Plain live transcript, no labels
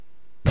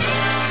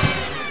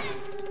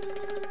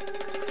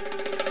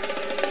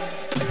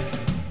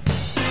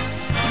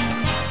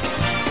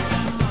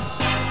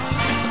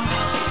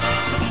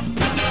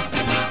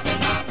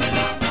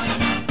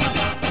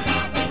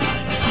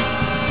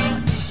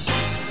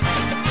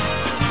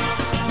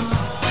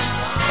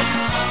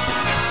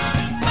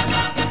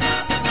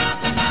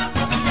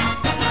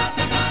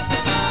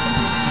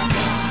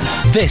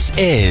This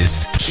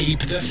is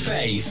Keep the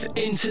Faith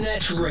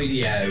Internet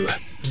Radio,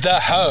 the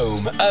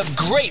home of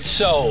great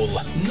soul,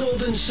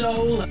 Northern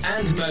Soul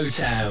and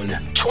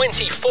Motown.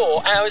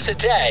 24 hours a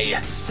day,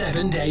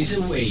 7 days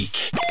a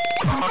week.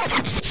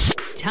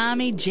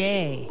 Tommy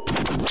J.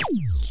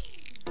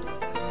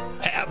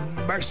 Have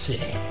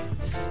mercy.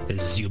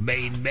 This is your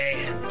main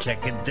man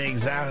checking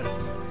things out.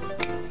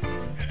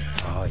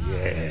 Oh,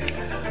 yeah.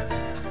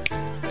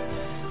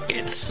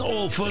 It's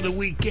Soul for the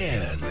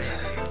Weekend.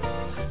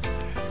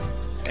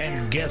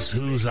 And guess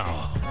who's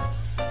on?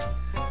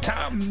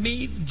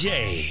 Tommy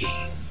J.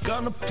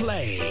 Gonna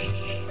play.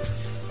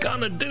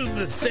 Gonna do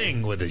the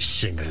thing with a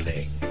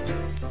shingling.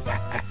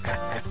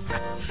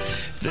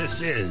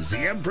 This is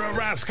the Emperor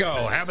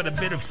Roscoe having a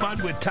bit of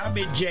fun with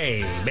Tommy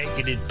J,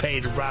 making it pay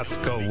the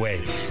Roscoe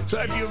way. So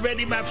if you're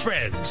ready, my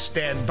friends,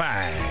 stand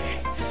by.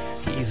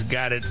 He's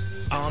got it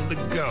on the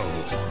go.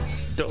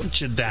 Don't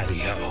you,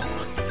 daddy-o?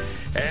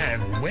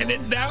 And when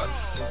in doubt,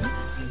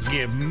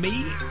 give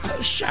me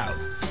a shout.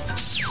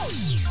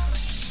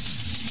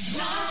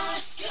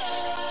 Roscoe's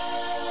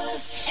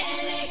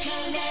LA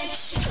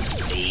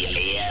Connection.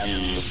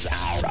 Aliens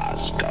are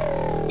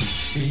Roscoe.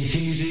 Speak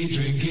easy,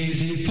 drink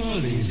easy,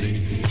 pull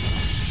easy.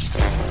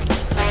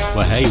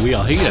 Well, hey, we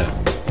are here.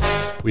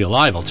 We are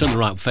live. I'll turn the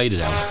right fader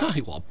down. What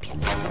a plonk.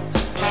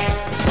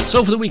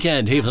 So for the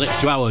weekend, here for the next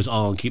 2 hours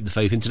on Keep the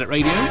Faith Internet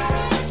Radio.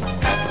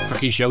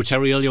 Cracking show,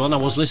 Terry, earlier on. I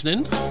was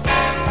listening.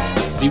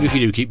 Even if you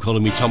do keep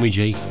calling me Tommy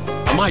G,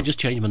 I might just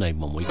change my name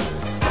one week.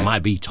 It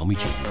might be Tommy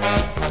G.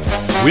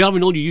 We are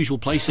in all your usual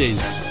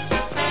places.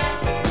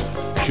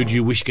 Should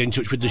you wish to get in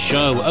touch with the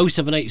show,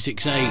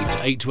 07868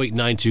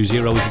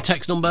 828920 is the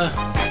text number.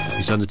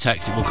 You send the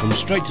text, it will come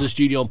straight to the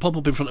studio and pop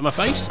up in front of my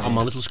face on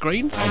my little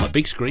screen, on my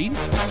big screen,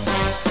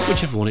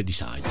 whichever one it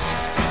decides.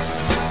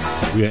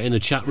 We are in the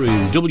chat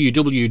room,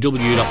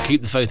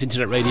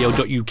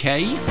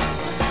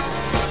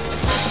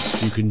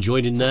 www.keepthefaithinternetradio.uk. You can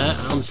join in there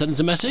and send us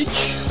a message.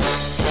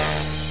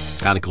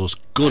 And of course,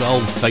 good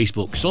old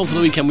Facebook. Soul for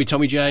the Weekend with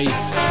Tommy J,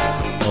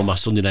 or my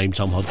Sunday name,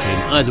 Tom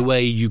Hodkin. Either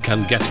way, you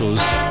can get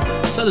us.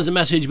 Send us a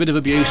message, bit of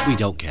abuse, we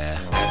don't care.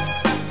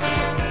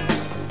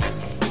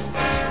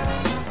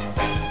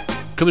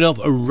 Coming up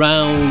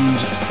around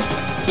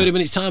 30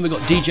 minutes time, we've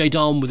got DJ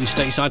Dom with his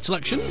stateside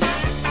selection.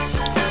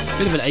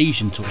 Bit of an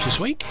Asian touch this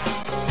week.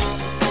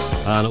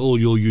 And all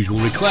your usual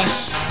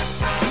requests.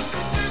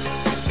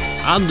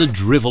 And the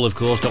drivel, of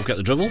course, don't forget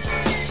the drivel,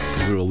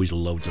 because we're always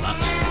loads of that.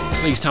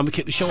 I think it's time to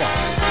kick the show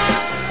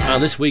off.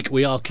 And this week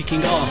we are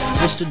kicking off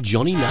Mr.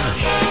 Johnny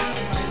Nash.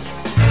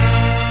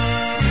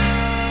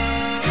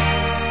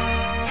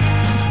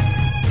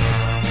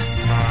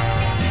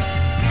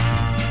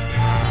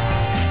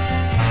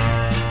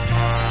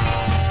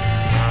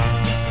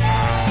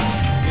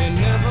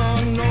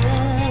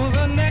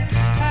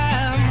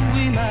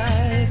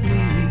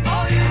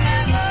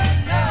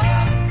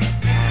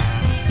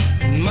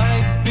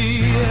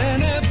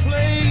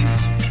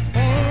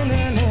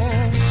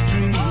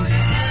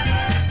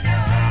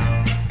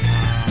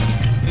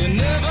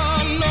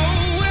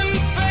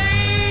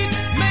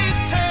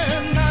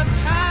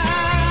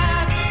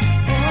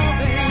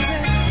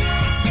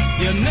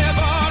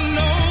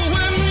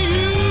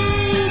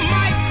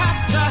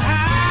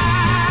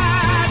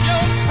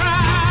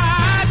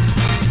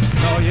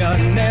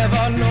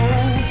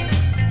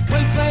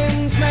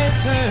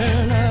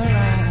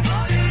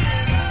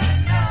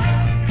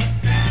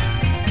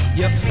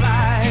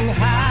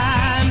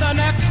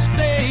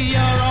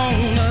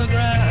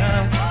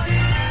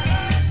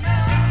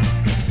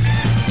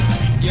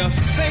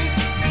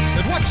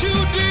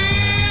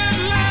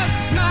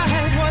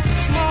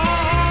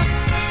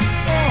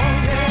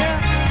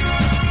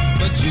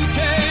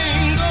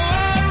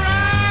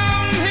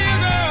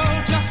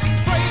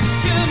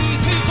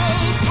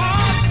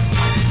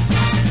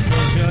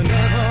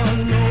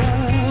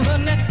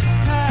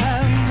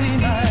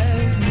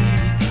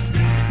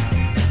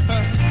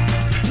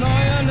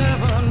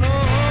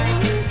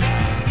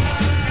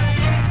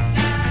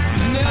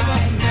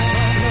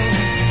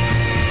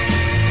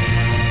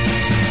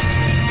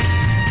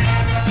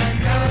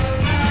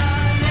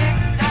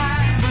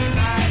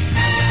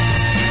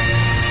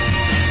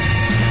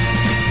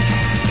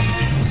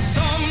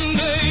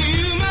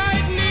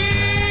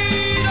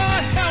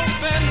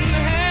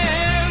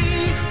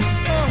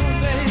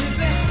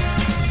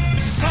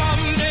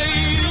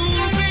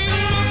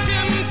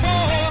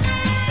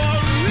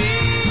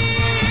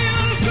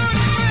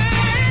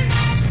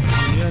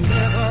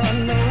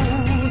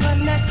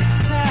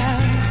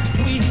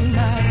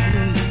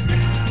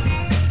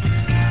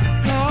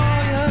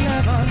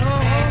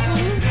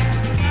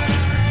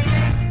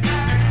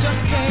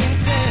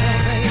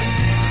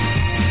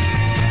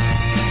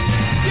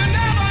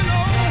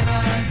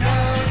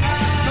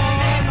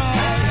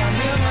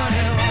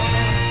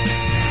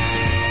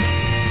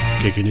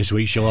 Kicking this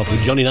week's show off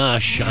with Johnny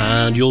Nash,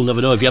 and you'll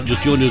never know if you have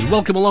just joined us.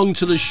 Welcome along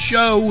to the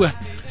show.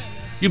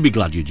 You'll be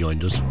glad you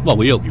joined us. Well,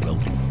 we hope you will.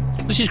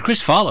 This is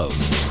Chris Farlow.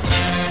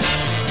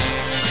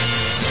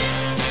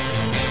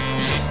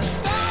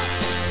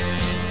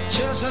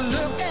 Just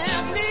look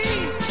at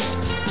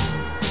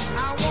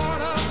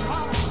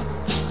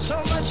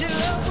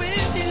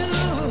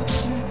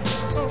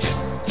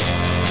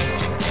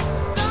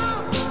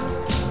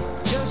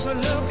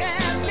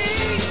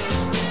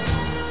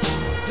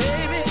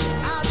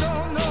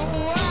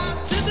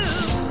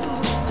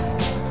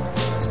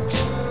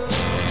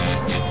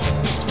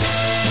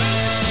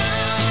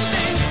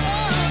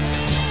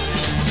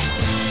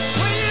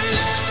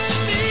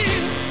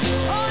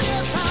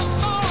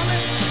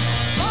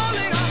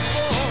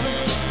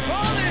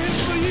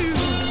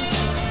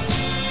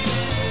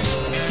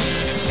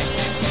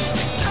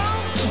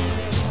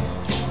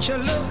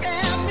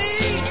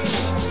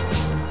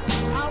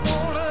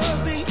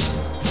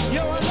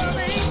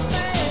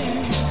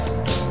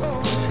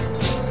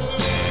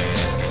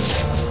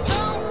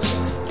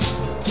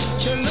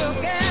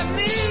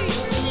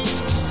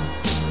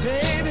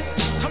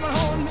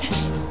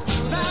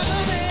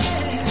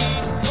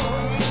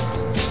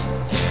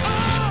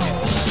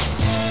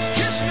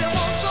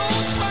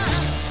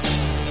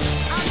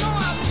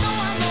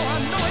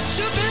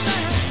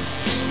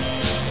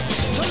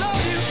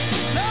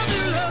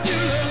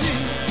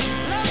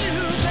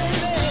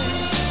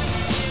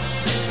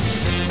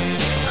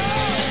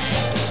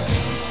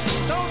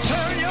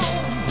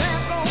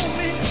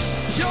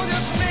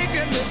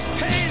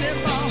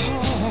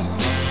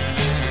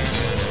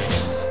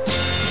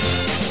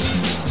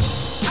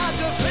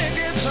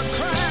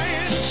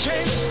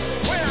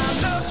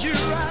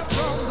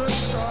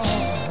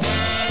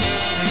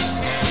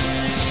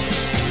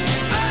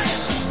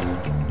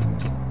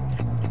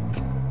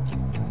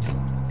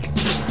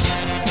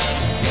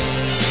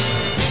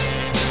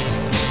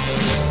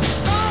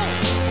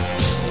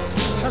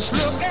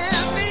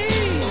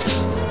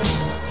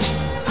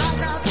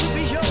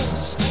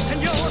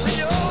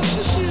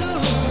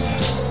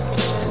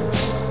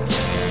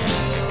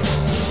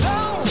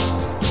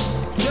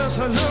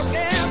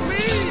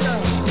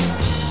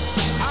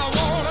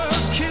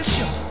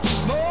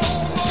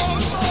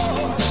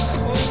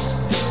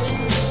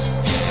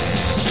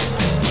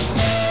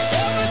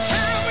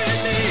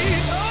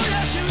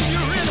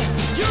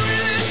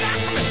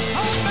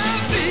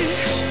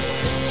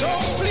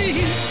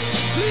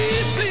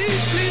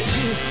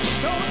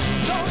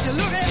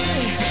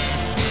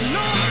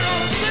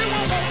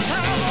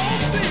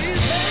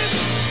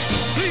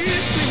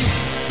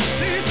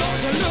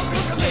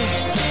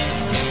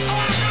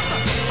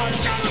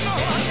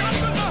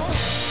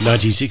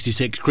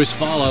 ...1966, Chris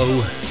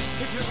Farlow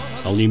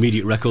on the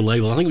Immediate record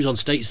label. I think it was on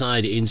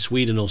Stateside in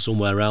Sweden or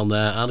somewhere around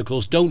there. And of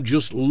course, Don't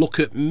Just Look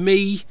at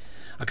Me.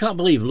 I can't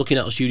believe I'm looking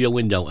out the studio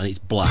window and it's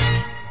black.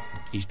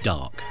 It's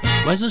dark.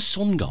 Where's the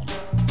sun gone?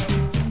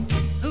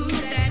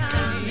 Who's that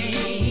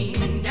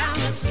coming down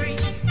the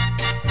street?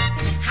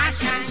 High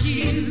shine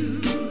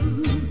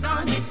shoes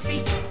on his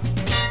feet.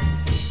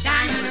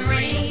 Diamond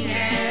ring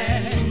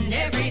and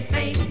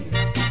everything.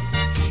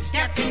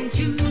 Step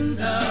into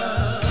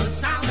the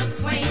sound of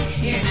swing.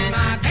 It's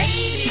my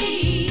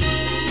baby.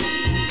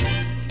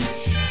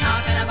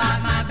 Talking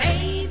about my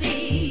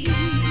baby.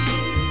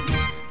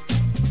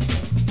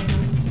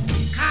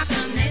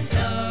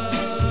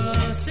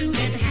 Continental suit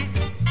and hat.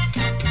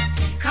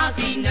 'Cause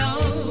he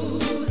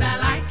knows I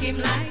like him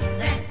like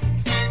that.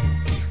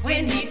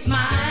 When he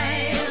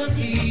smiles,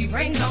 he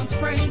brings on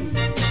spring.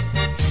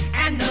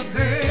 And the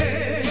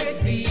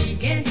birds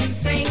begin to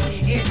sing.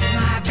 It's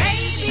my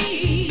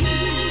baby.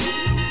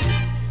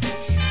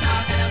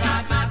 Talking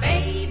about my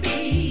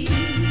baby.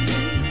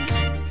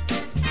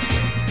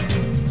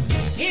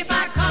 If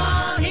I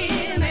call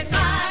him at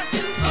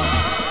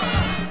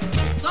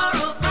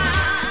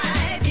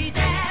 524-405, he's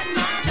at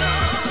my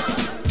door.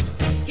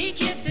 He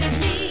kisses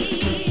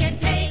me and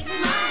takes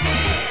my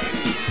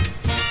hand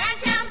and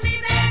tells me,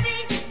 baby,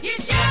 you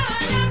sure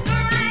look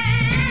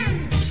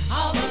grand.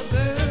 All the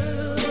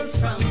girls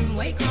from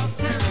way across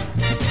town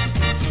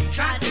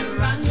try to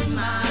run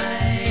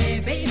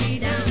my baby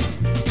down.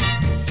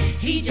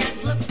 He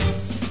just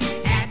looks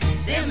at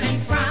them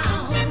and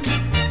frowns,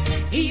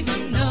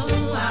 even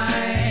though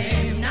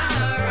I'm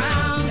not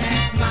around.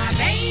 That's my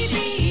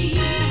baby.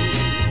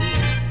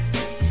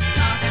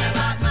 Talking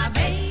about my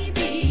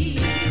baby.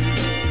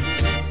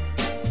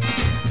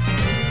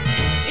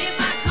 If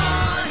I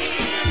call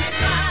him at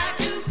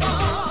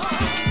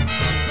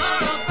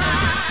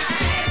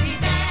 524-405,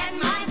 he's at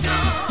my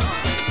door.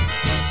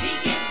 He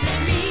kisses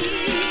me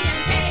and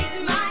takes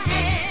my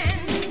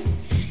hand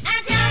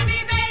and tells me,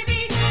 baby,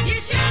 you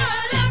sure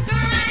look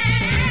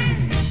grand.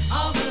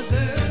 All the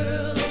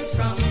girls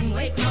from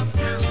way across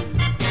town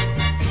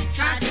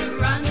try to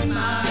run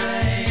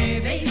my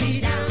baby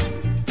down.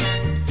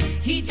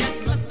 He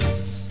just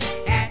looks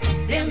at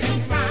them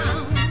and frowns,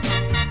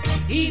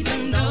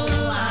 even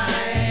though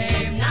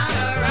I'm not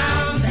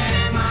around.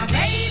 That's my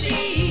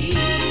baby.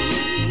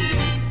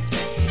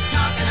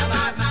 Talking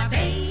about my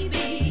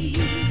baby.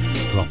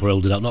 Proper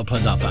old it out, not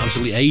played that for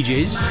absolutely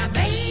ages. My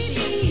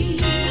baby.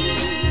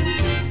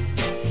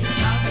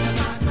 Talking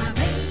about my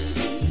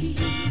baby.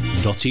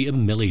 Dottie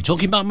and Millie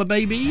talking about my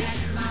baby.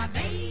 My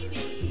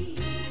baby.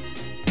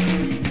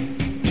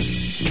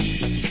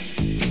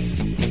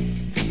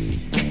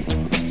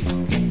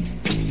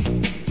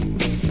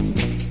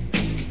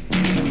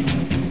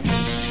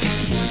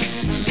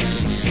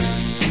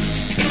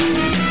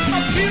 A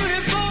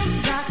beautiful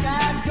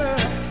black-eyed girl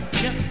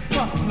just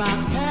crossed my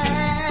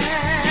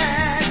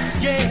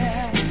path,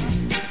 yeah.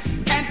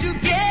 And to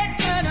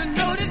get her to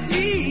notice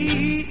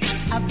me,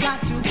 I've got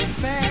to be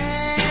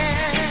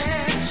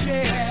fast,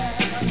 yeah.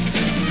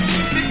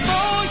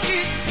 Before she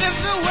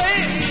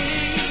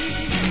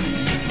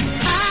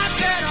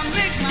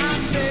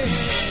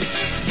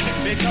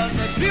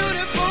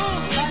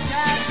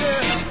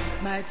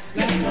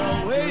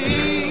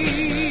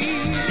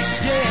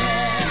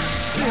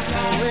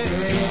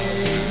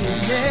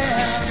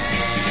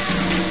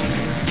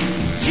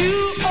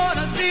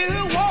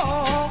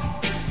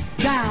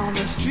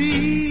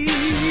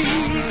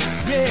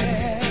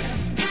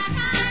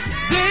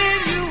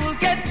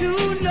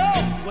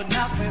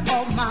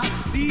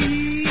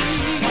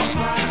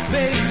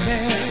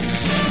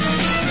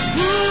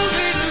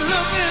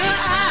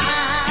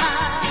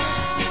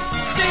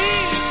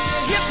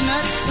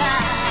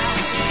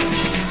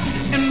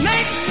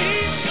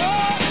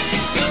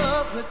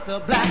the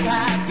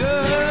black-eyed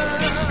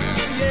girl,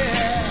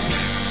 yeah,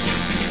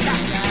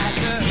 black-eyed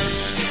girl.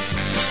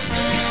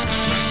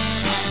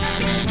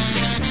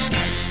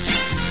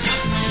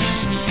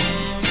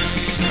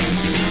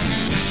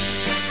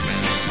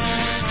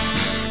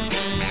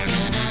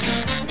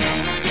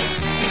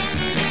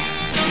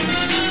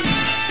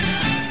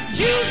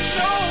 You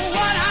know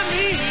what I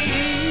mean.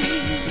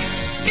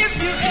 If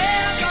you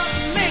ever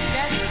make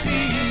that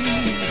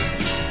feel,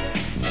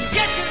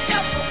 get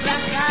yourself a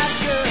black-eyed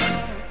girl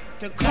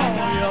to call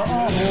your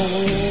own.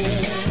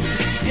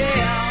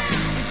 Yeah,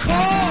 to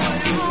call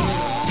your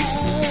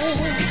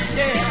own.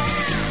 Yeah,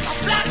 a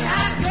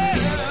black-eyed girl,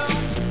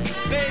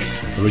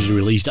 baby. Originally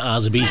released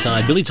as a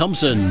B-side, Billy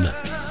Thompson.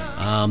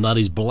 That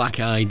is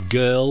Black-Eyed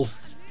Girl.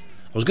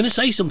 I was going to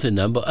say something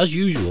then, but as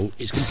usual,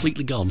 it's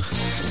completely gone.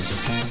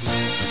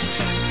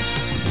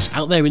 It's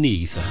out there in the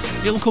ether.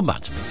 It'll come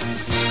back to me.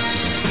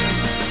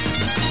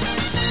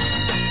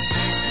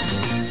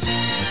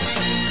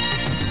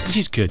 This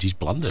is Curtis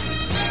Blandon.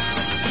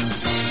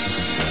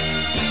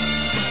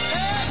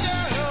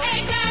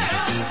 Hey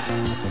girl,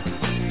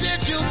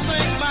 did you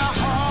think my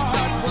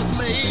heart was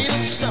made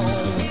of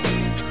stone?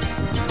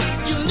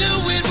 You knew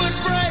it would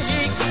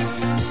break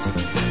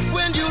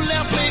when you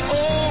left me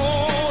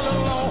all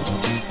alone.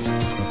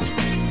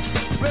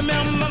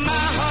 Remember,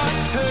 my heart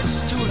hurts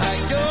too,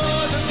 like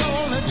yours is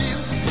gonna do.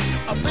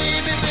 Oh,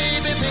 baby,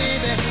 baby,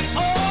 baby.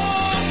 Oh,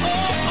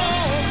 oh,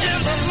 oh, in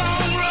the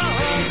long run.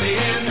 Baby,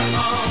 in the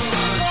long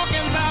run.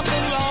 Talking about the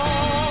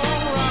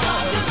long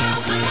run.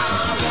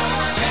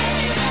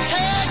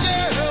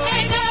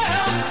 Hey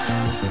girl,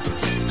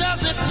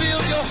 does it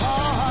fill your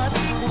heart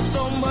with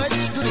so much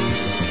glee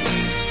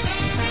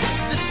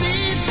to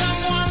see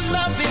someone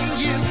loving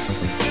you,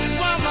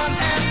 woman,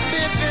 and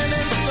living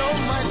in so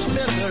much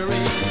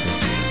misery?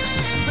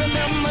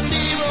 Remember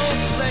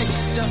Nero's place,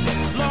 just as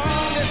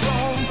long as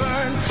won't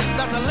burn.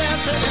 That's a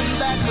lesson in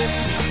that we've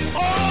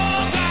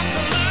all got to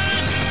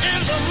learn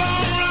in the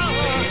long run.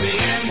 Baby,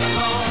 in the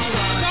long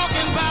run.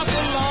 Talking about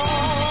the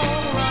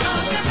long run.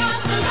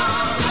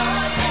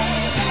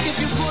 If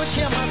you put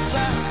him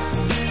aside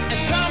and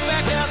come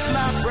back as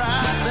my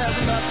bride, there's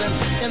nothing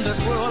in this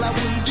world I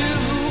wouldn't do.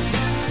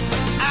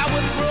 I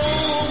would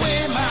throw away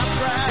my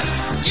pride,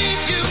 keep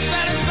you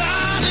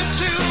satisfied and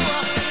true.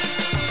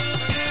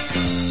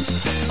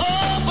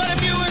 Oh, but if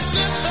you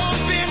insist on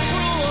being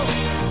cruel,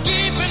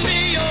 keeping me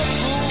your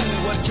fool,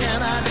 what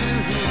can I do?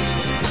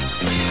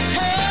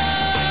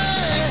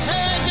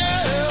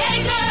 Hey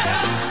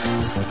girl,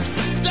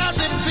 does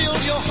it fill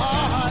your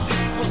heart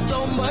with so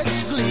much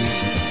glee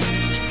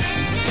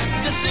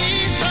to see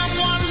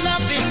someone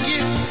loving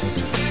you,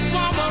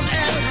 woman,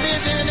 and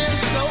living in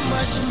so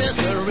much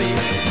misery?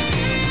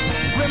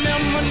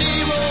 Remember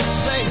Nero's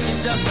place,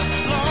 just as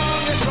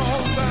long as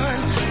won't burn.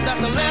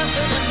 That's a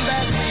lesson in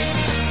that we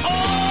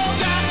all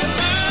got to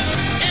learn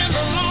in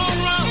the long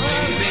run.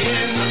 Baby,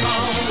 in the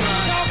long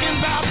run. Talking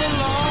about the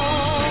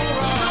long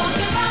run.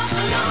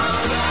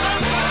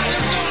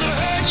 Somebody's gonna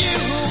hurt you.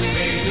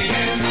 Baby,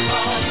 in the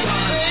long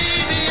run.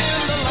 Baby,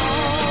 in the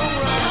long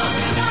run.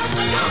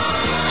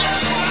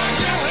 Just like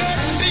you're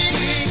hurting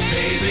me.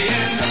 Baby,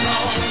 in the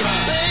long run.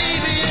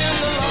 Baby, in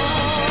the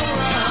long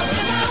run.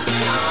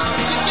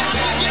 You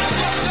gotta get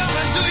what's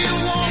coming to you,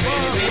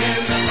 woman. Baby,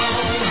 in the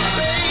long run.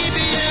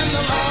 Baby, in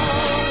the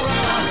long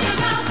run.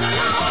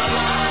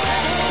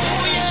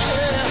 Oh yeah.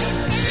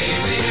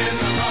 Baby, in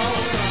the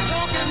long run.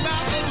 Talking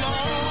about the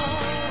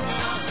long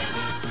run.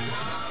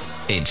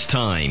 It's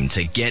time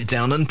to get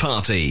down and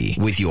party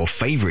with your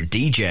favourite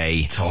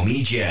DJ,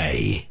 Tommy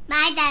J.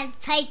 My dad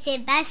plays the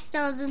best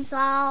Northern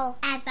Soul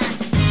ever.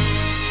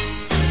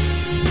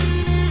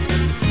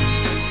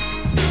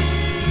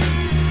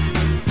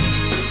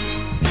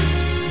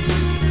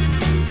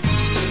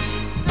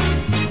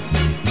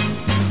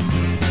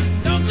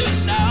 Don't you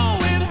know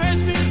it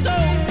hurts me so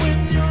when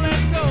you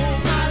let go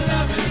my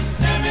loving?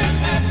 Damage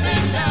has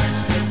been done.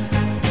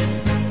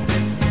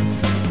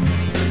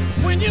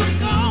 When you're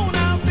gone,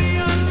 I'll be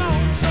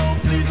alone. So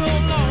please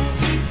hold on,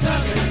 keep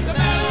tugging. The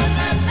battle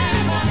has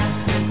been won.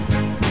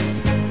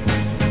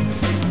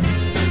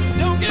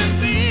 Don't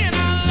give in, I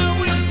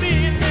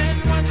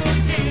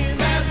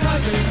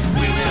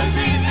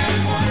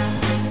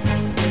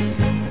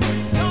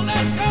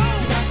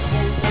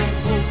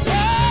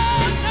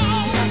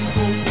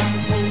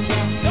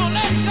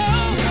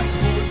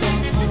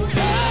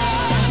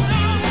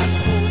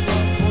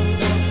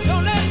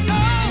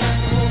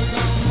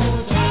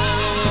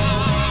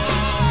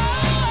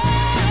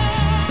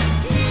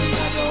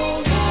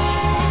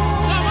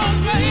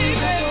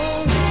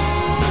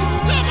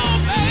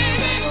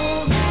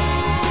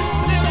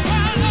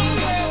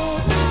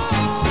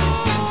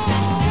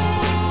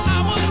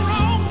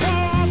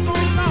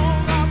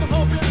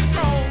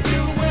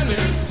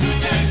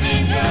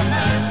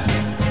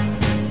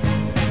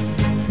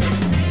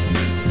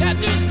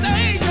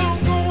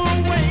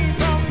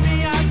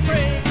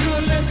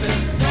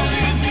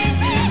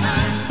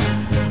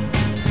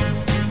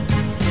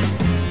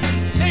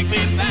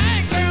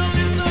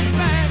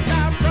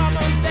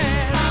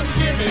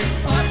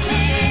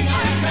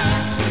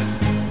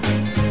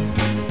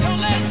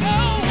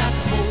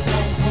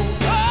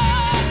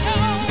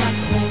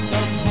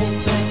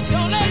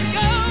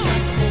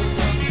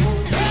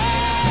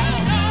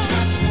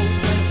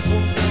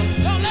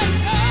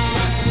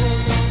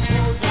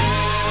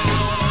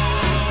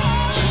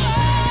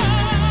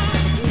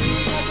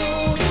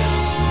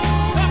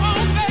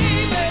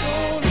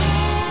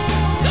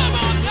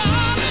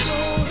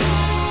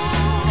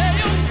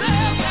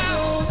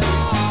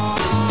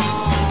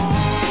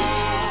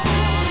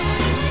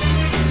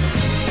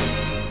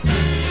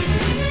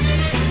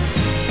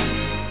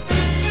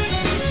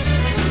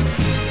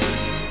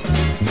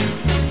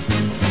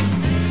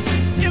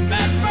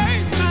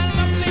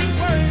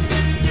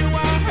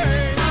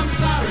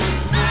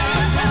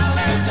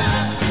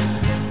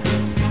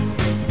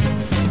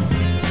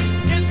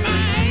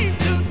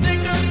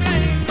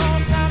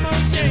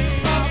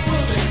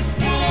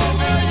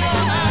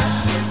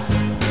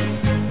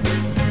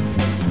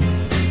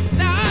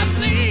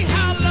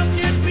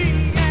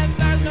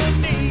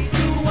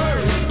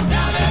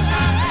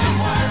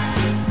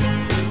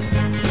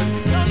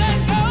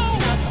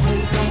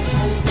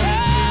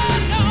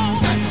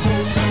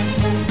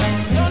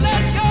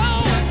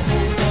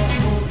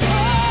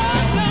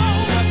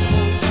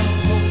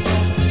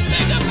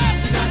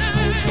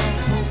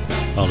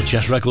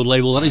Chess record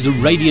label. That is the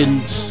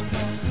Radiance.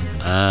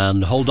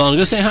 And hold on, I'm going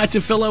to say hi to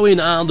Phil Owen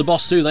and the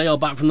boss too. They are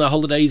back from their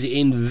holidays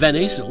in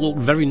Venice. It looked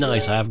very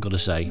nice, I have got to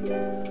say.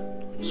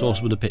 Saw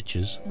some of the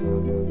pictures.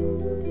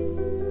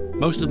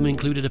 Most of them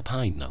included a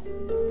pint now.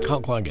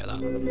 Can't quite get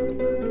that.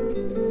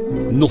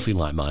 Nothing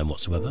like mine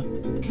whatsoever.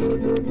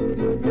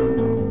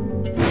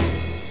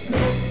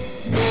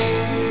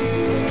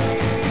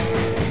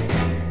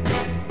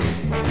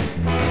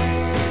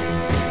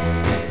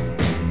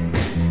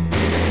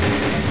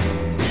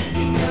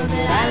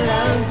 I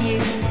love you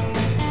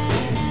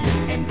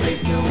and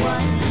place no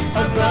one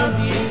above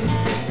you,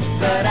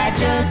 but I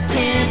just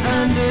can't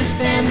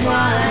understand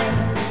why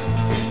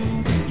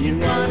you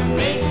wanna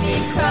make me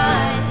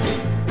cry.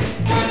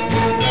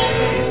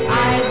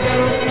 I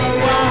don't know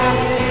why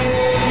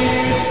you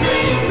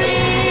treat me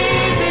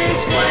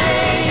this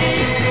way,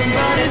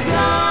 but as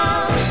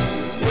long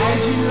as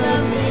you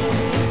love me,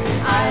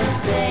 I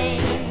stay.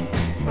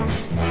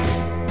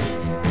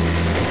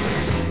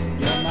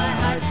 You're my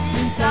heart's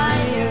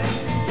desire.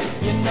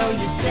 You know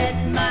you set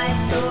my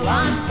soul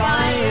on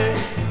fire,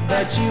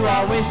 but you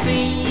always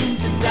seem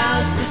to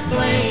douse the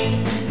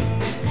flame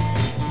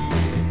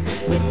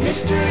with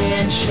mystery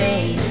and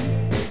shame.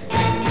 I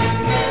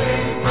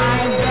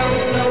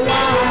don't know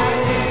why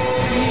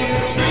you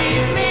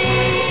treat me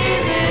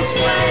this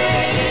way,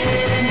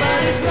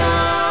 but as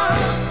long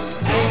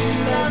as you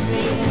love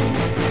me,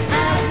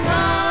 as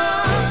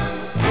long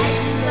as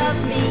you love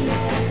me,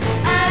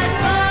 as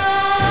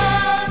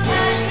long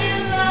as you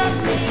love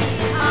me,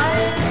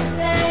 I'll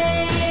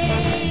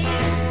stay.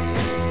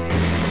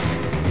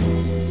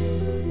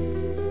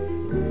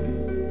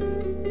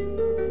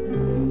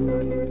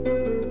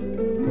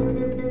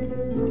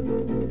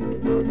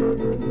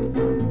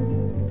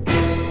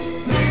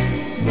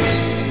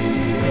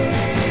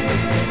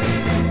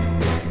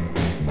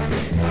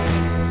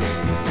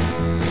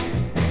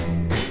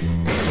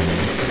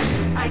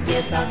 I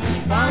guess I'll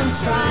keep on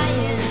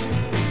trying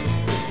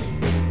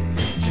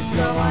to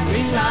go on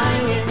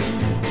relying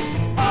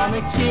on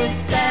a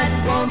kiss that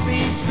won't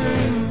be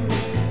true,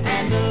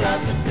 and a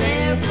love that's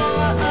there for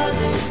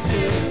others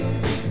too.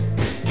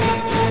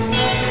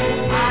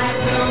 I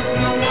don't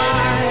know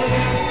why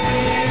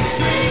you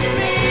treat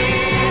me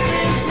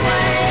this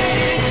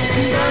way,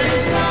 but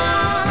as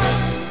long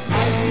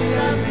as you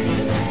love me,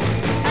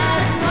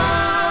 as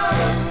long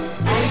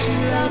as you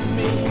love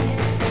me,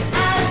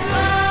 as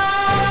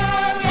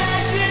long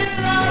as you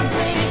love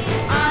me,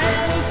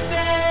 I'll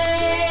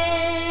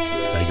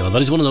stay. There you go.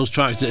 That is one of those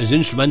tracks that is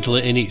instrumental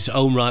in its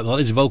own right. Well,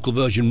 that is a vocal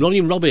version.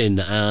 Ronnie Robin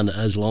and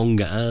As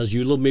Long As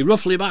You Love Me.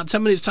 Roughly about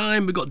 10 minutes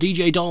time, we've got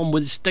DJ Dom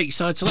with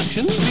Stateside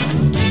Selection.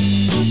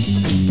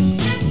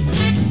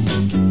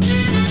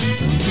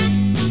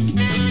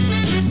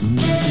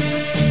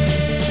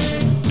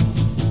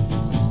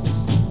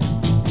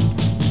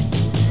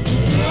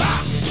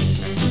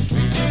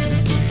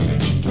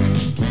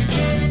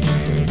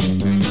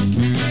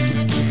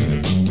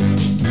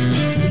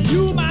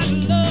 You, my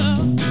love,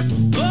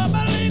 is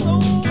bubbling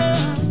over.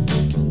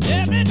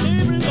 Every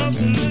day brings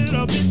us a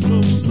little bit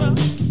closer.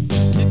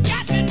 You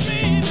got me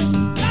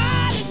dreaming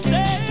night and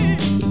day,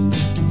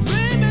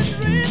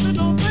 dreaming,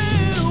 don't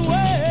fade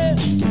away.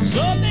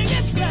 Something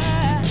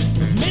inside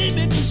has made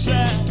me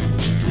decide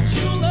that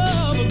your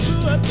love is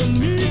good to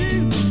me.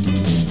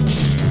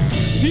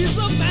 Peace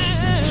of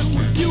mind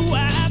with you I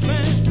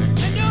find,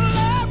 and your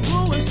love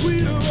growing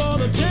sweeter all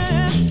the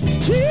time.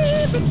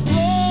 Keep it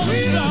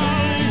flowing,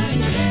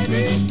 darling.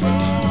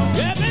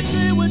 Every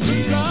day when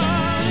you're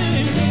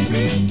calling,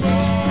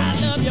 I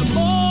love you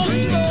more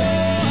and more.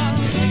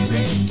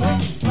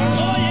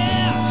 Oh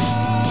yeah.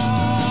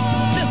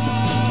 Listen,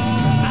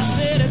 I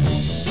said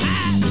it's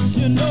high,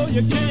 you know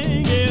you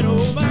can't get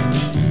over.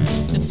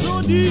 It's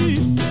so deep,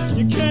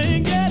 you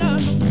can't get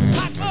under.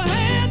 Like a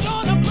hand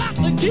on the clock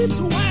that keeps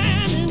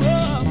winding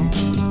up.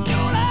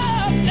 Your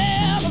love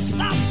never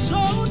stops,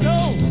 so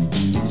no.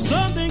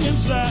 Something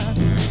inside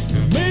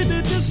has made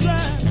me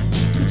decide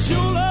that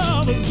your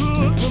love is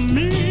good for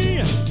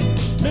me.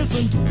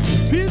 Listen,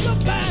 peace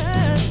of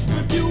mind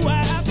with you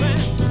I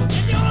find,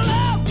 and your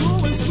love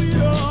growing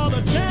sweeter all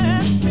the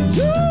time.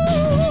 You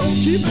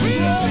keep it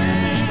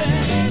going,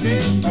 baby,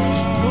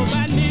 'cause I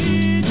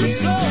need you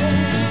so,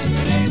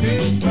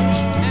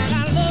 and I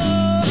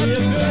love you,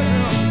 girl.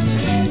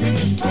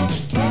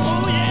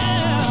 Oh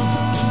yeah,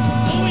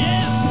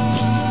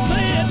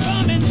 play it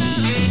for me now.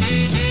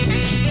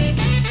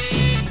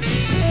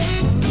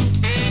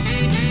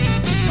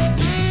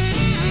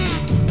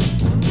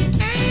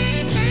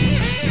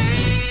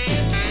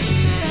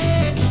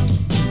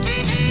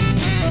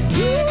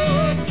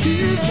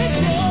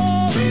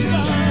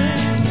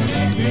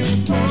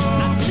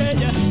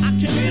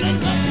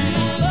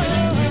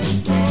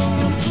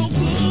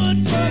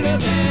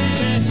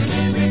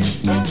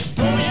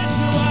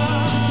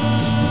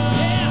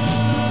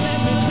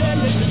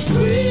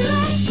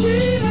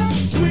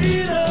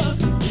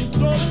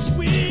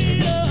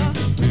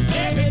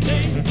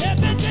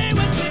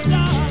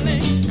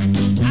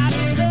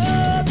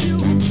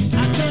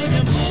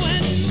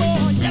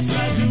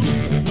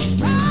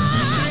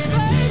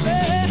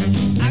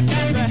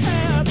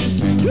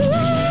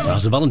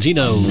 That's the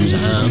Valentinos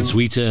and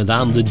Sweeter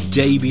Than the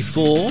Day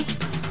Before.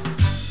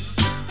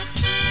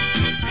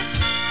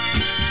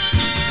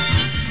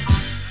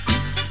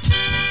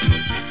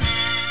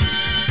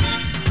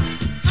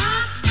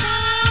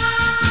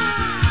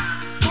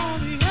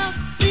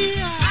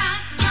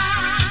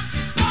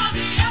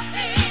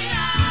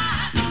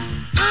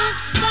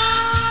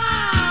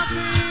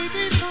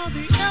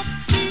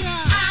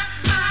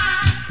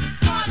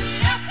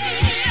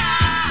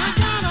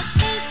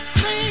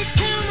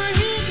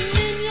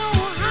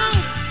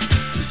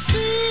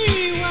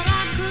 See what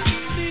I could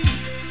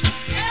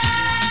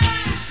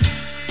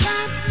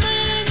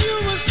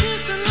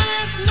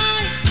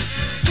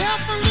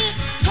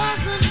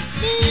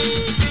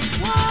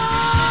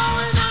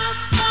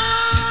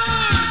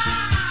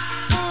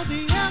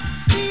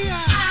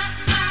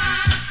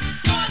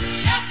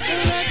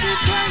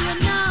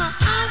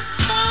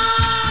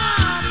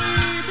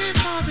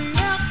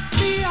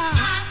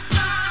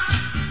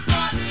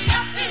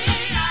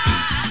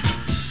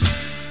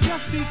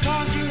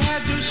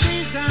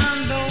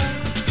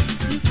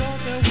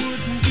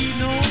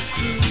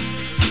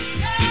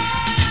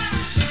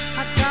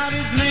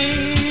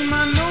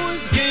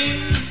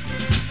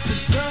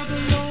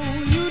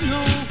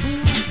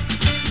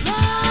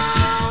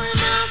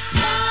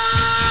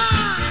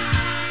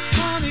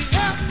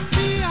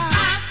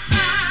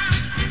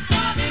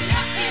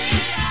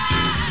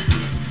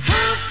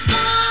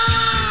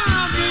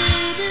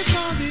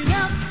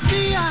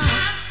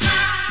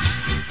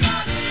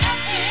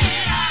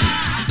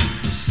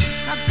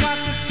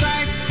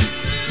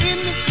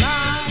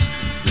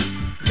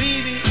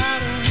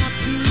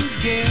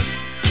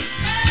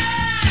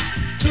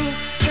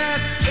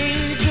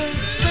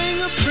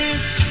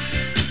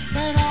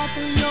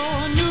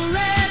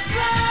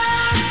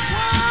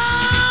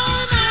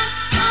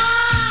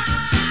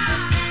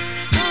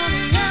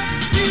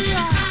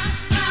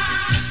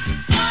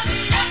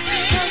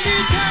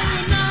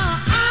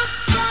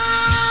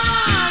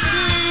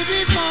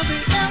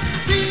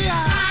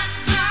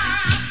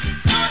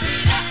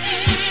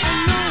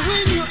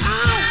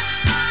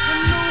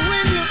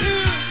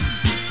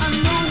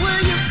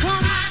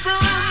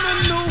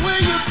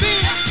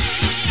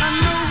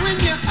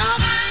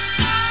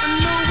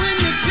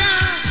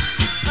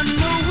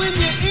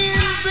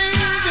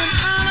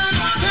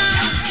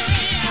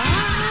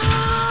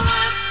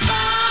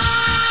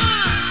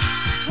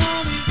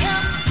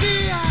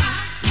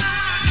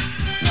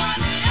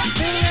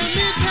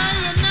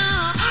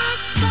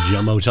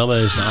Mo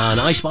Thomas and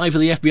I Spy for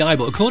the FBI,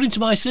 but according to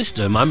my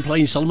system I'm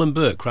playing Solomon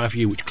Burke, Cry For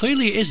You, which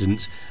clearly it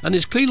isn't, and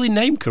it's clearly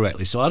named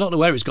correctly, so I don't know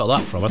where it's got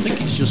that from. I think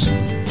it's just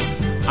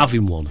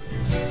having one.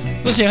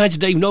 Let's say hi to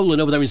Dave Nolan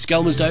over there in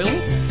Skelmersdale,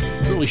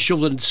 currently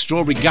shoveling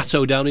strawberry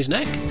gatto down his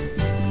neck.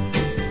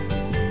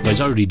 Well,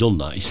 he's already done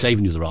that, he's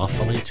saving the other half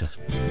for later.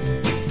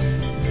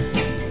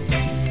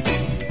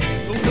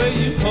 The way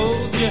you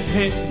hold your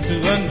head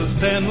to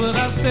understand what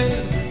I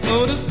said,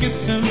 oh, this gets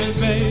to me,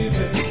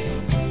 baby.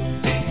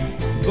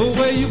 The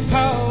way you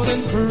pout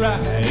and cry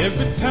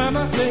every time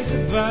I say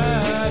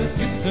goodbye, this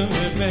gets to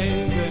me,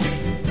 baby.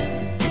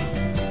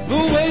 The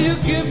way you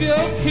give your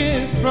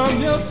kiss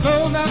from your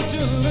soul, not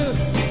your lips.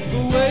 The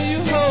way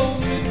you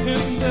hold me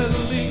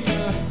tenderly,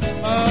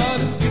 oh,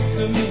 this gets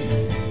to me.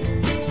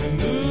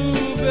 And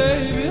ooh,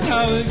 baby,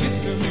 how it gets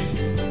to me.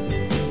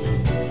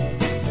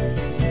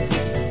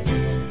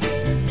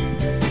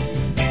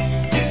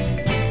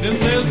 Then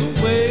there's the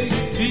way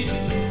you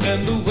tease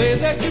and the way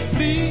that you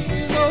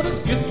please, oh, this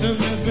gets to me,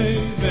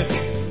 baby.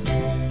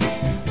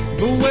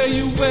 The way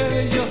you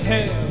wear your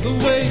hair, the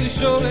way you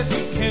show that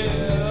you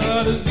care,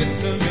 oh, this gets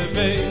to me,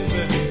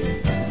 baby.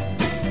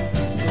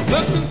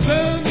 The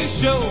concern you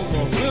show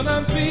when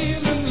I'm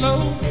feeling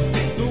low,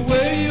 the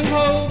way you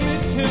hold me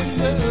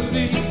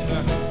tenderly,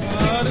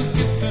 oh, this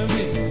gets to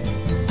me.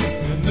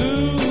 And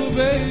ooh,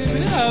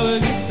 baby, how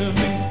it gets to me.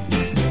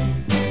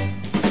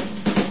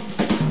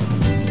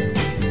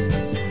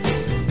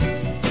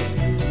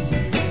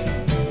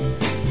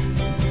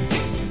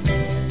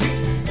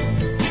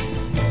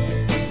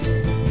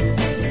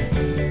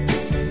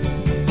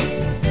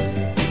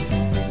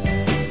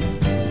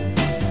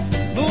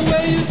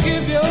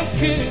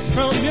 Kiss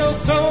from your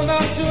soul,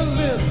 not your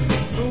lips.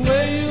 The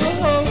way you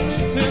hold me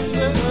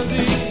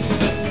tenderly,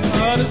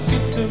 oh, this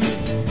gets to me.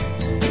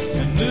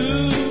 And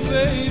ooh,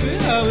 baby,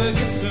 how it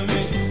gets to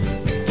me.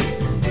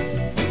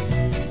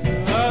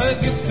 How it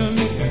gets to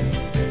me.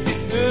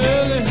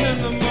 Early in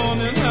the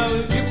morning, how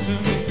it gets to me.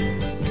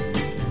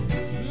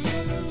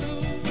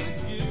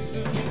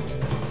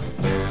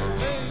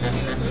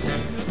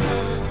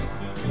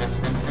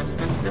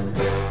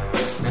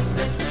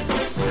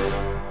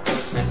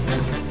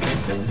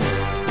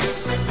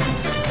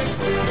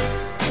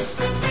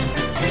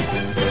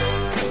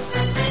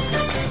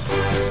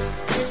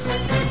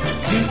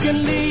 You can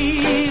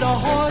lead a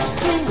horse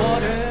to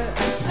water,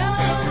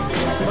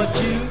 but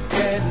you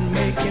can't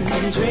make him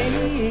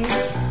drink.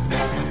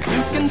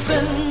 You can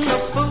send a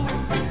fool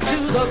to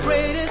the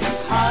greatest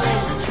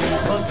height,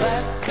 but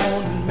that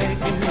won't make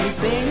him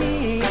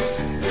think.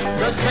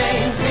 The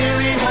same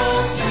theory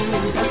holds true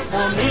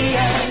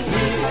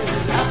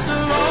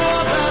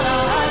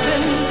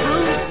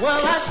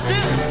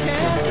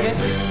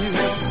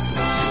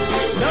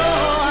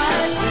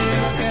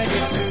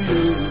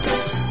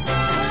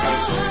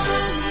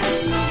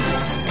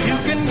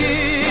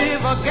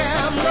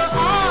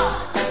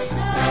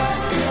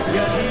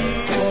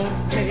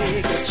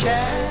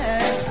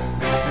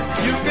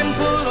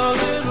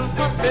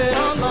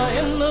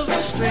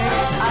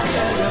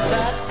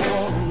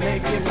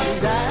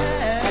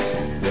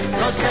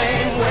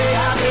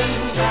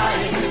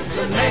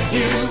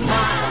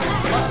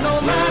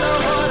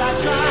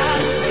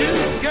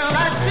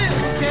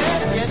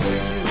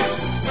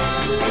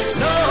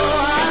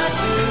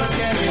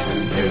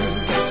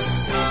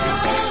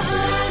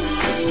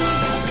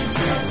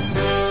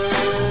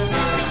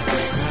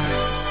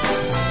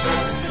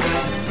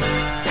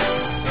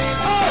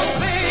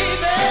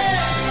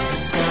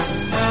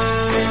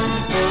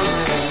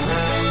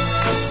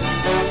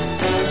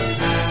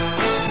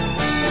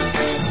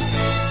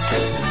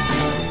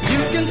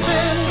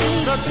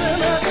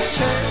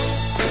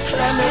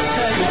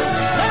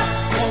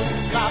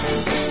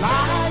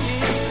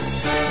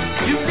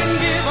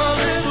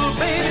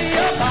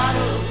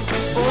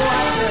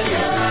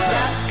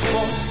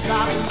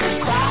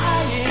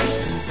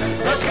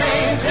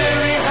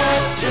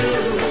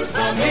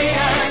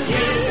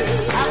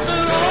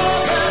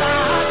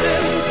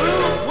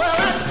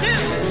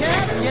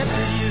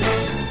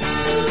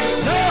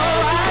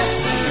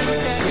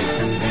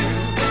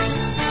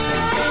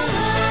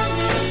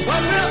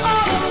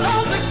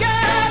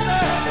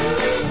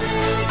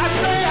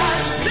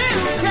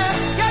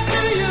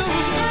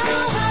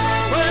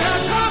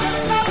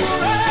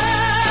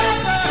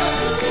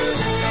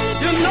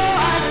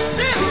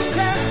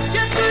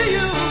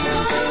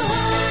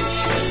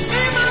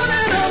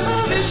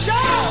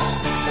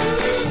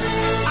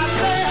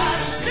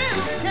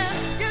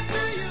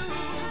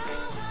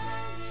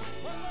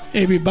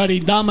Everybody,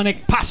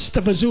 Dominic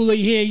Pastavazuli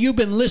here. You've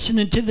been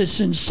listening to the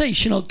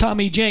sensational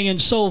Tommy J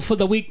and Soul for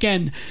the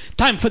weekend.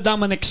 Time for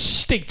Dominic's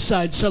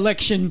stateside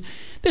selection.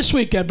 This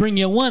week I bring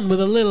you one with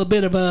a little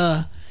bit of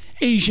a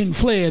Asian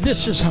flair.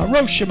 This is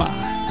Hiroshima.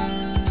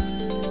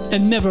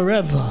 And Never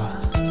Ever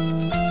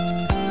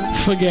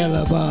Forget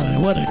About It.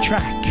 What a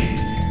track.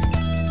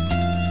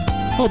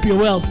 Hope you're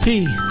well,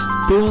 T.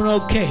 Doing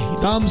okay.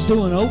 Dom's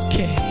doing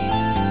okay.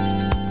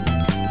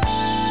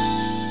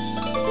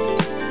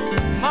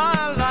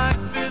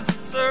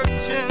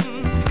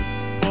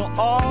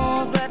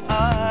 All that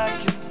I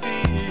can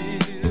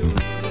feel,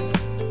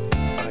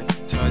 a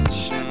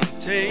touch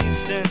and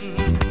tasting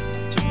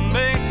to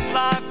make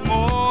life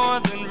more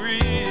than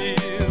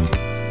real.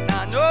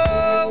 I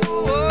know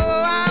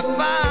I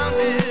found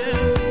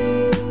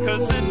it,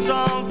 'cause it's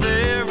all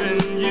there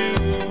in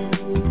you.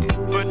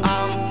 But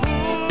I'm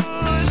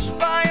pushed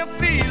by a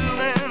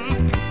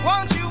feeling,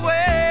 won't you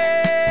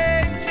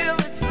wait till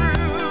it's through?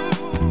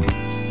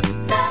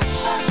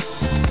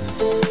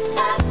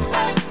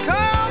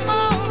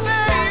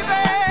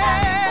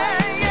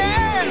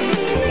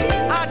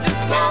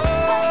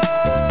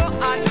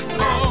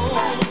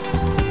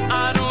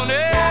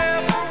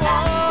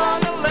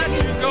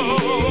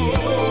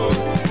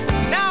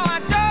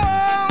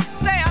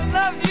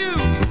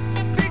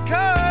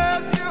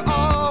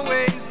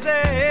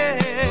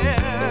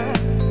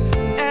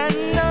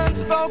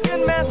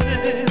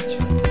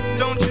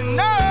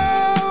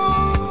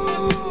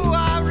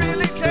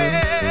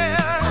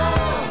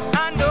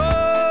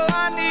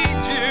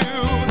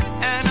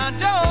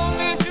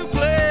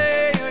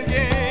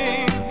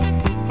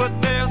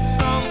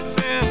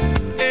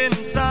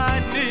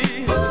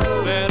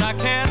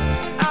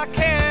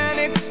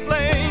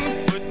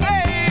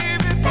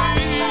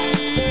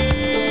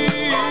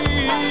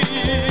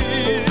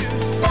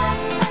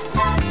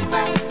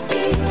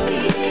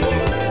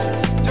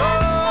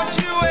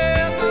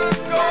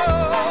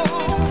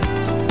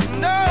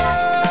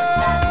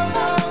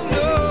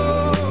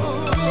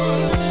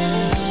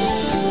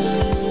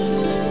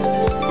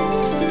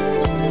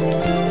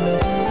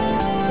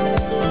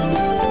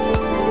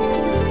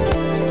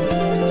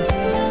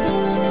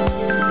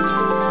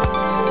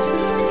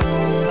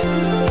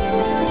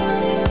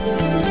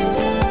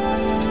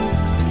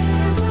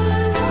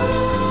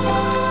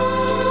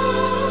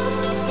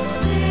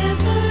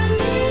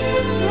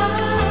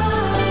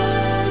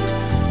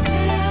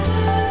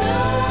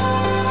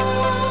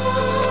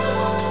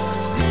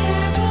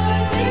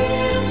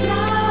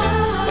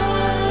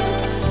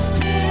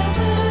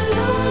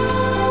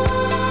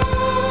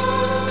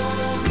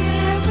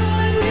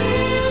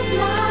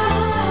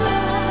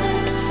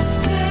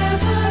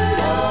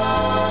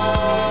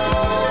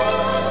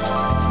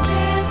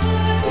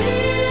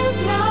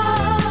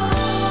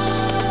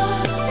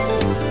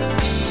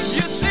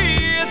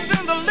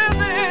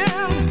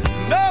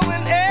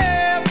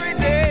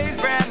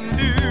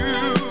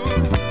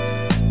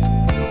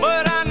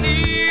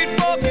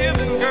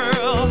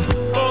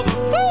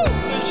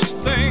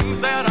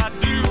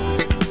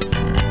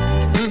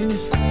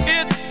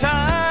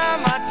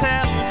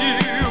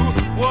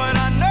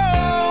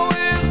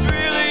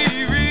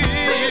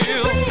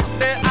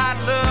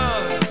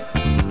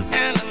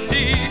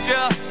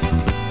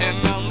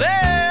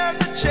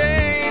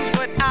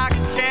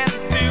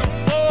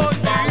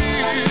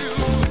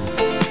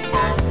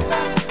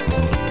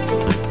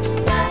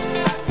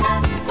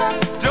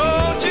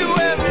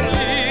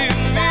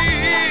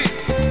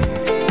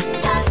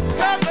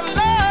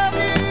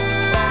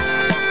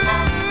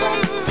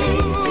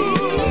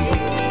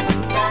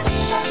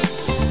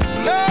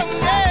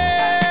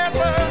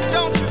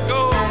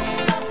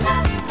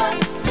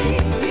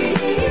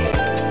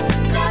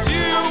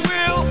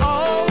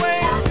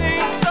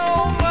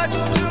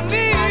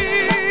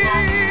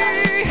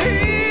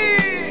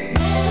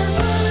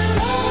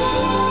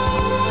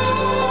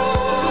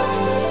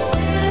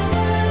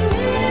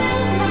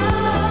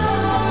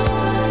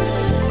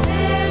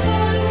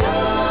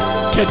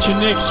 Catch you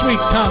next week,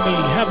 Tommy.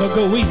 Have a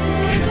good week.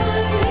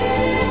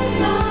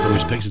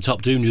 Respects the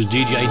top tune, just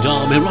DJ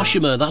Dom.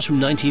 Hiroshima, that's from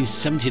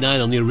 1979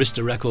 on the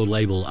Arista record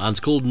label, and it's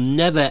called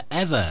Never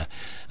Ever.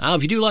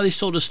 If you do like this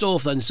sort of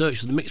stuff, then search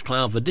for the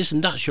Mixcloud for This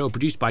and That Show,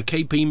 produced by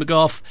KP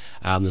McGough,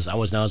 and there's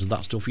hours and hours of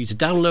that stuff for you to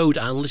download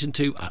and listen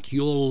to at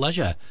your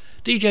leisure.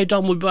 DJ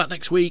Dom will be back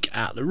next week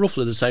at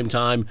roughly the same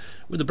time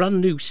with a brand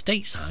new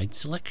stateside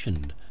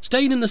selection.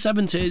 Staying in the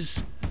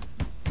 70s.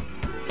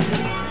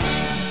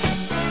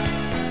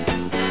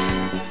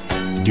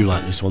 I do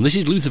like this one. This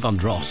is Luther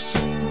Vandross.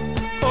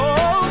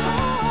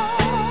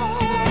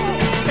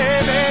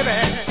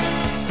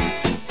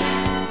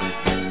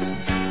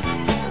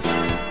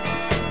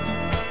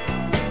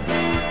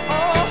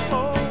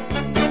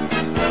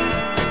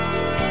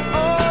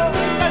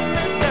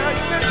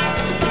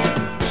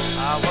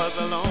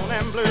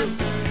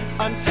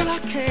 Until I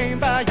came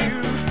by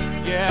you,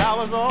 yeah, I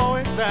was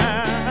always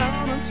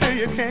down until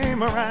you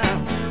came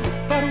around.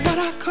 But what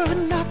I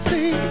could not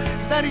see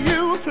is that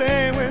you were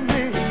playing with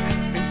me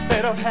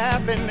instead of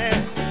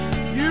happiness.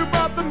 You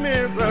brought the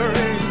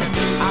misery.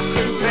 I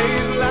couldn't make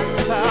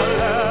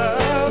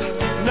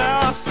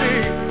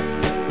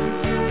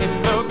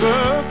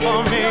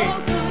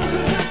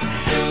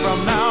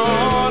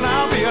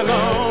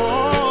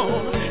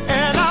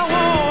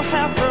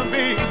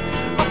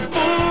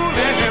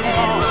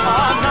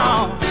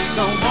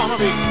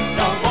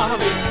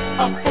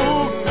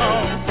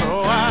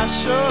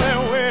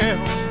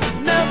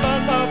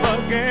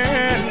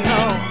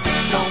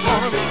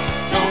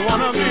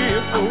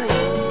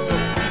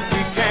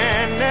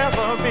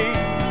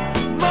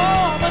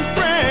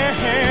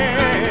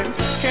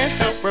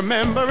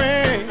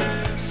remembering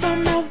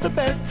some of the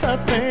better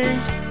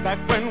things back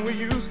when we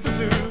used to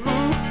do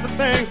the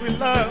things we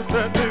loved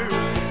to do.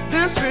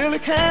 This really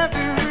can't be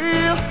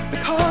real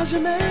because you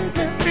made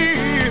me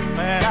feel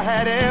that I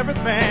had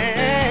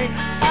everything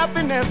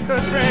happiness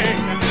could bring.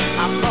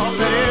 I thought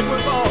that it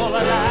was all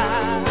a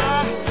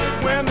lie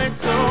when they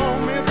told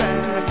me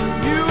that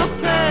you were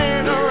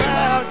playing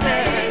around.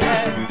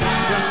 Yeah,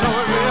 you know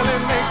it really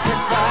makes me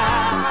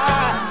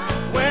cry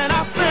when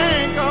I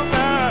think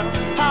about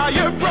how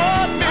you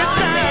brought me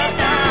down.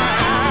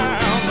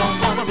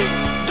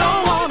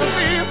 Don't wanna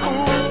be a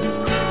fool,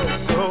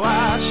 so I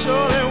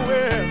surely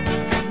will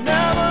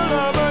never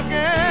love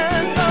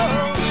again. No,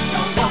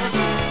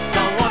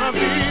 don't wanna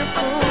be a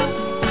fool.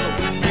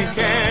 We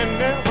can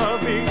never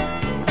be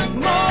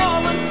more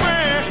than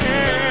friends.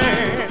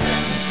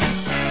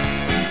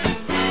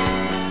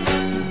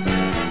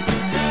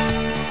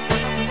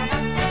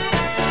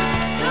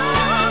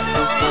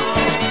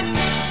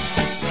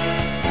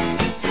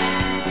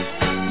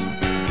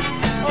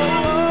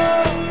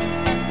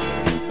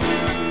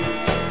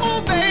 Oh,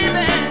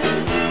 baby.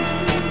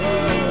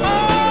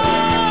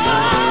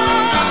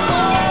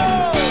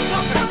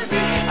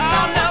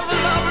 I'll never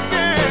love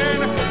again.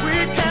 We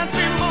can't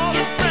be more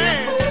than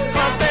friends,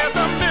 'cause there's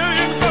a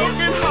million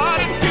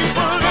broken-hearted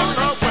people in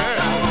the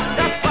world.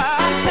 That's why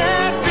I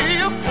can't be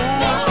a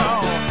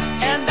fool.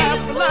 And as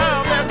for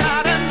love, there's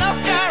not enough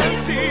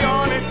guarantee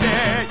on it.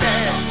 Yeah,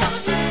 yeah.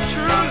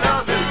 True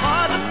love is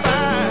hard to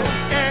find,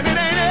 and it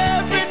ain't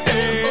every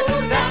day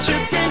that you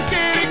can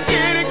get it,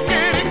 get it,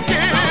 get it,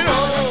 get it. Oh,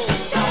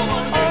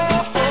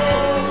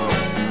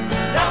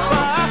 that's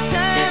why I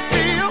can't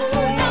be a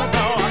fool.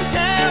 No, I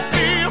can't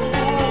be a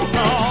fool.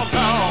 No,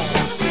 no.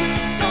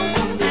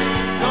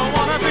 Don't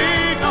wanna be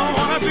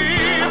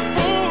a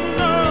fool.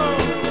 No,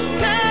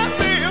 can't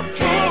be a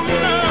fool.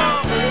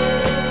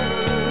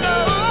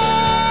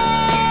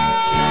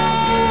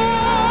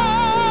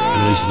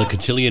 Released on the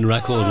Cotillion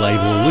record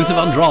label, Luther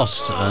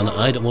Vandross, and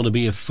I Don't Want to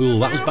Be a Fool.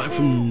 That was back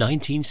from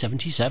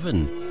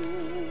 1977.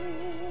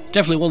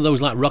 Definitely one of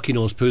those like Rocky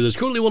Nose Poo. There's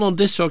currently one on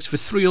Discogs for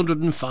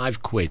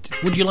 305 quid.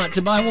 Would you like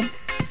to buy one?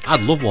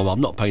 I'd love one, but I'm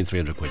not paying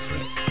 300 quid for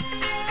it.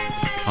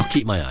 I'll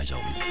keep my eyes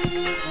open.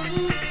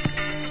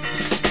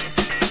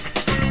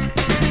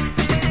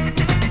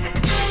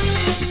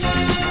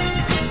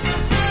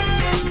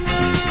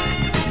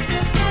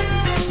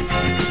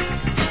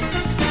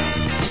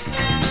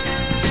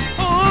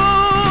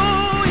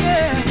 Oh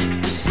yeah,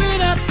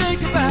 when I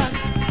think about it,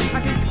 I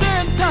can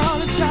stand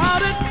tall and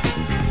shout it.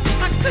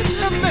 I couldn't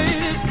have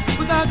made it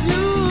without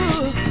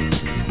you.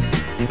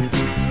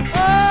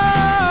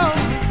 Oh,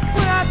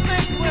 when I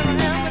think where I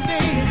am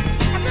today,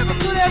 I never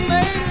could have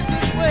made it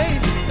this way.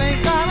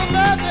 Thank God I'm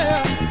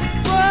loving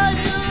for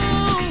you.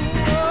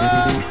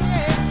 Oh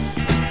yeah,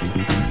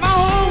 my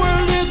whole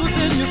world is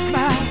within your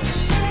smile.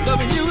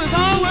 Loving you is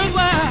all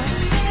worthwhile.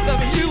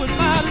 Loving you is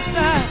my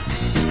style.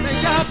 Thank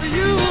God for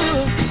you.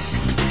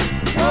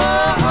 Oh,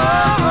 oh,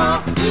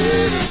 oh.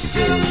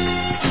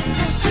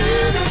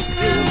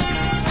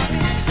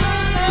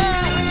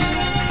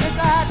 Yes,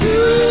 I do.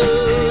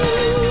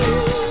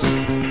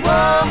 Oh,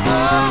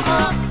 oh,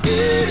 oh.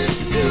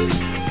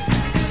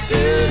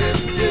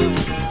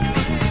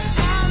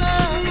 I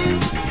love you.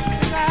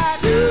 Yes, I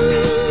do.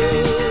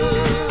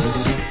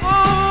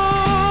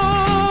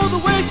 Oh, the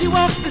way she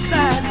walks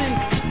beside me,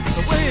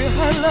 the way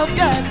her love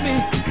guides me,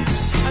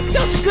 I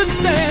just couldn't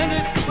stand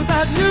it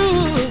without you.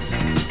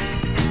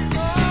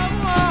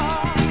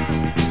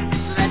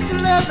 Let your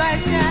love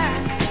light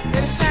shine.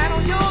 Let it shine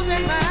on yours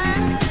and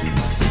mine.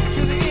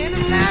 To the end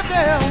of time,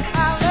 girl, I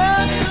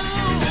love you,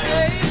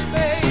 baby,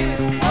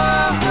 baby. Oh,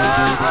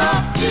 oh, oh.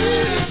 Do,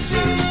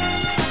 do,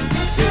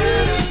 do,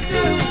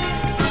 do.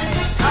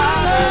 I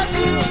love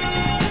you,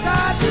 yes, I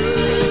do.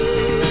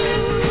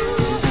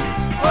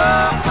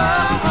 Oh,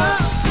 oh, oh.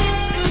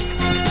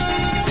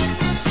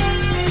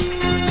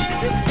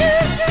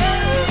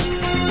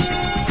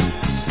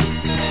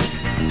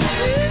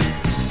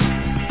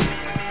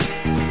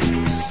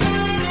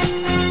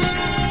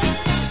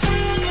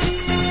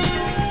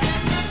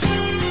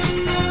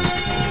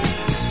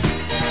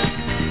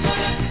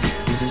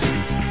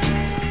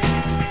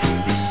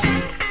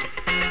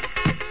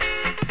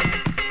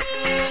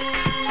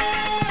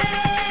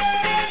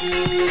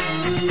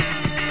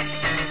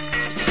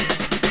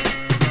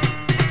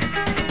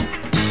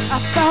 I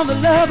found the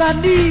love I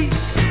need.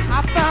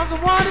 I found the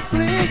one to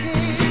please.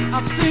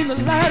 I've seen the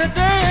light of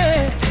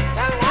day.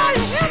 That's why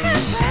you hear me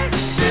say,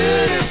 do,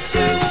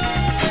 do,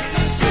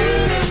 do,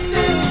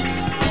 do.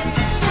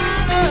 I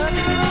love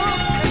you,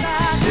 and I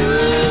do.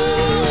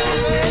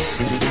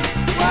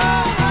 Oh,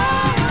 oh,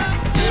 oh.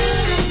 Do,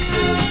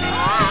 do,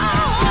 oh,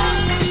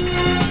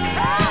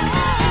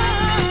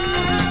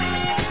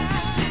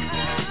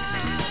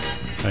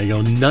 There you go,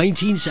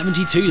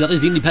 1972, that is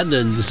The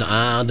Independents,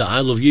 and I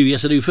Love You,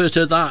 yes I do. First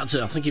heard that,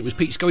 I think it was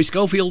Pete Scoey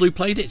Schofield who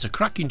played it. It's a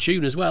cracking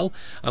tune as well,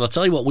 and I'll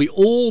tell you what, we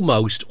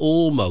almost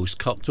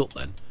cocked up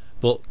then,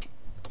 but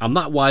I'm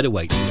that wide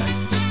awake today,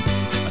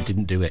 I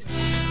didn't do it.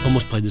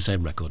 Almost played the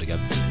same record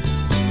again.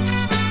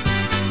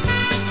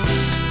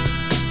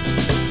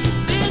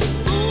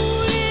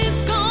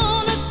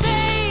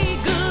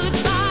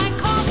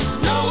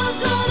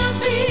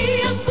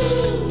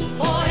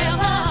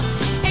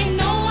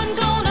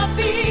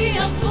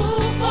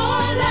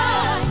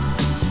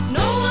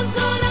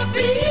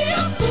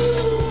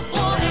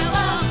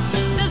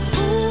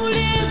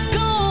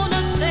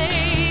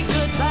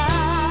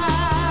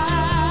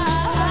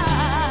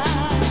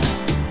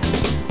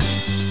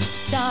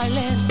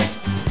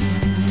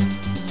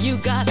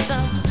 got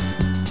the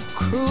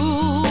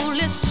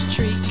cruelest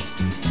streak.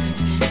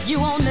 You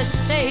only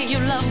say you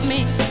love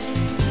me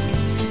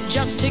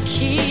just to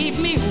keep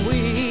me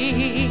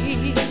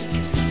weak.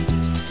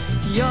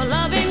 Your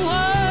loving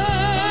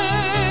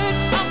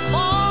words are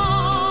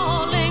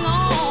falling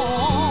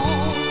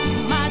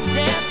on my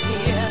deaf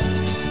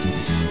ears.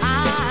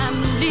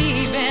 I'm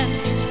leaving.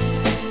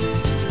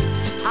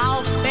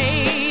 I'll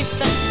face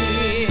the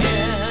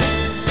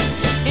tears,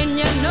 and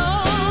you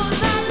know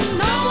that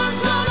no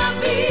one's gonna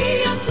be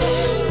a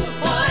fool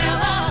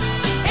forever.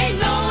 Ain't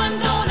no one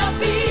gonna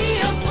be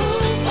a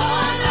fool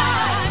for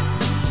life.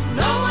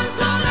 No one's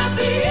gonna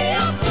be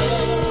a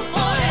fool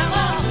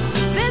forever.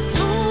 This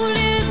fool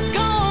is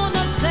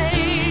gonna say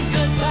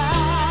goodbye.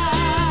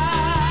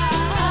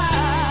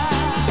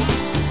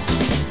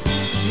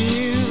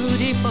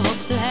 Beautiful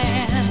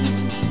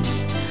plans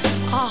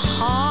are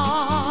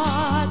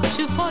hard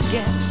to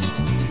forget.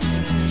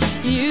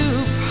 You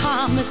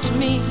promised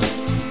me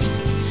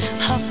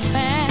a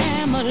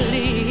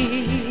family.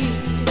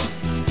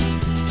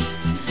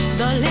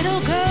 The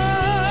little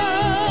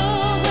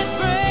girl with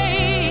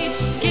braids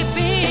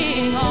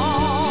skipping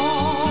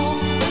on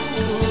to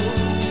school.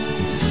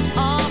 A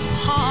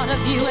part of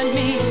you and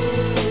me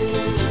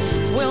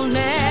will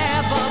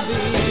never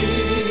be.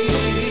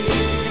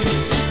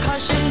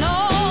 'Cause you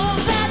know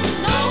that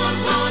no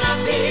one's gonna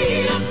be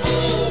a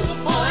fool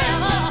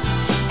forever.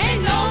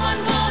 Ain't no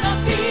one gonna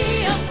be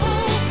a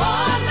fool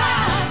for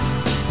life.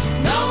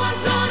 No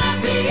one's gonna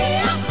be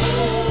a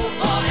fool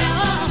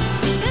forever.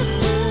 This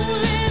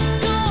fool is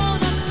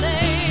gonna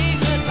say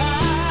goodbye.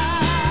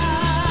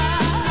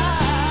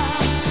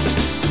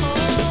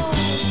 Oh,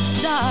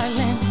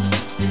 darling,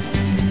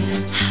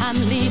 I'm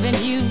leaving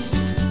you,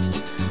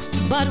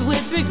 but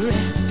with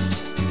regrets.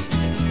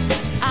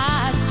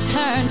 I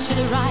turn to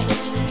the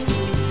right,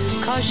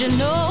 'cause you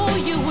know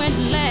you went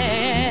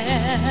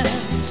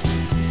left.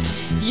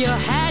 You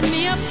had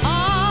me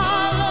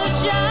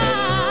apologize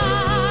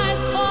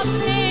for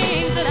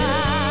things that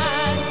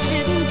I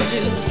didn't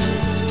do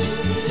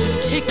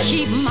to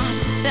keep my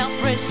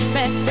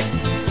self-respect.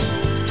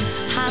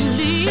 I'm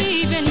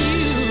leaving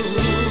you,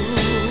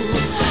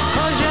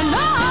 'cause you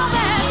know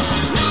that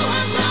no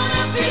one's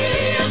gonna be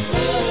a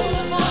fool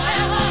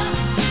forever.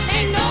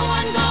 Ain't no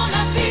one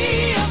gonna be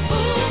a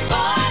fool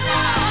for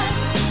life.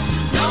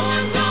 No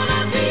one's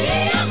gonna be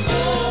a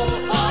fool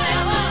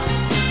forever.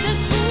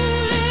 This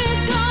fool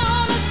is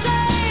gonna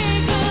say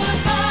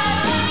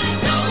goodbye.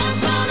 No one's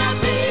gonna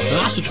be. Now,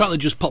 that's the track that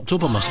just popped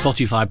up on my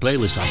Spotify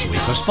playlist last week.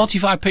 Because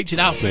Spotify picked it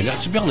out for me.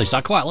 And to be honest,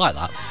 I quite like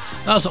that.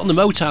 That's on the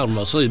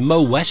Motown, sorry,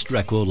 Mo West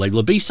record label.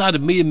 The B-side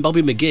of me and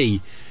Bobby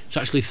McGee. It's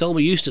actually Thelma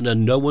Houston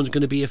and No One's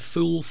Gonna Be a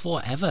Fool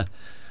Forever.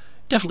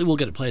 Definitely will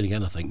get it played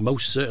again, I think,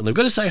 most certainly. We've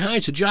got to say hi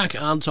to Jack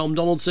and Tom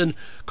Donaldson,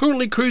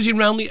 currently cruising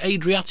around the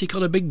Adriatic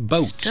on a big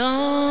boat.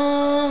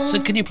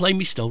 Said, can you play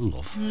me Stone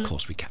Love? Of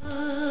course we can.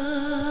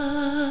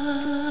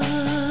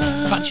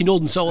 Back to your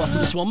Northern Soul after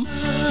this one.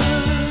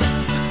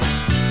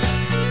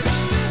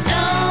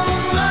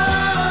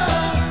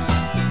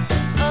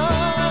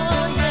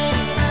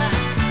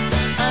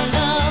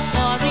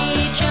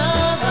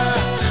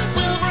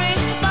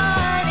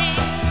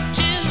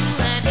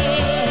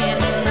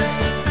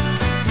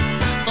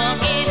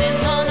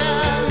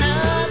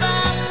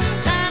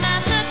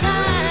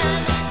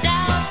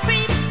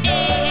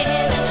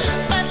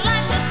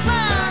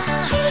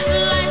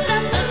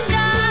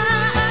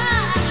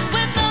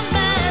 With a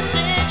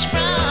message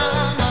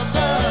from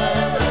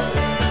above.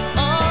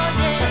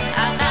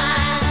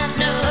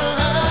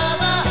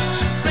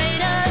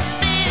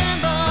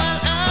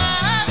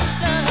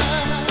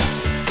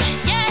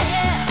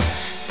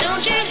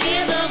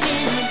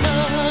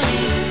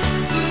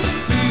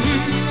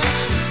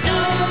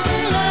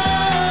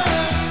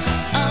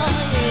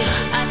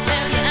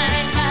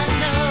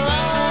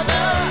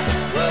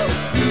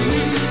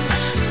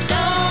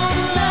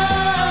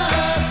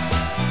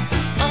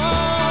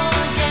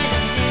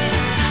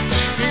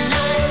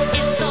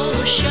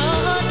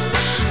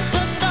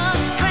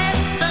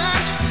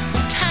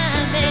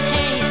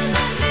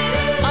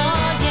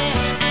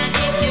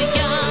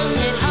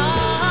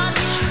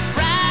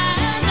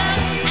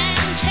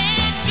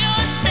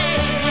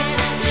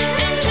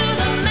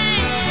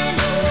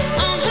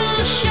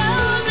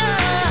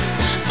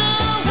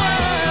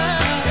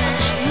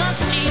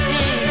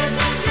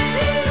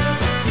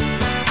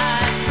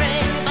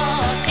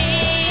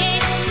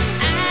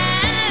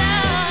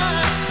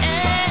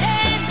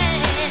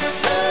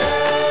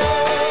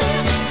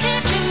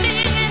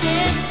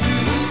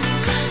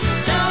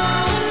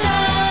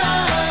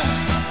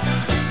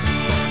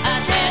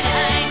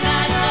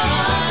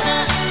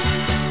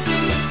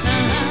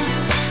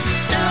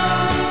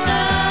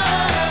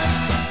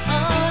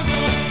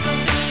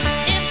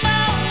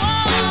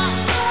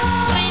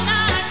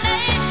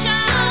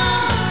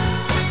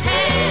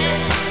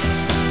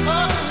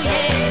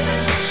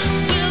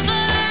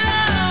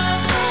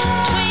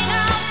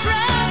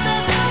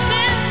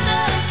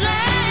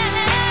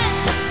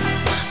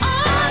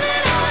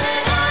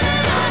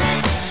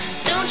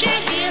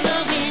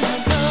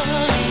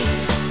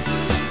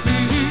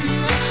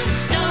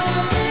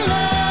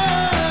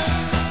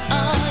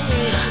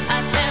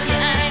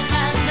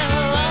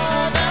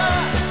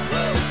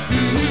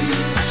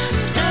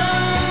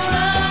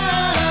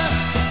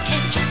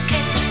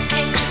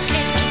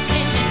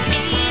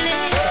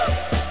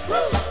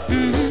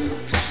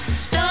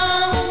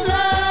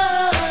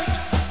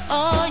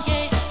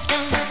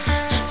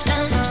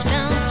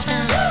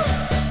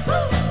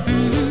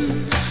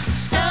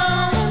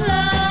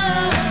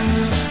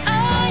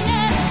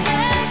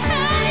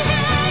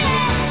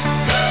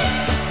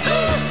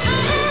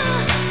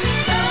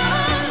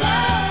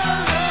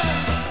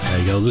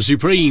 The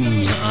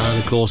Supremes, and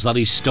of course that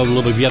is Stone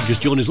Love. If you have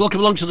just joined us, welcome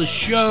along to the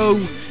show.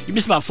 You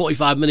missed about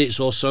 45 minutes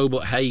or so,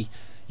 but hey,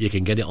 you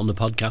can get it on the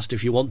podcast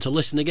if you want to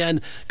listen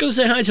again. Gotta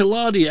say hi to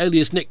Lardy,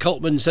 alias Nick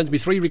Coltman, sends me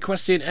 3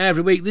 requests in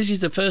every week. This is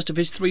the first of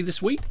his 3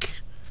 this week.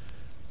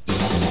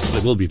 Well,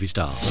 it will be if it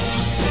starts.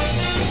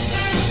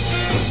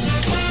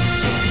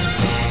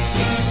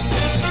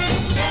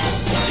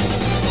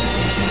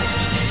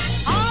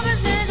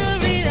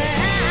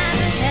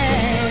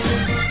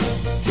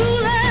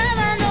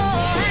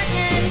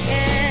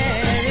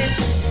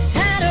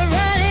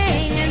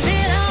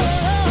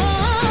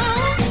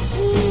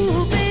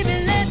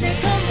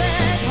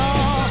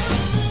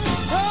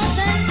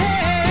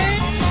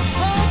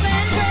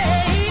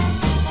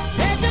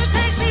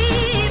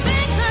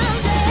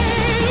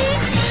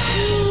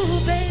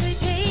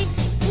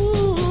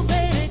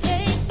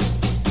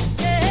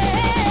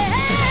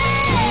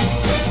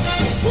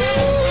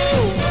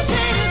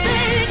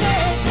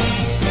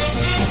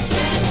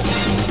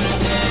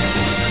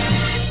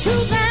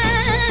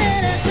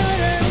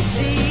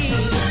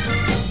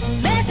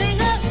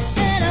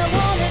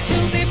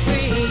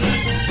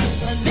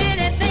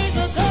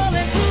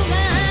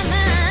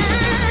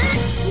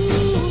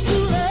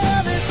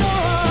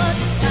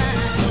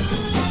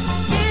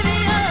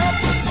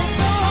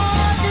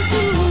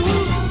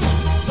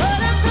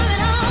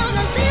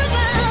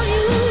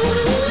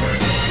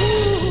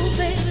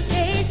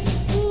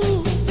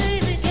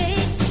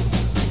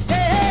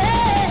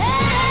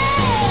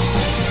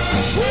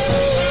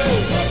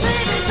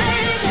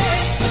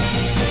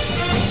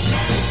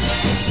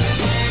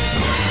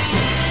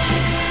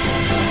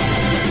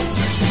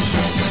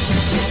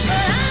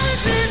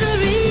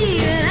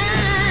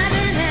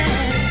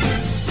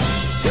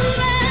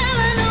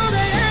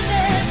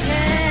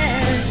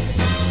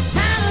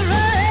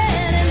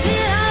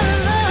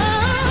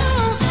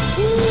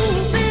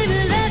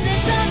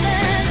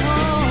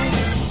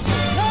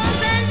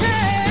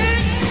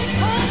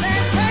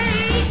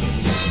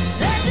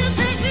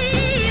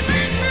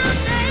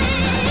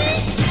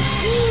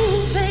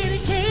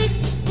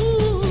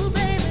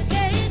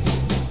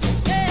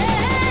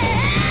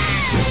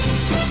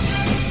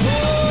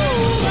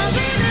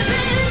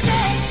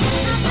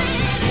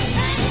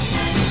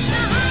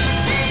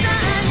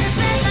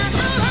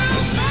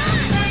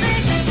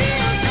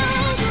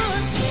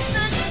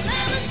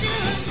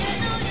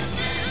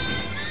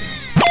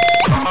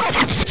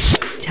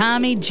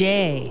 Tommy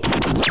J.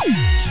 Yes,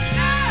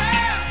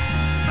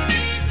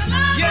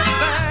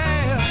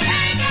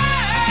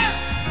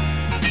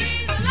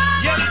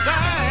 I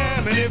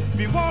am. And if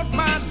you want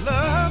my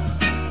love,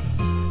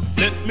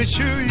 let me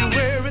show you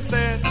where it's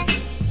at.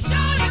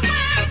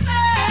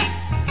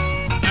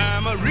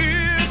 I'm a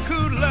real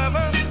cool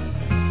lover,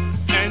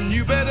 and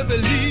you better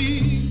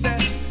believe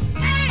that.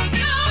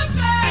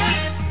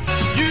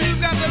 You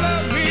got to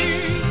love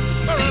me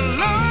for a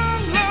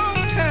long,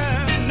 long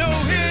time. No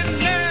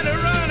hitting and a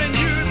running,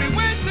 you'll be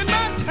wasting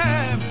my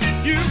time.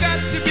 You got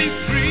to be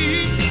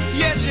free,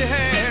 yes you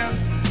have.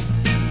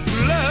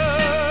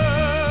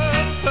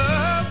 Love,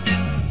 love,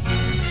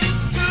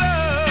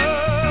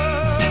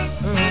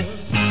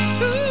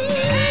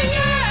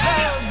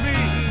 love me.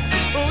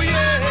 Oh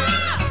yeah,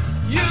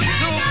 you're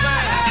so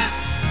fine.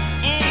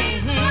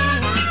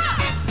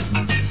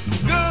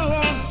 Go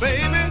on,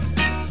 baby.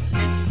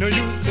 No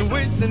use to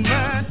wasting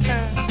my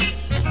time.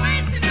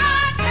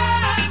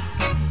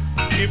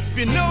 If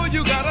you know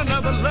you got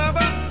another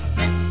lover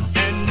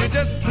and you're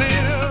just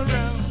playing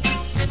around.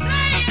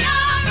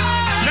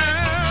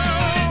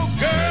 Now,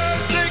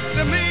 girls stick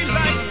to me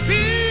like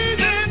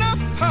peas in a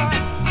pot.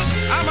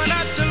 I'm a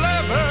natural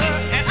lover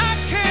and I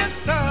can't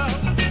stop.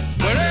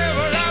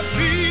 Wherever I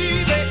be,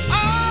 they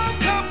all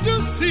come to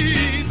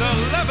see the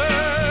lover.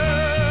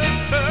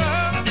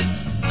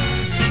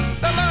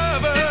 The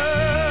lover.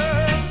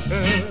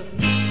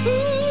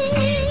 Ooh,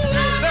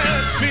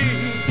 that's me.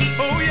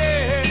 Oh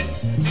yeah,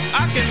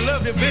 I can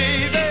love you,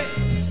 baby.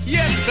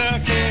 Yes, I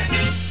can.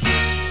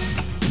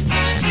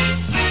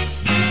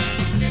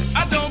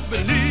 I don't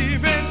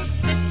believe in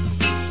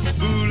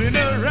fooling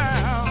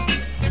around.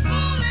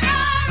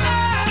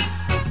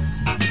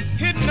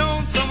 Hitting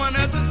on someone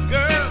else's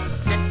girl,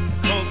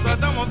 'cause I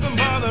don't want them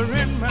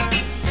bothering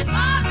mine.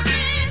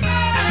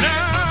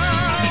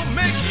 Now,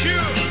 make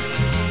sure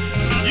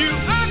you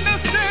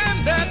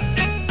understand that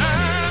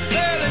I'm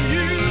telling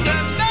you,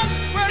 and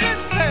that's where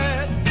it's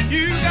at.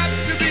 You got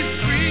to be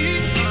free,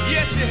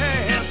 yes you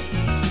have.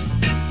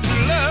 To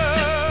love,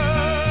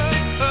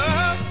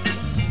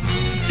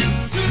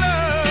 to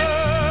love,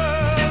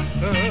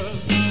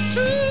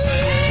 to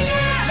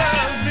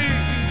love me.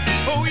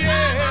 Oh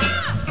yeah,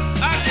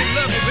 I can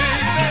love you,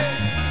 baby.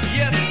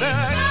 Yes I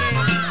can.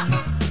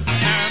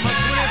 I'm a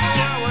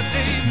 24-hour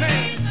day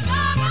man,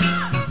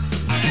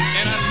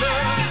 and I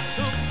love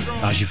so strong.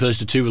 That's your first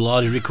of 2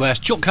 Lardy requests.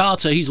 Chuck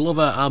Carter, he's a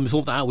lover, and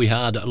before that we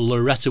had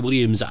Loretta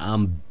Williams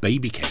and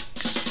Baby Cakes.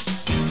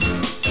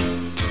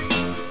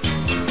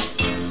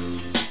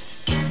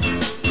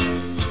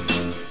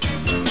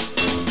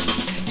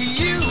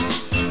 You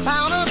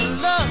found a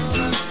love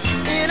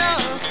in a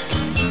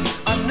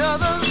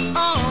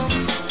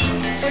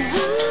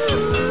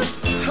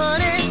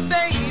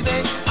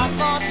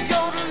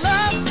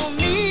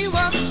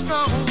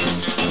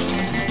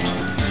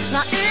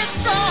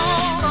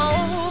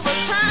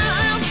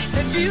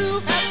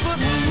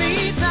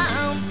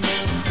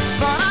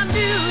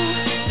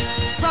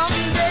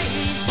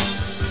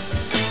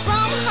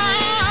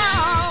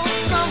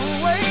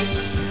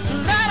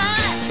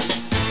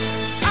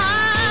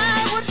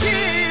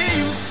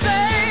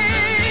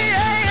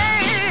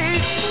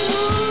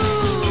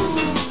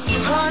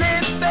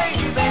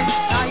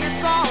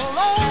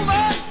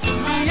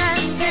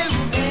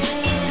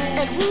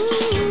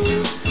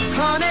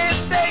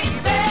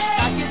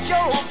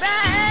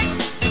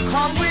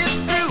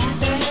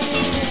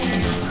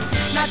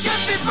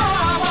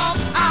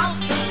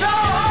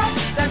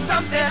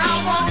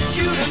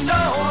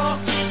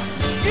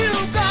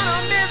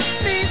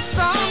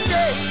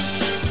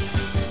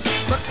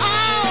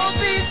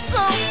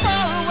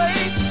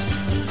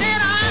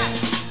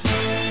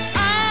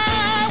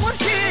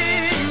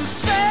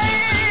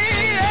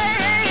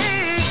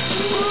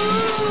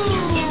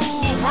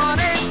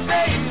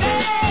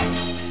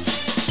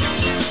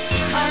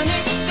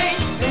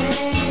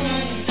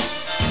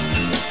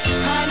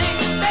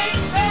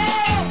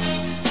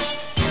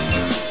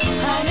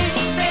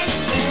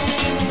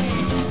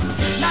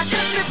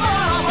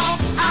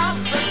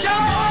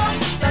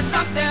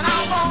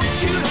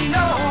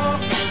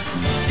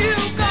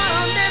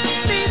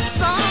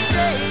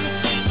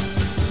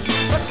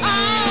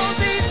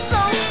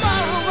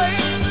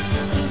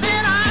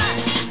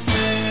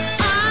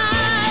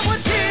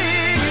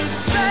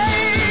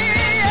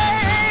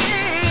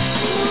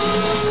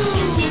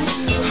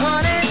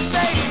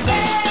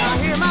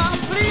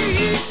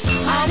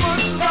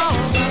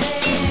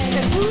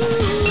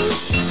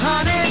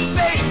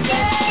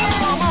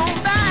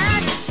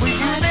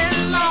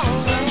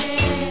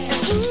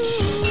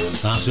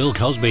That's Bill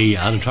Cosby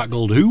and a track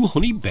called Who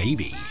Honey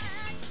Baby.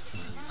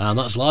 And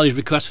that's Ladi's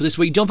request for this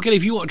week. Don't forget,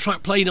 if you want a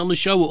track played on the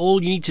show,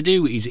 all you need to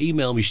do is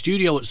email me,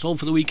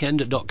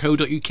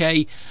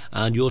 studio@soulfortheweekend.co.uk,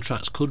 and your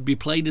tracks could be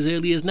played as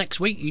early as next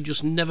week. You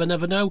just never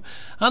know.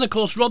 And of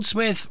course, Rod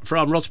Smith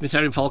from Rod Smith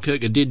Erin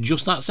Falkirk did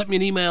just that. Sent me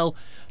an email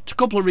to a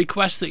couple of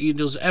requests that he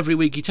does every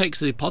week. He takes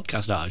the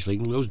podcast out, actually,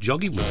 and goes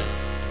jogging with it.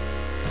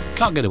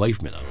 Can't get away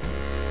from it,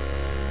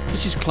 though.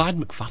 This is Clyde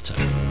McFatter.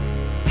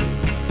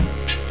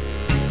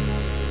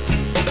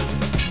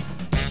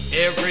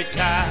 Every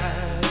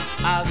time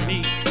I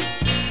meet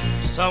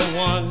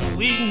someone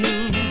we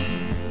knew,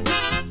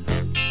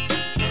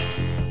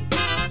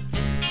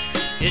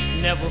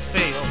 it never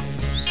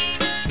fails.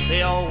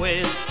 They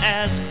always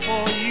ask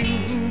for you,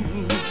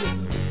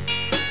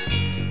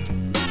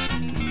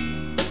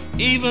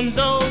 even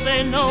though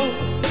they know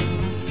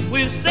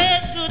we've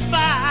said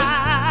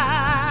goodbye.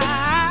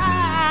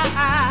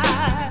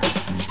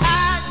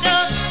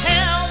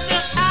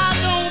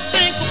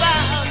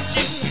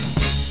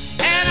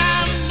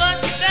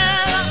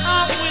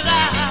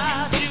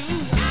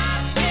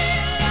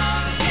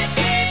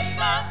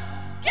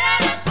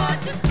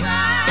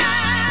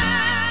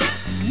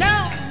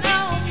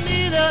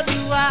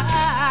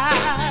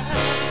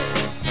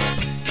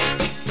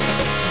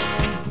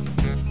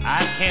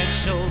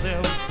 Show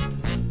them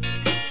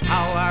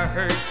how I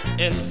hurt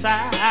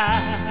inside.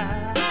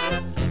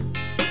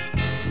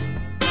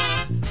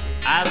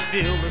 I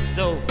feel as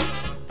though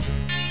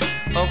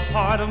a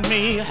part of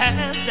me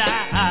has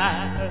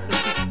died.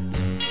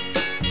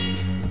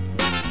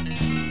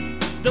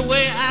 The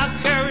way I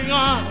carry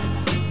on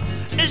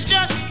is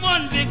just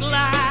one big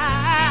lie.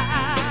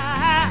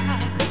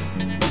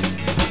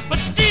 But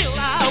still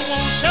I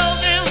won't show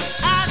them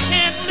I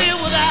can't live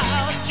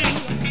without you.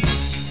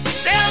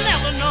 They'll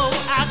never know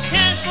I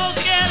can't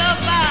forget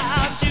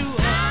about you. I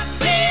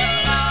feel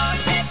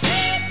lonely,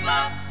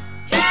 people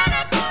can't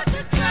afford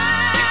to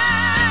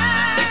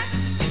cry.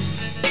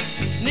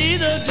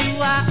 Neither do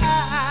I.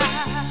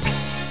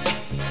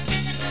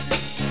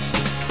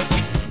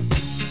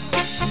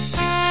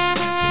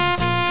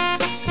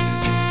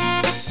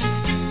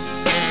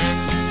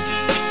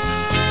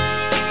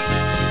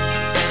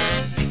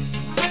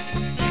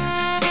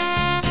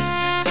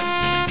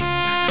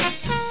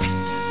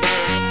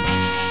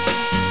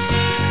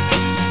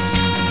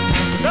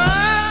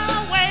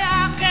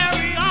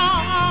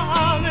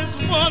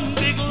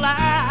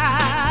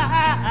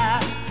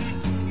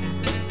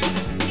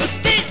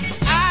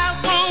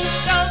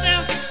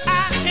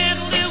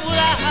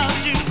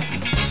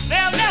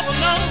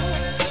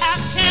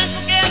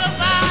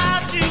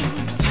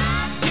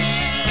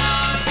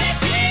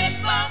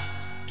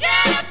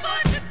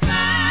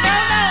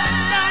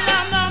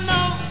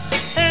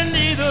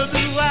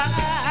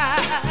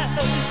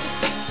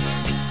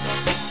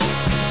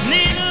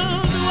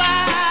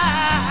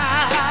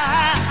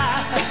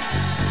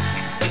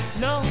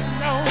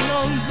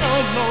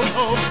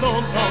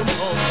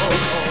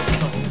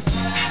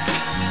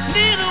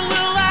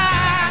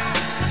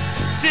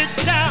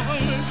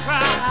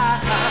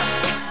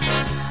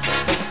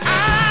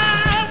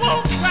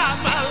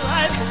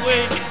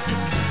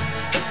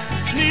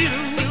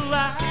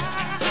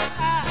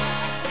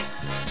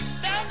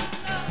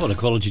 What a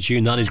quality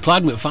tune that is.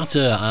 Clyde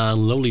McFatter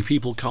and Lonely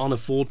People Can't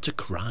Afford to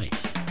Cry.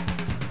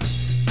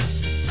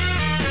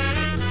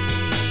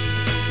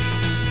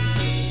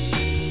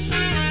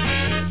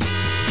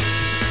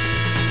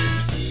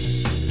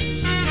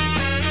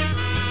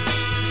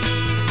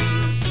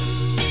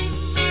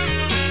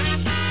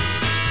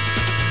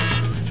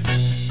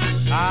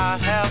 I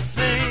have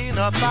seen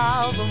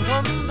 1,000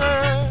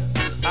 wonders.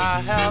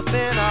 I have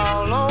been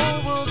all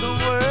over the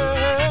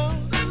world,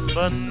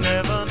 but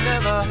never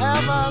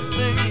have I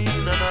seen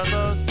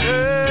another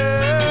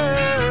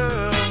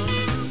girl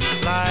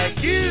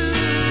like you,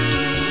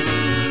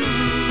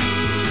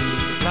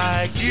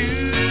 like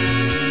you.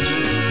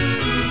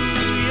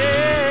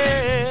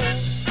 Yeah,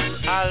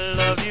 I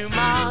love you,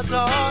 my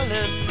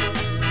darling,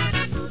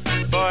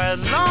 for as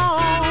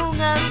long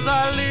as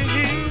I live,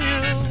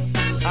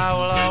 I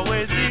will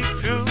always be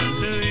true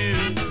to you,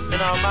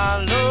 and all my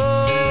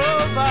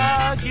love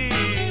I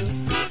give.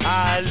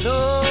 I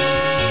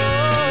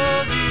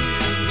love you,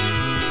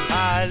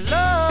 I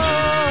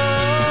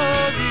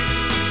love you,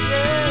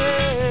 yeah.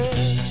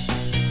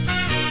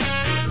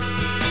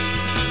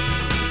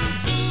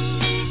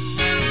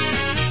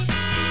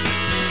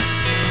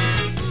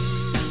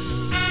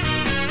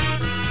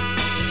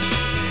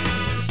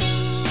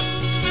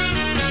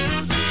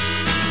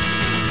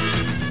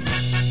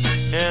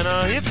 And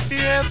if you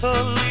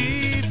ever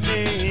leave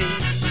me,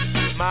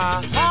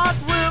 my heart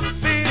will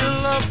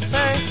feel a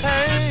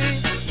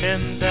pain,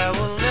 and there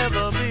will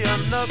never be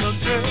another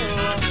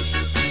girl.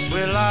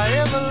 Will I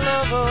ever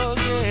love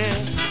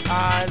again?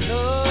 I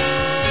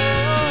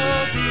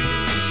love you,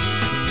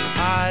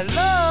 I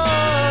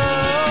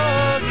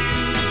love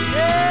you,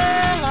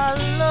 yeah, I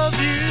love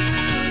you.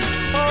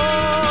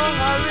 Oh,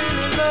 I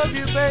really love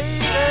you, baby,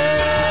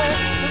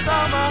 with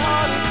all my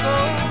heart and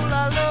soul. I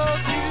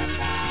love you,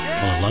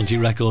 yeah.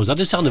 Atlantic Records. That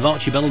is the sound of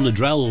Archie Bell and the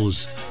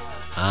Drells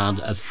and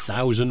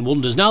 1,000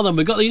 Wonders. Now then,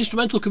 we've got the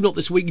instrumental coming up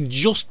this week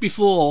just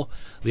before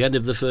the end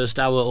of the first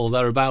hour or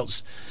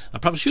thereabouts. I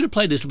perhaps should have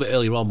played this a bit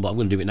earlier on, but I'm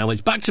going to do it now.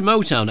 It's back to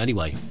Motown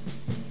anyway.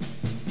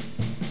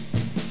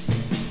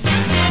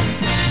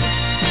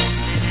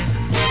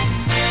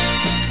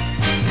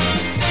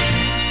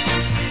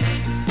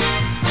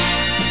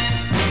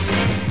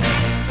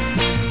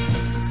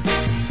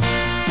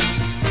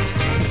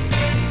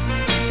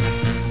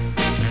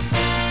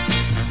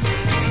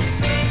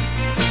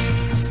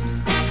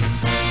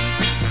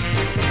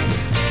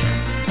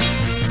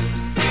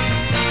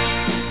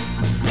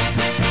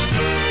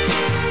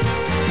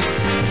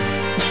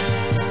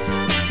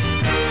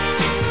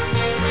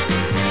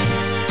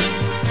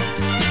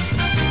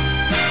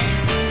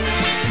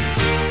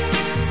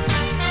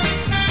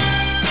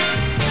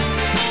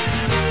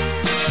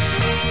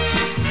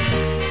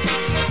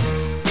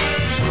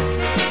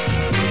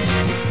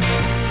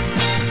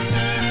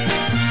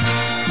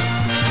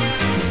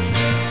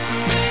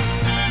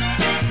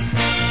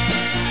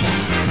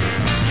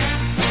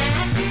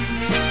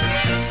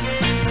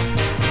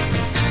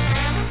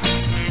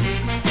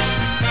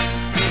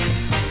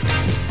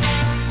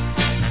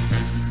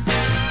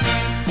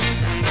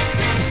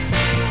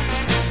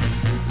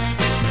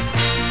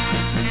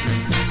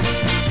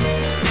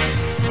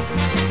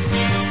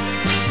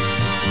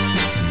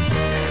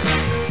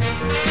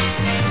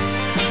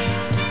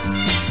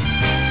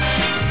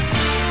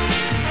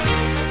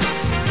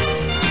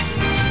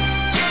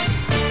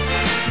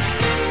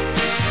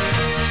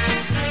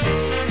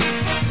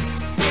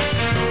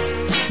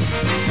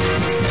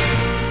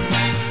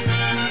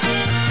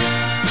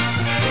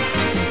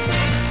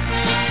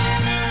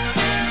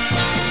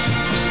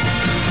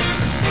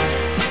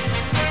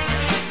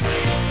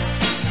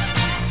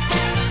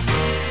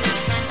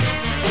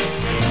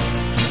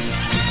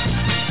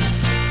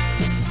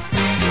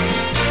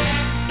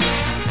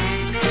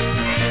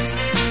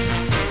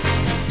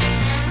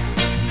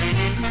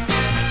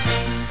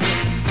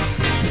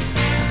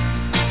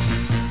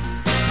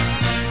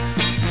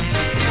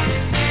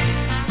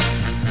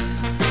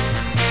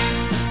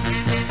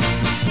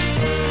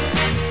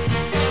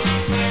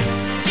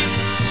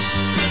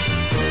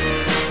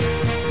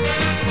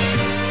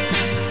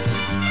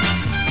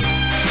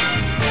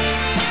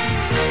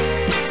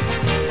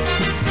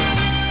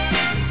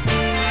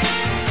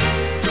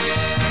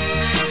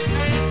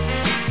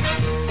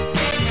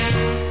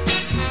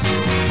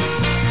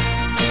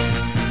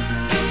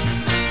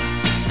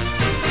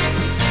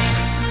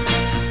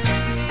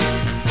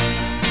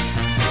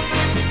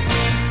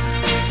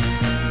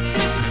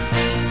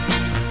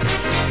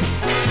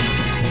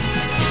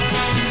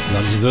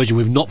 Version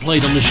we've not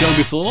played on the show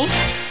before.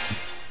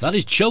 That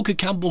is Choker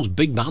Campbell's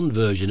big band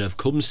version of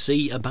Come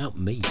See About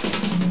Me.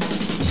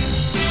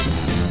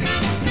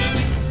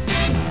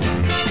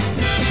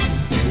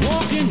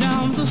 Walking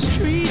down the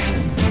street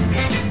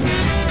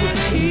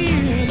with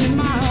tears in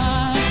my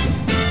eyes.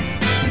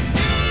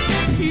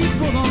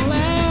 People are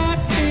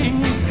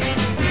laughing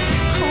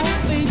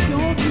 'cause they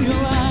don't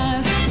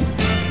realize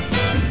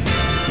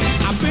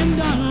I've been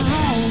done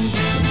wrong.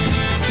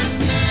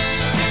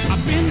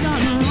 I've been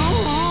done wrong.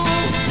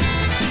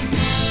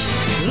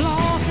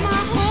 Lost my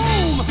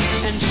home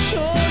and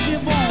sure you're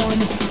born.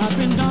 I've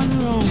been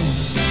done wrong.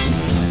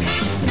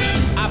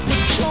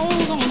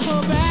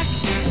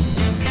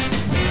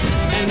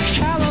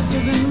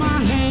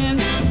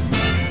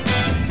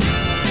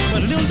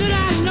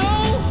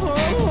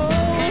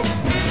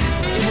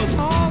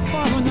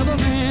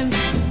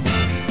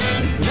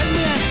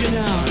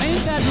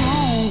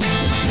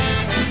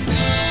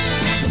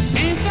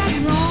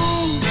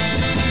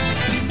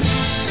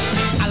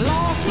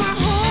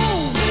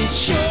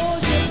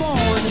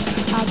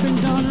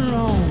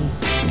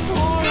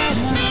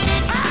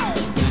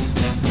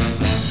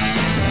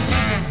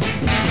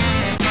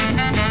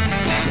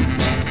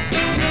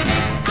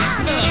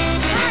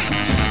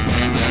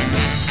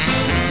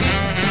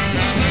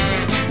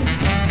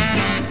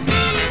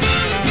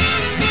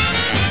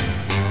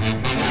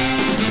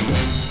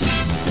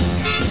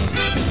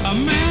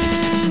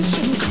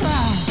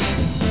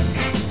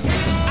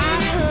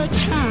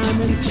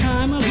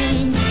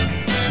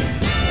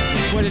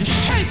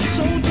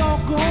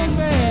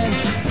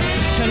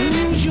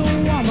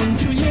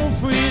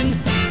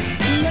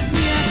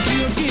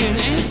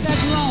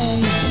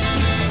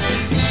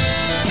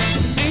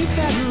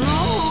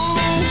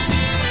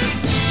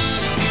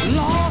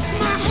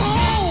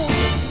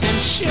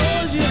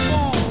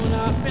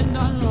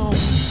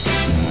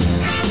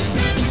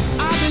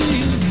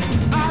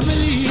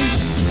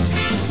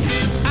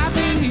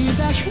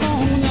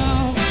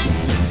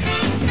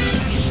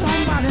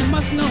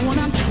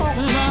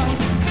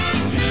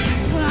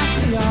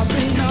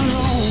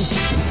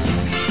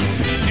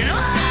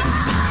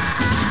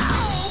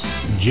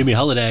 Jimmy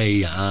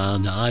Holiday,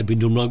 and I've been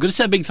done wrong. I'm going to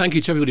say a big thank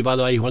you to everybody, by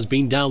the way, who has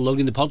been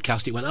downloading the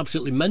podcast. It went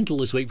absolutely mental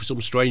this week for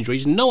some strange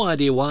reason. No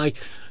idea why,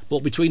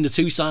 but between the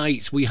two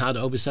sites, we had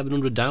over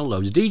 700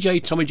 downloads.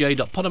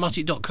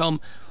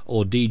 djtommyj.podomatic.com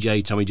or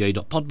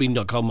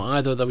djtommyj.podbean.com.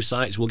 Either of those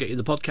sites will get you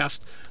the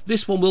podcast.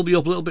 This one will be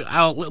up a little bit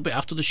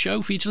after the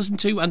show for you to listen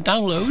to and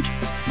download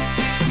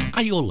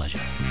at your leisure.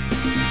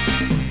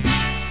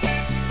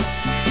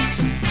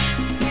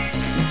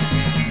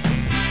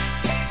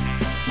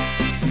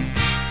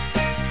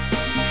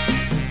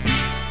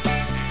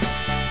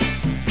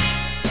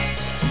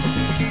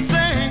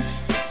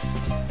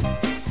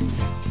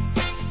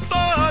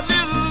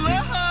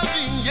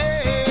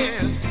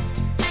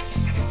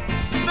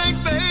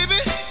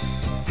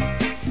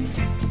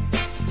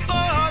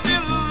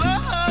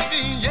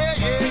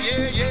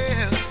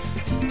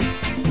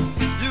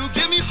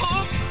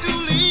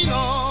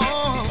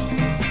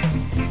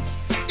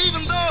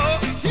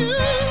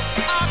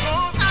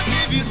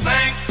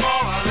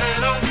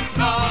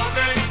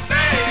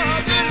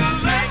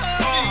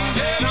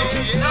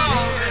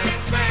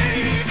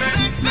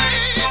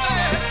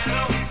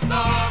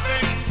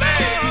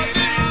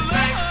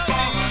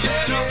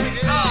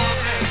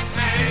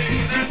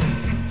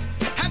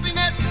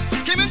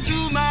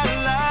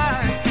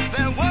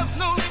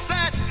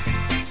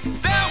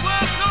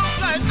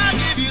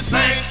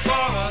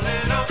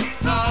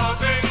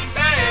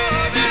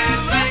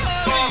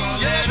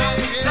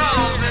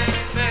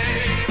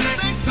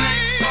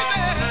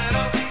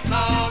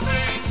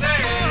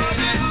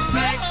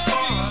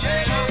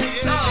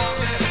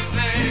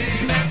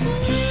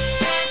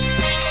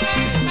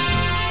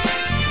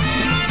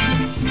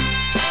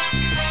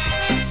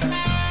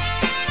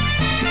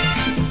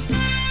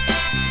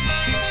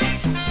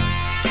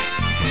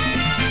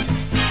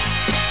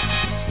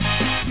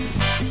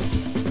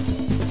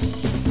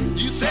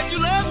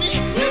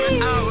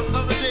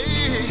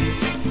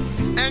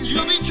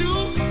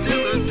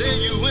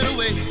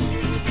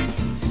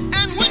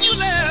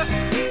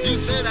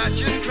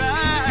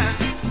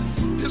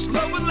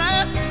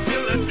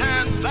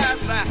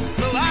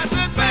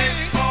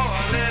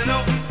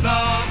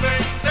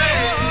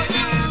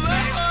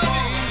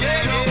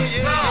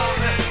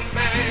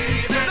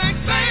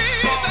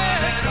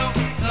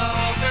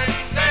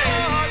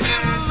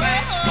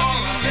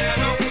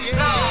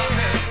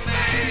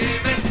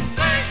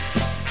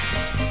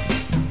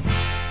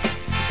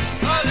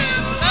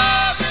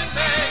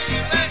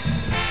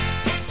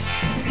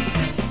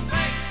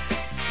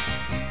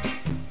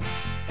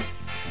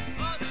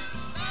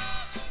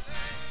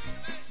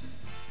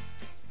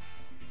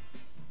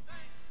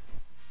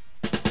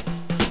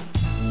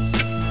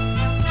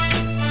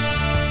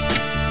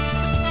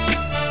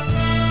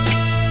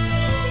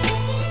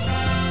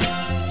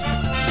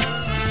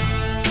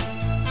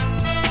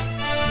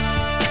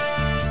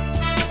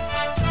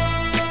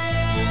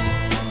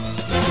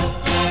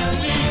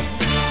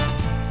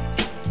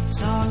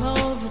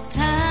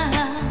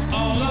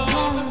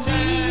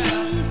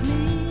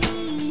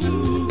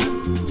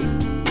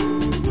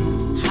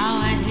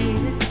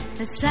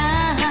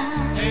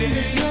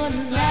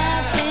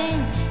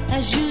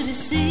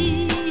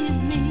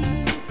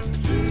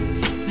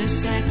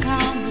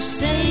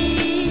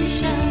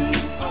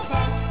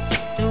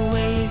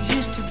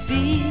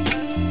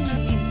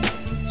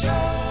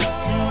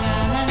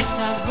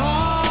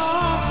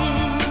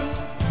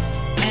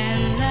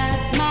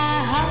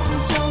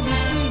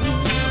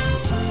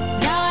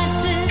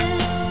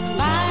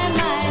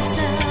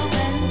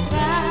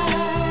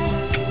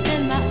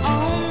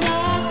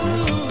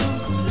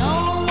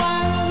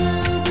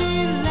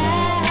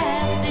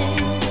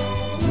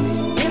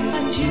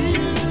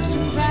 Choose to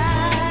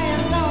cry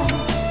alone,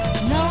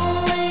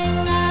 knowing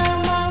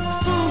I'm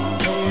a fool.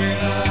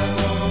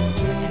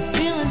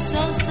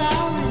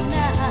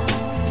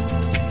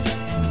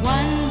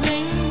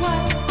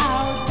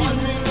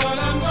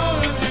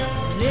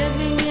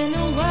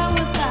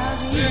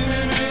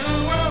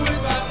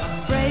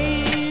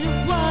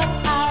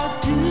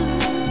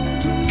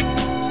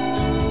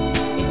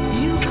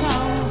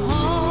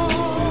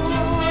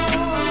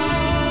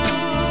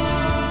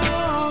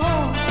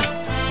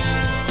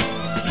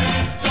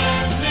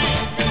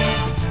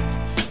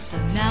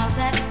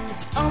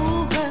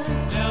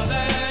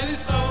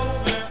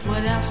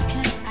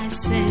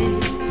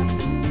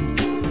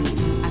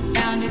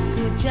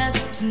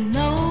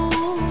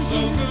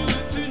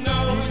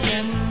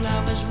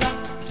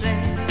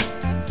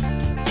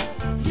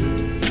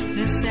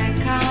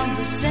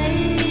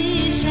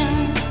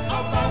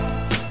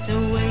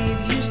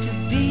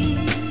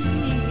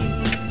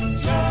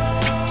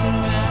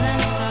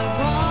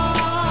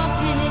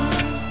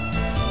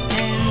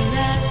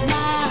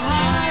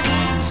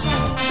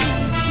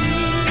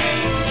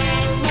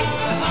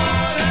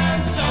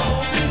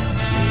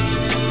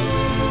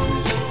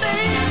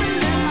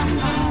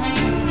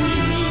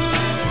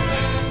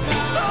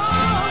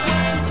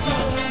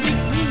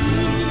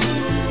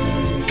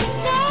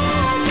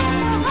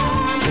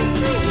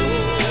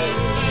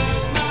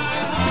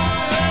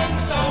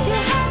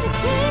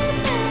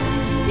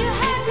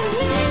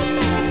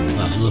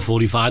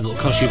 1945 that'll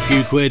cost you a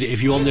few quid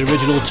if you want the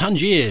original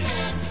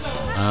Tangiers.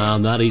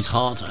 And that is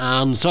Heart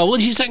and Soul.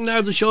 This is the second hour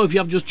of the show. If you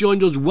have just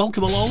joined us,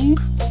 welcome along.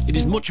 It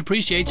is much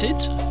appreciated.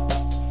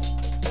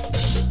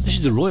 This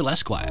is the Royal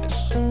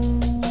Esquires.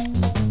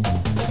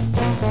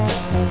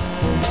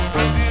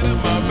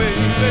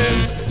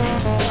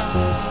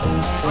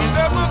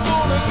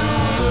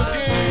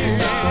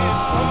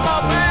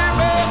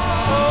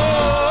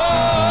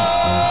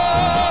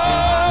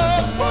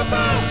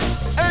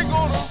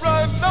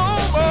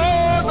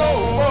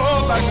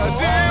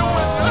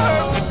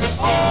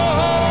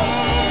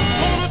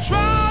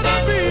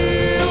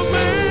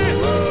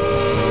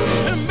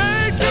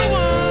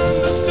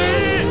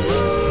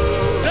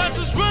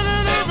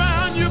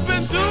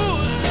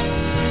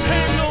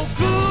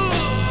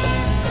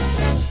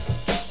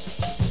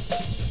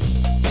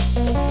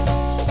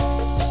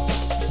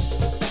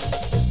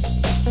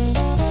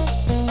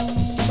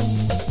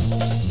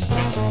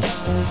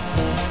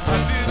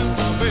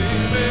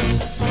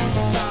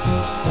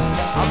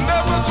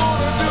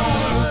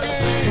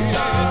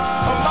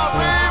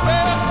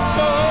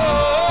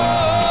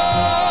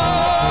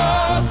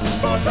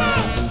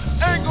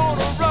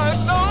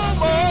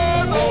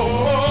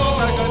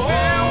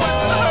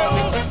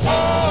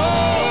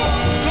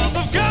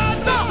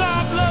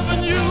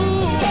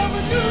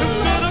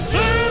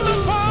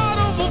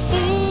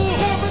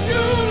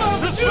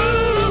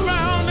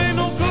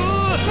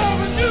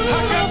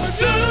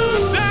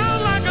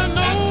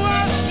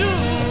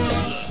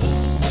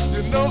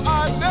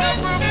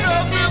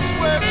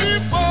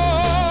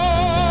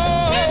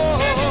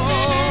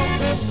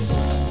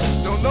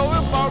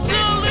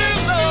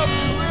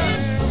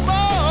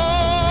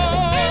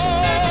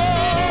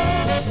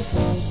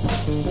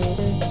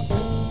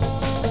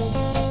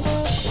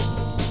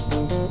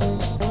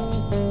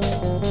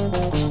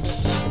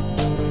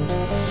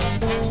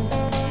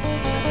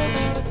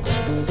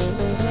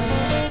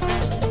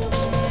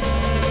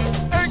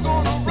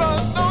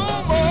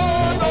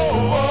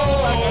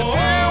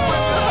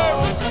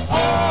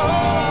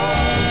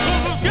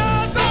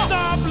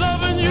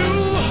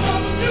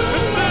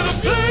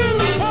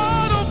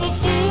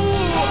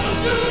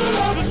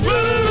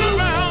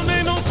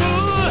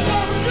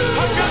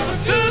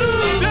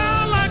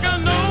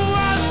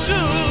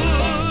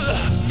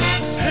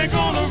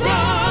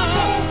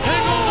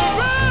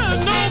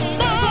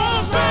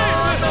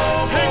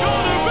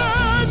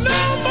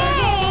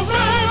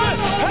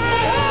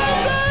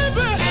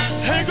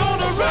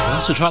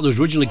 The track that was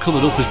originally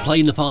covered up as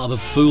playing the part of a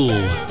fool,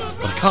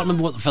 but I can't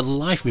remember for the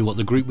life of me what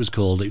the group was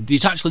called.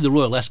 It's actually the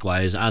Royal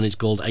Esquires, and it's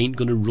called Ain't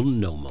Gonna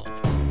Run No More.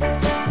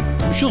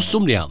 I'm sure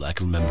somebody out there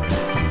can remember it.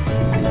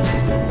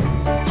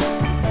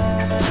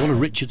 It's one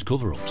of Richard's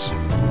cover-ups.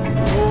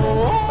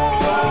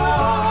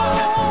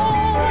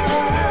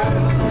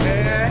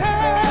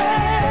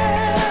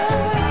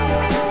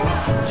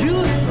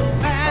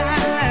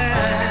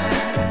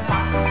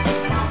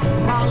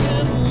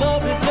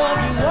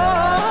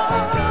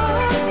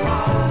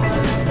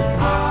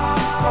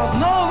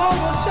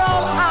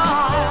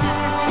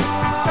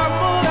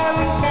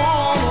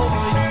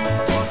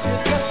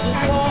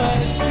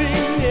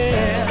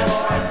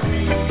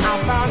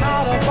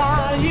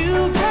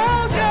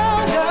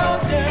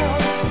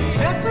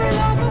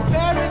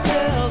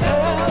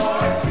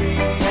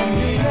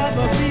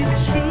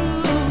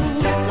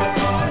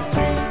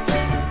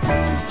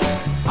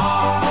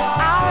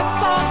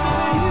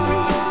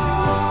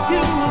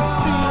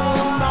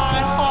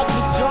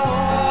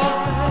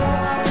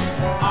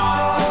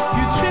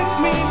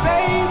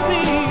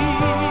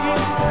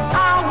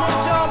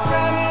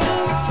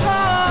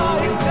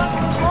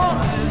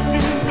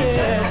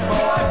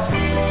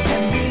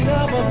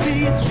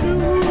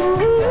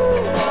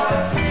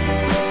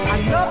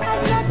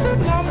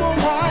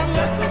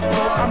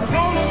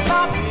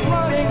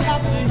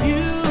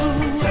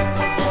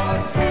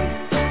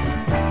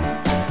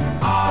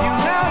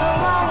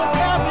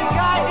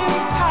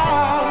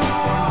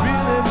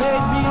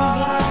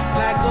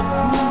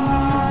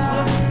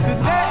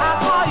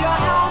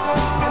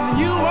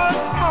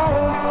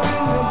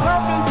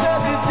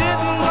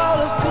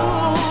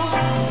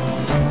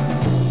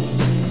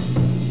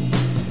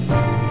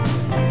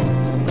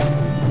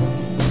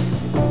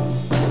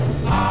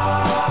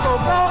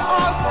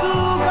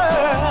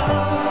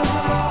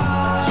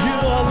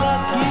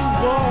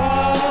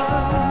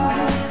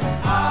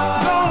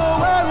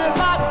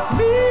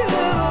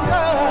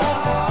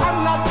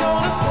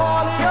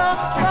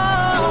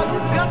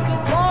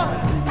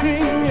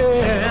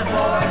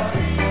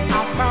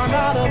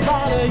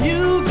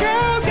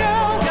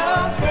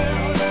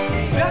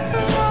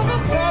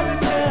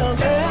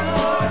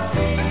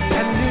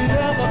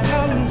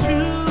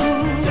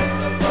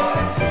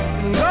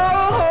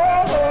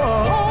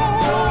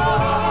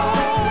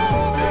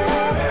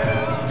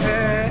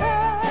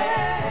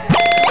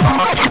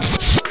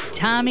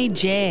 Tommy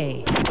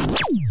J.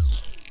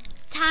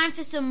 It's time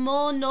for some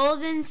more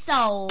Northern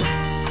Soul. I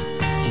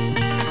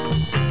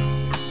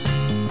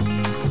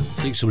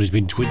think somebody's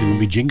been twiddling with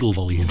me jingle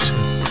volumes.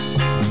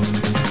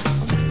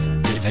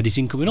 Bit of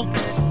editing coming up.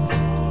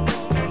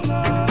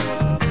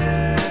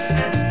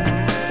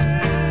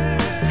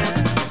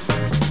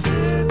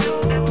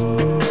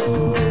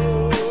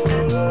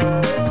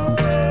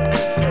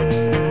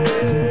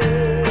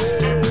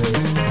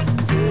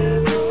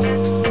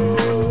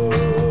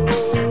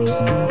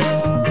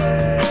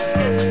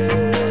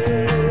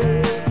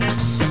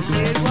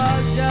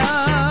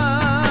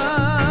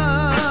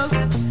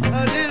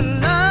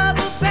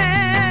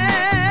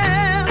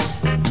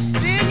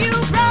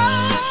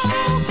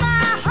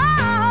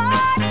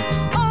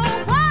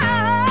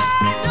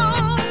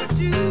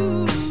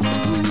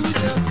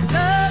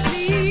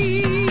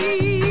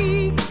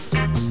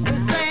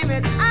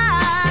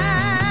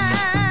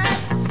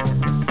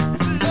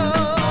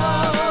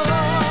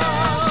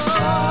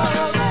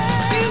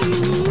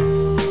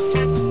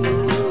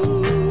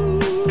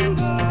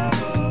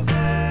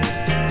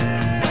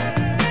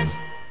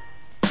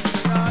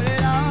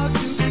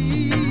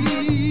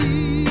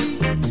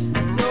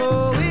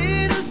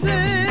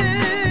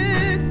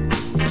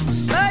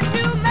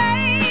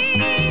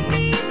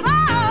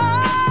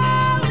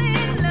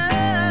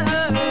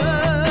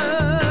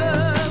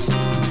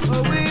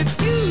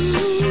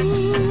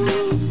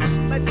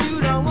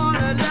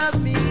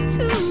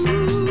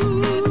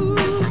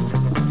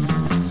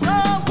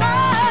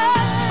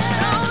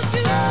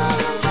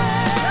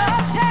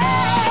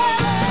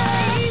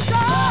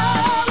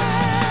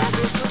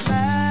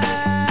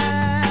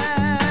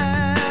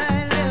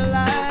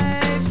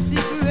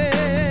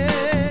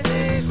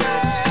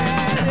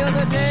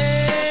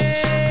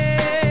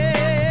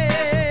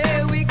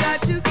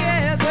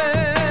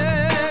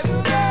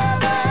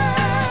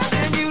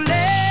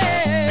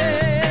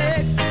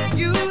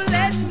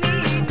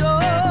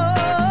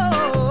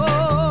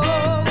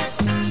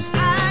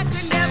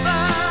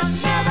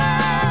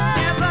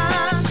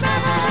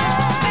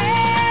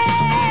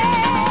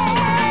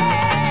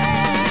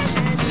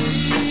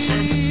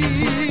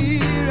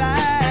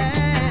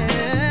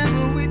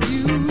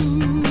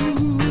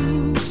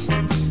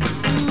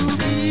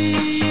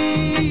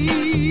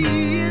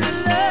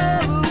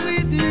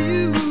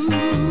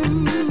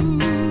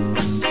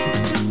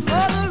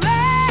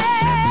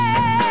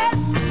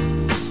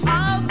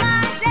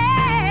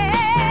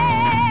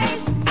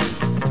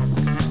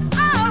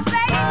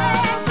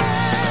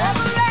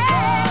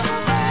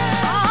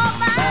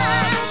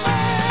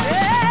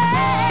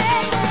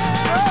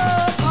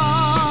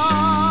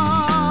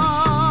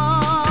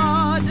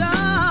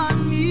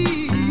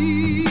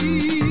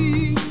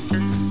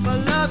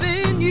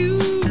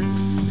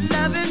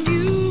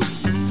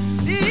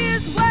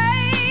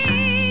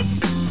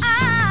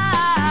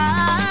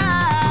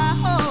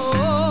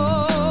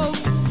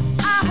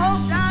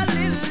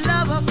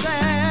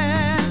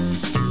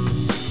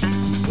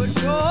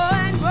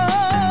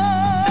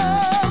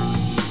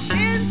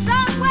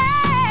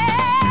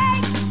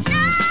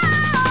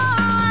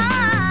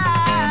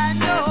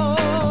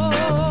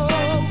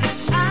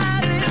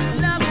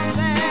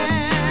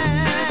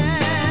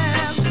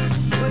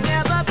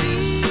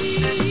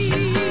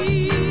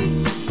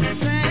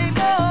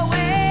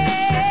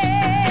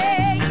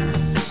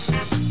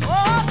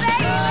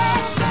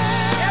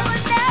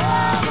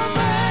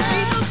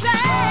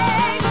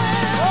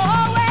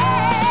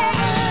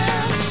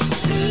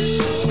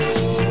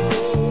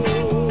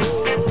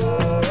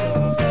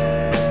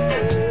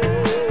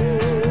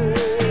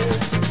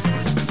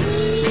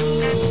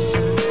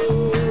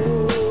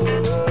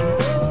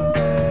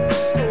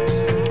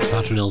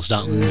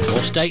 Staten,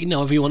 or Staten,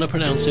 however you want to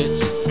pronounce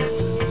it.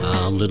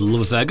 And Little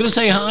Love Affair. Going to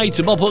say hi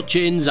to Bob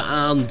Hutchins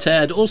and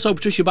Ted. Also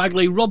Patricia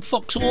Bagley, Rob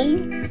Foxall.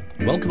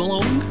 Welcome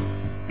along.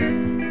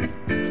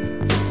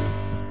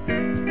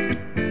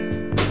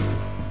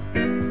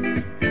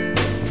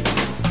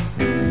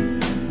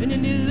 When you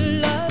need a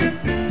little love,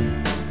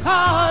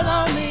 call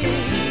on me.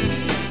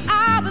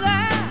 I'll be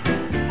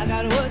there. I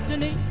got what you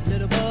need,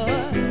 little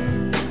boy.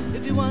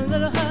 If you want a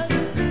little hug,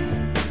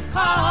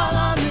 call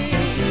on me.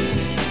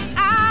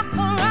 I'll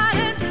come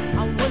running.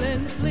 I'm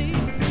willing to please.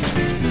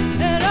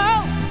 And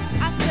oh,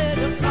 I said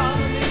to call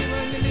me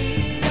when you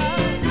need love.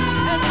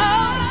 And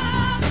oh,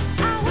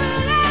 I'm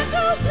willing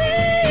to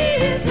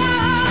please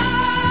love.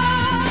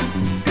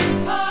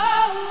 Oh,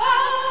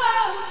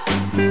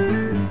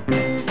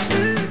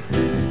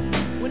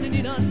 when you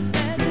need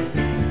understanding,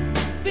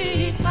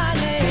 speak my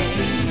name.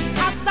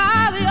 I'll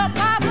solve your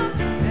problems,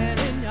 and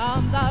in your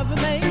arms I'll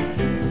remain.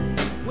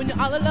 When you're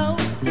all alone,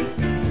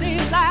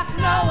 seems like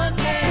no one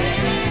cares.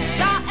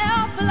 You're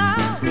help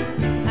alone,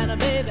 and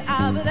baby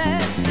I'll be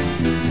there.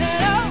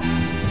 And oh,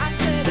 I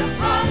said to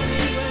call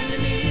me when you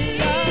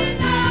need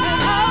love.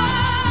 And oh,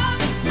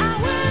 I'm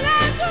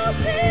willing to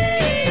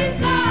please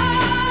love.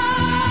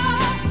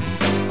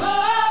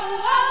 Oh,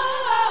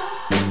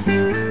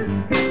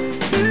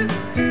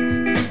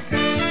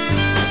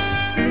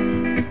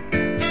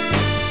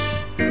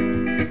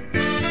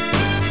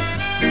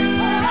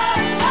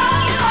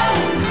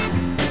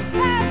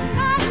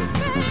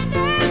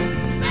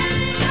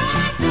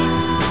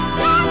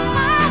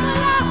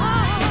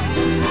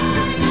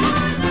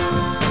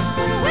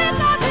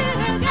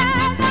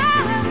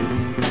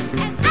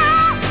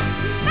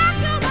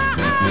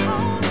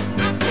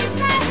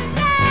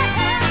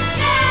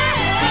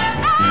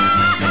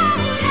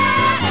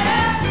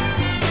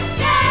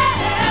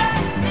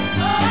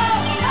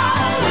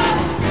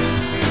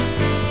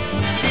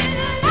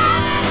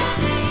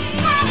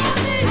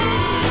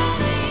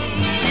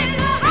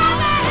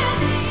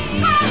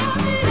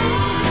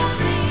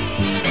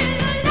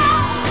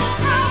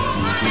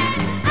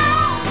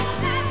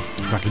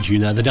 Cracking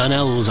tune there, the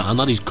Danelles, and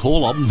that is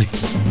Call On Me.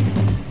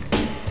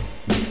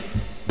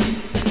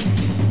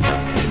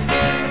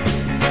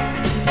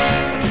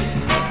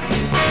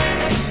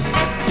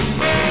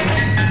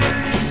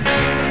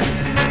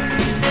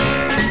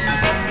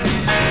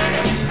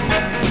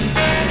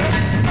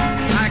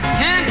 I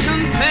can't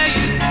compare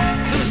you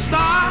to a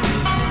star,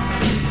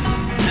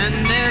 and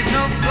there's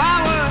no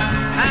flower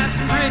as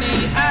pretty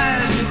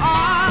as you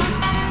are.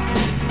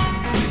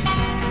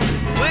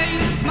 The way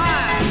you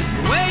smile,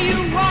 the way you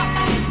walk,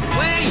 the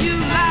way you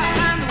laugh,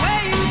 and the way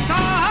you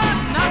talk,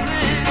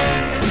 nothing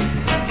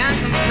can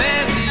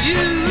compare to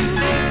you.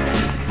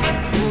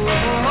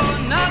 Oh,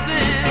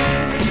 nothing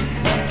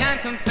can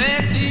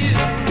compare to you.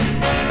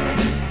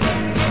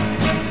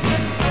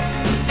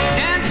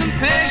 Can't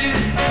compare you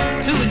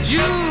to a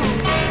Jew.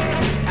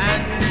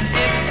 And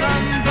if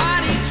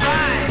somebody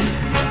tried,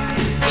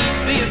 he'd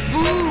be a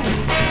fool.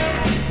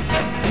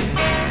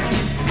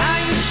 Now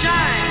you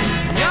shine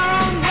your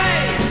own way,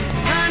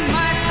 turn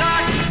my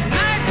darkest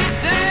night to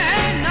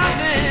day.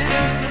 Nothing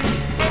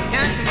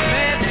can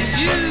compare to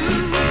you.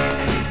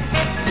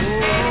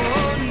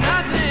 Oh,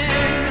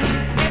 nothing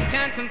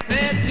can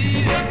compare to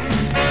you.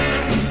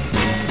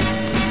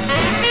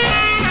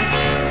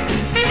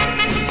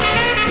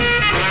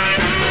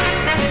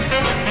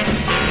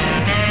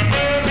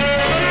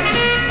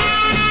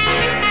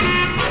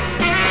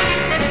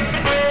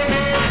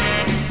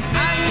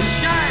 Now you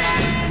shine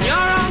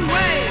your own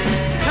way,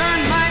 turn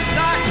my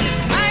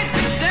darkest night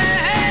to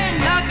day.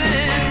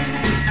 Nothing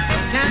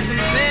can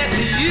compare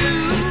to you.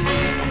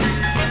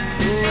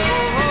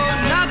 Oh,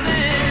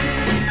 nothing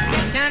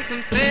can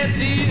compare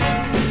to you.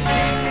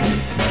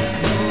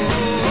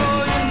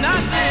 Oh,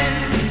 nothing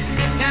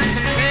can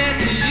compare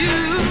to you.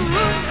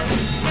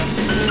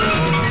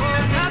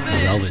 Oh,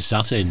 nothing Velvet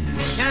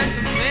Satins. can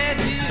compare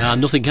to you.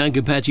 Nothing can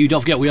compare to you.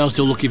 Don't forget, we are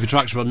still looking for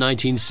tracks from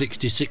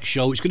 1966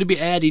 show. It's going to be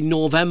aired in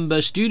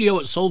November. Studio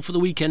at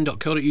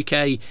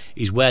soulfortheweekend.co.uk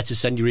is where to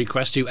send your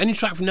request to. Any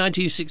track from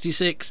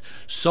 1966,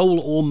 soul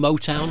or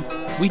Motown,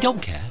 we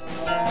don't care.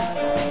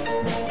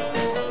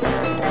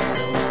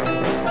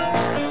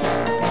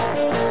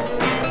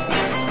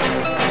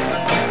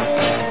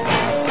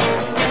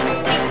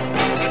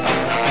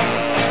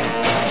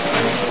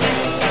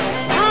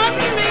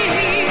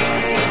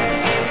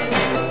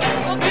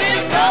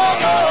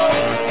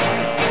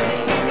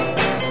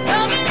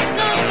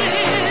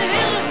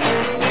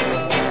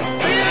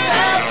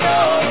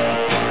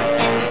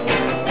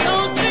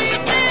 Don't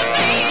treat me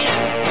mean.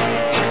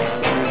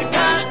 You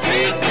gotta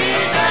treat me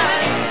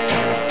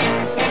right.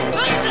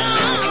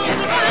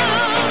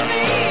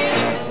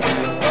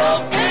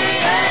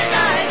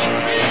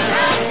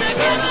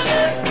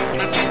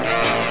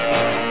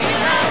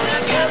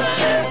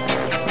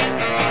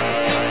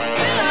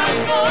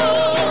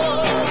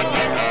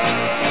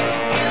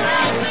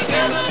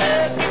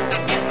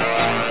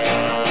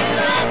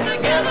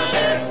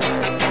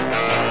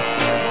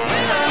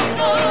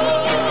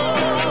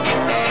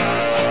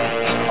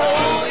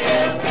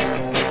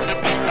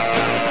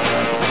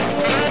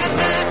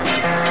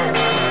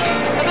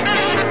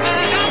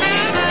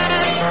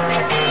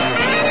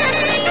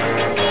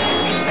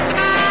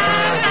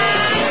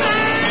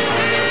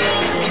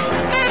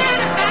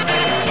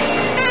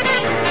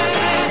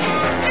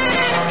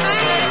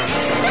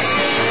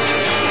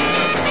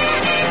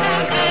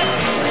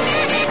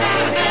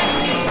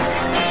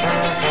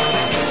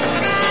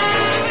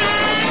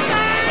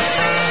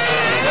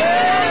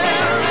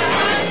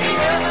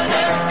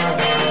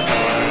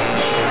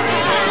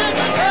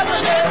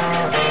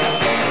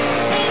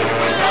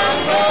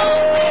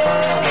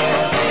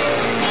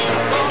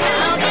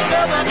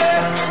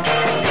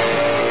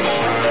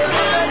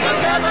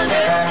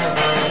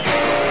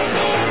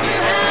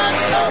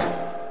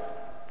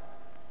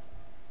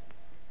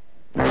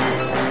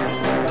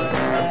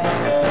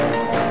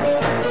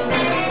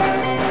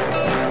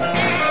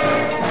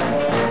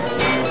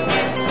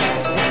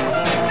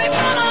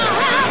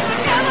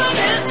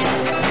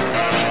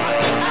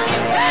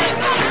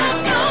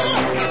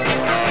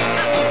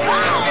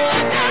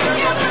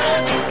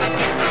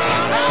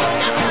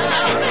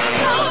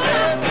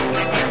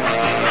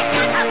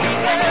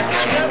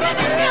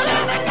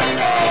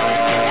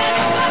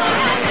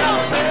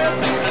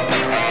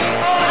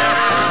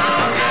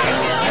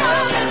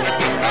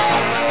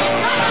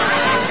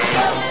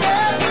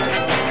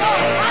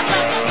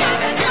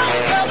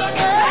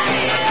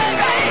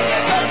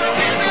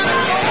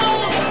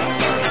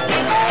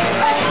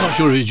 not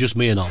sure if it's just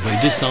me or not, but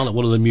it did sound like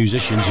one of the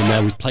musicians in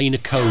there was playing a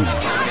comb.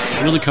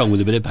 Another comb with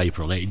a bit of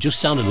paper on it. It just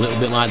sounded a little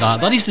bit like that.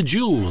 That is the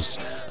Jewels,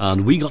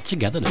 and We Got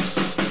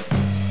Togetherness.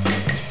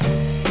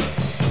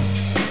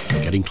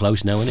 Getting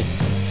close now, isn't it?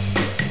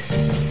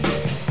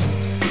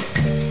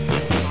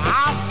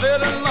 I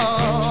fell in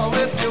love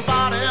with your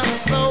body and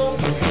soul.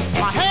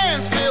 My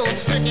hands still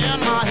sticky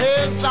and my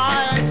head's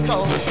ice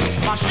cold.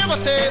 My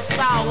shiver tastes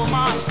sour,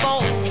 my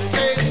soul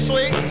tastes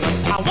sweet.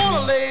 I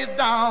wanna lay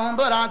down,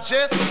 but I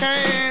just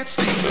can't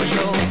sleep. It's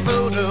your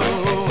voodoo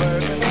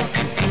working.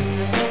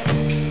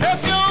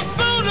 It's your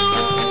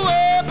voodoo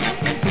working.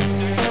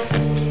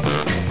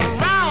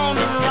 Round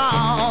and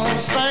round,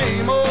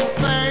 same old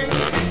thing.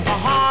 A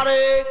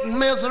heartache,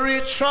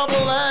 misery,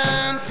 trouble,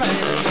 and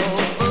pain. It's your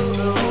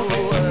voodoo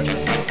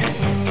working.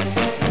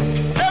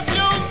 It's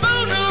your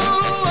voodoo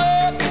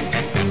working.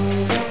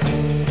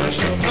 It's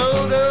your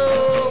voodoo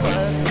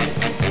working.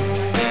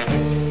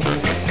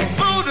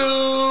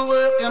 Voodoo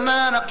working,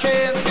 and I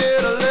can't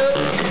get a look.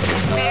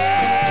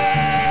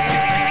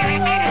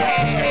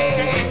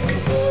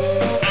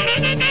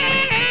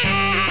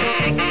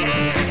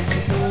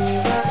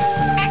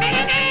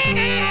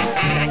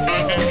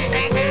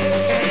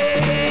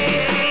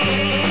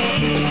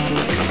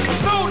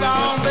 Slow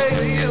down,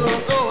 baby,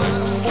 you're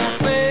going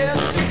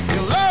fast.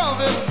 Your love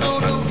is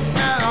voodoo,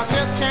 and I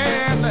just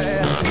can't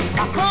bear.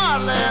 I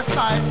cried last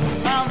night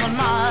and the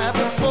night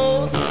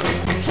before.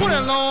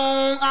 20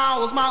 long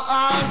hours, my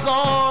eyes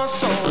are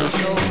sore. It's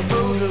your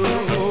voodoo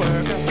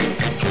working.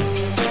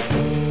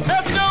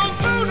 It's your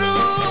voodoo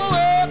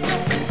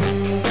working.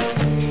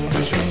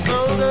 It's your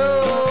voodoo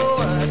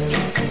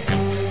working.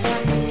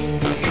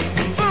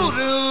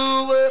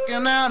 Voodoo working,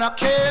 and I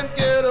can't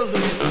get a look.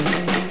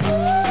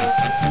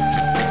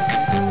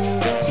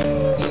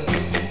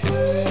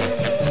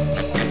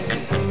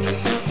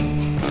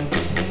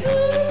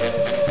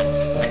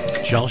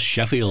 Charles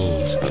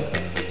Sheffield.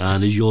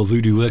 And Is Your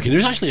Voodoo Working?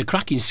 There's actually a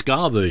cracking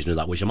ska version of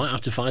that, which I might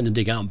have to find and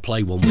dig out and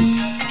play one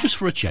week, just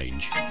for a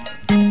change.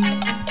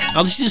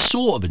 Now, this is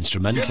sort of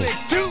instrumental, Give me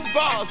 2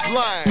 boss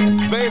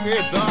lines, baby,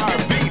 it's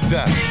R&B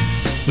time.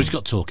 but it's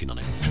got talking on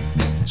it,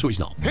 so it's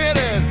not. Hit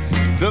it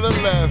to the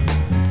left,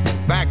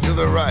 back to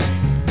the right.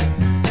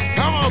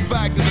 Come on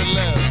back to the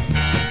left,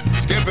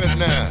 skip it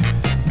now.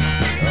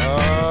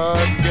 Oh,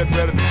 get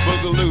ready to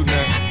boogaloo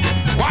now.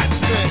 Watch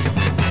me,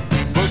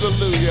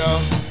 boogaloo,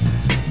 y'all.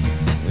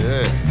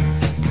 Yeah,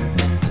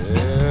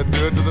 yeah,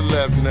 do it to the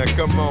left now.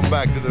 Come on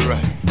back to the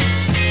right.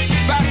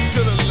 Back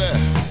to the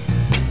left,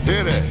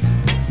 hit it.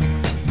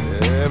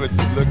 Yeah, but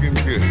you're looking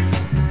good.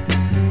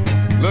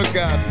 Look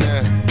out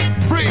now,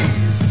 freeze.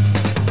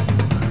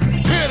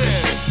 Hit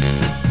it.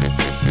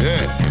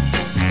 Yeah.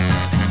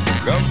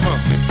 Come on.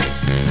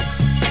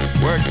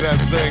 Work that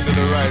thing to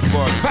the right,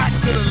 boy. Back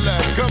to the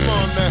left. Come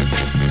on now.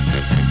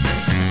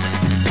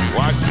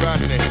 Watch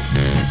Rodney.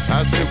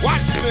 I said,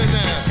 watch me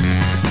now.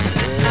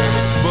 Yeah,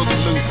 this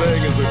boogaloo thing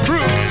is a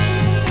groove.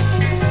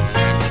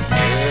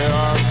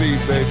 Yeah, R&B,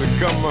 baby.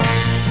 Come on.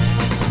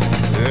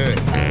 Yeah.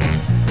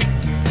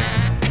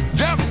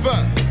 Jump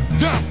up.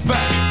 Jump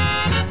back.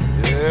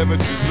 Yeah, but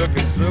you're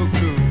looking so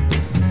cool.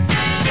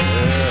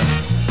 Yeah.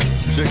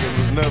 Chicken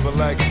was never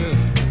like this.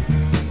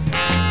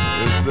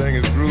 This thing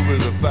is groovy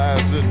as a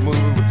 5-cent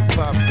movie with the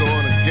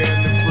popcorn and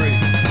candy free.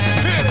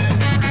 Hit it!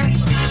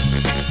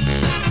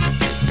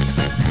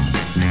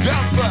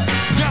 Jump up,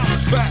 jump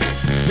back,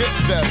 hit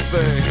that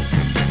thing.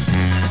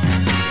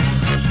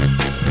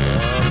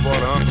 Oh, boy,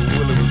 the Uncle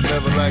Willie was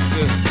never like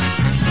this.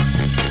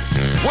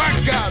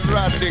 Work out,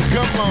 Rodney,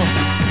 come on.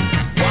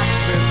 Watch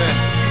me now.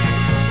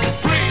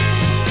 Free!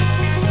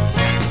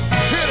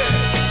 Hit it!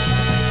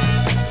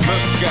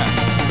 Look out.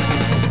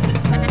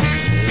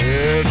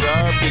 It's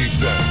R&B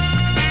time.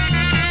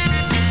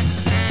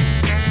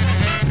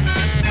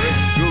 Rick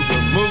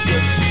Google Mooga.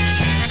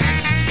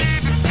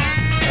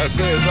 I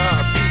say it's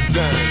R&B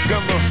time.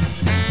 Come on.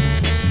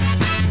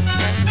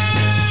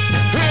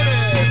 Hit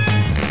it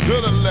to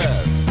the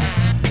left.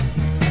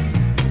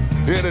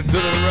 Hit it to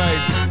the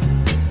right.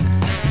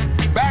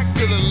 Back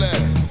to the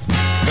left.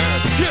 Now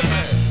skip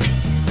it.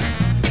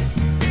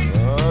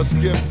 Oh,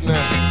 skip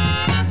now.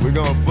 We're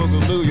gonna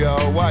boogaloo,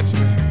 y'all. Watch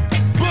me.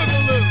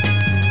 Boogaloo.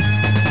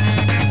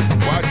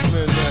 Watch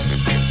me now.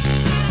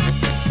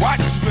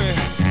 Watch me.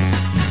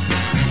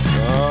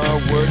 Oh,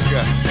 work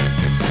out.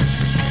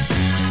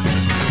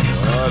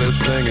 Oh, this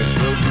thing is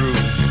so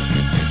groovy.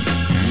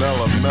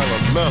 Mellow, mellow,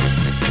 mellow.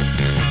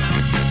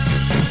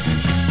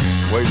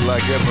 Wait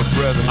like every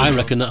breath. I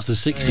reckon that's the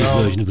 60s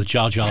version of the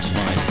Cha Cha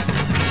Slide.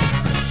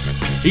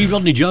 E.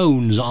 Rodney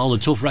Jones on a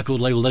Tough record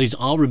label. That is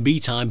R&B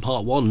Time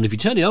Part 1. And if you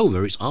turn it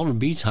over, it's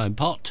R&B Time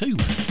Part 2.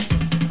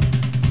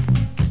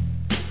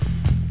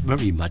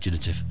 Very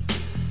imaginative.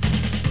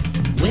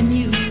 When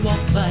you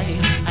walk by,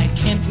 I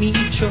can't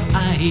meet your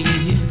eye.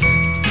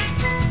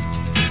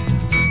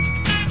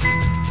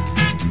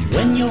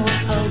 When you're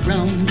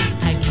around,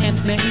 I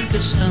can't make a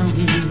sound.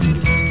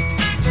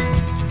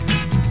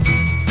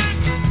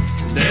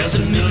 There's a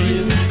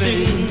million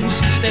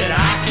things that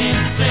I can't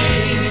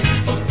say.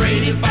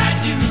 Afraid if I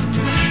do,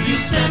 you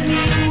send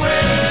me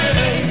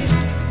away.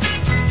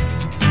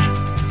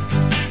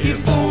 If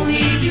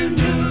only you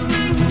knew.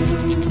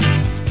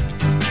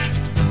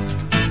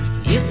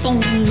 If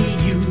only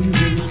you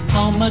knew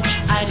how much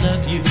I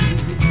love you.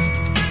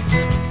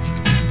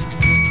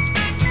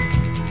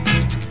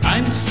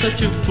 I'm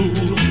such a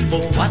fool,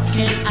 but what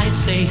can I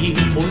say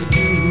or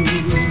do?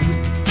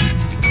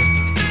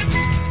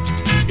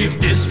 If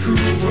this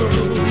cruel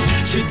world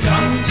should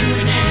come to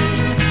an end,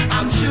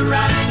 I'm sure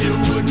I still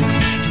wouldn't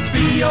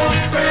be your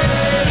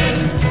friend.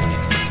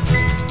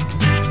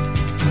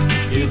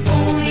 If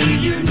only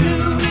you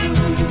knew.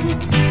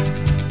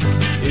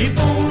 If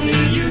only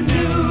you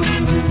knew.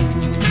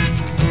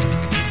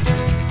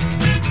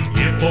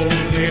 If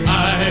only I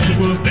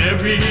were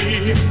very,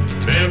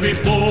 very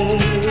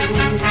bold.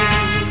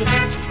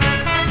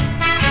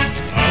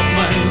 Of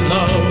my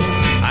love,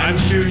 I'm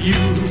sure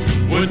you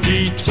would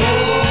be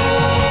told.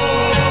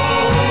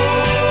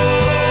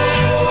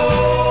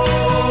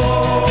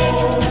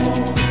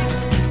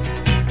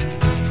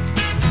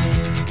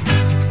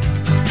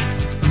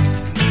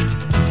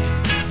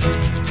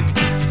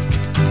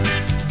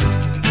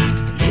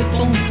 If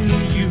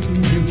only you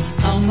knew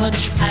how much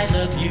I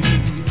love you.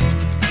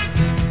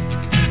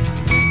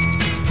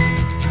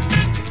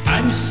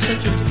 I'm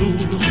such a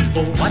fool,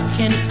 but what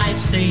can I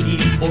say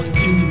or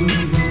do?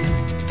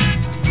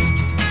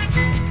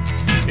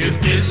 If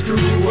this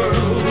cruel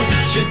world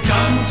should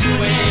come to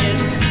an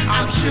end,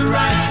 I'm sure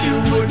I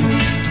still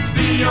wouldn't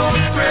be your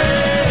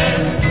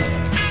friend.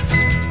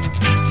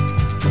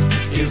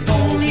 If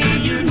only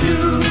you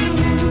knew.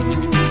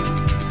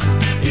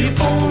 If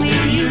only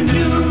you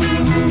knew.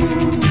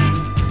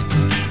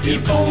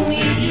 If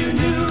only you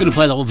knew. I'm going to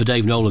play that one for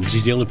Dave Nolan because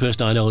he's the only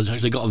person I know that's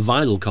actually got a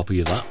vinyl copy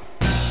of that.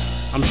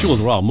 I'm sure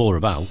there are more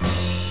about.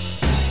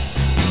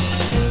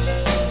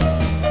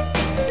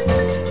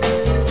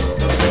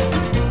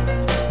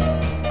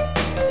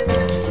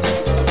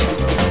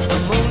 The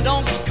moon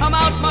don't come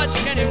out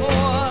much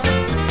anymore.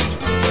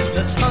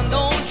 The sun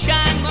don't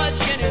shine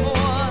much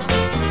anymore.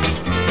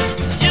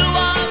 You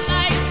are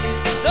like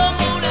the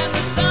moon and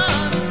the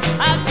sun.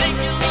 I think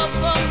your love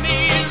for me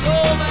is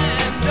over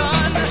and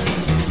done.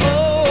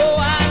 Oh,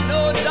 I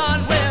know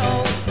darn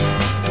well.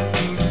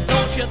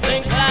 Don't you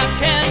think I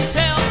can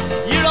tell?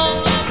 You don't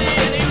love me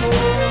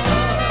anymore.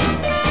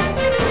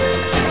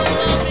 You don't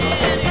love me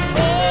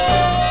anymore.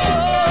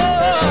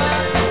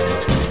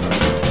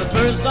 The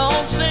birds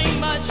don't sing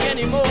much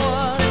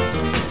anymore.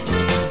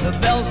 The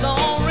bells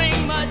don't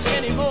ring much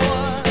anymore.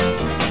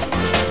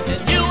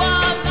 And you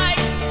are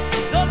like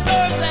the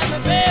birds and the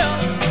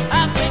bells. I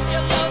think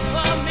your love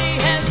for me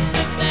has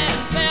slipped and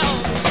fell.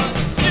 But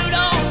you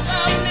don't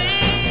love me,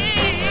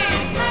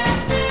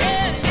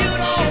 and you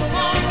don't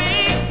want me.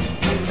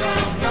 You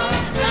don't love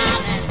me,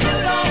 and you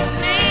don't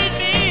need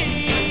me.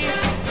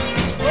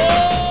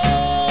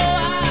 Oh,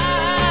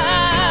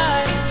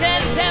 I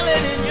can tell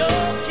it in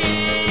your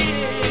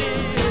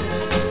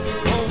kiss.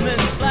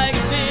 Moments like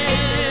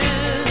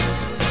this,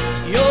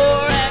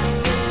 you're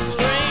acting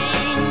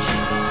strange,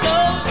 so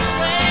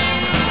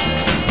strange.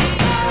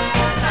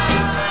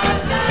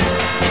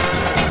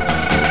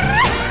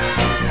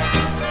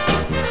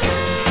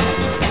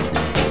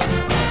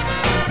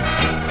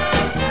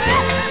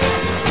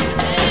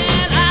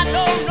 And I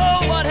don't know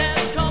what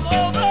has come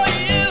over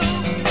you.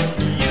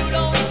 You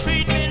don't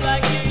treat me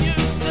like you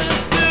used to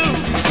do.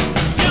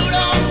 You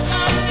don't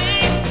love me,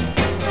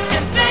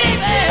 and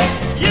baby,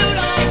 you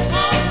don't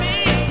want me.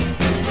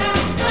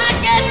 I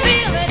can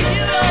feel it,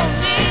 you don't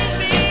need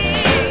me.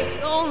 You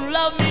don't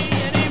love me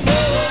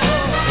anymore.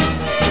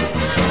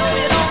 I know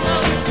you don't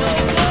love me no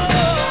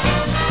more.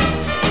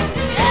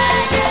 Yeah,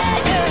 yeah,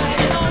 yeah,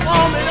 you don't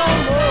want me no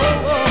more.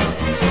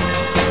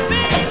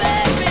 Baby,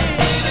 baby,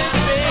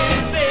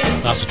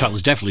 baby. That's the track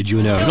that's definitely due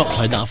an air. I've not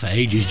played that for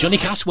ages. Johnny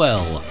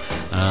Caswell.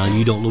 And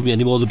You Don't Love Me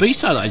Anymore. The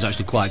B-side that is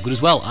actually quite good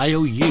as well. I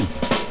Owe You.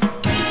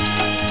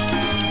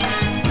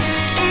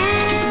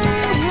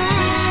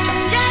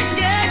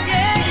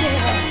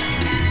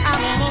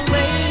 I'm on my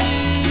way.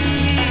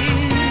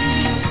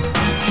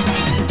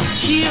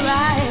 Here I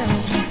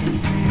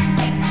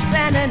am,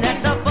 standing at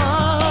the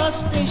bus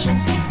station,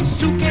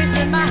 suitcase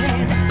in my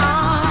hand.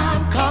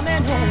 I'm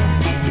coming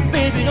home,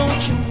 baby,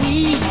 don't you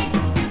weep.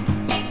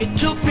 It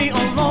took me a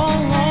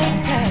long,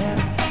 long time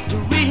to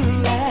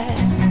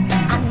realize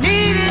I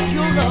needed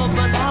your love,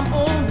 but I'm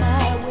on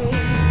my way.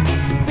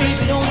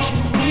 Baby, don't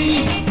you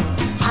weep.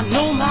 I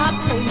know my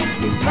place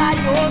is by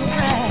your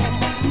side,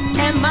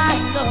 and my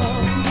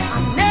love I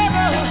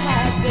never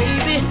had,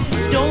 baby.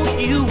 Don't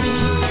you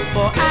weep,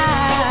 for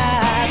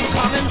I'm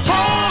coming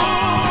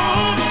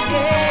home.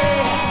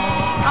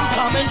 Yeah, I'm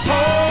coming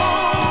home.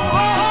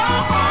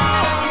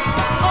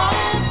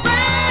 Oh,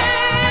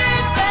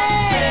 baby,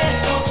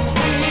 don't you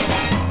weep.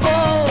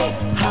 Oh,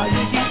 how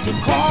you used to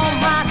call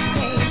my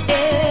name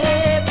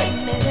every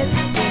minute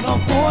in a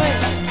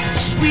voice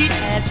sweet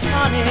as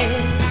honey.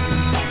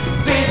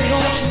 Baby,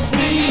 don't you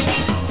weep.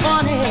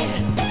 Funny,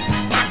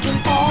 I can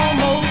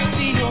almost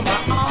feel my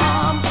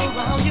arms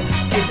around you,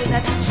 giving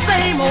that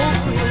same old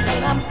thrill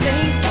when I'm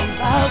thinking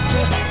about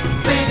you.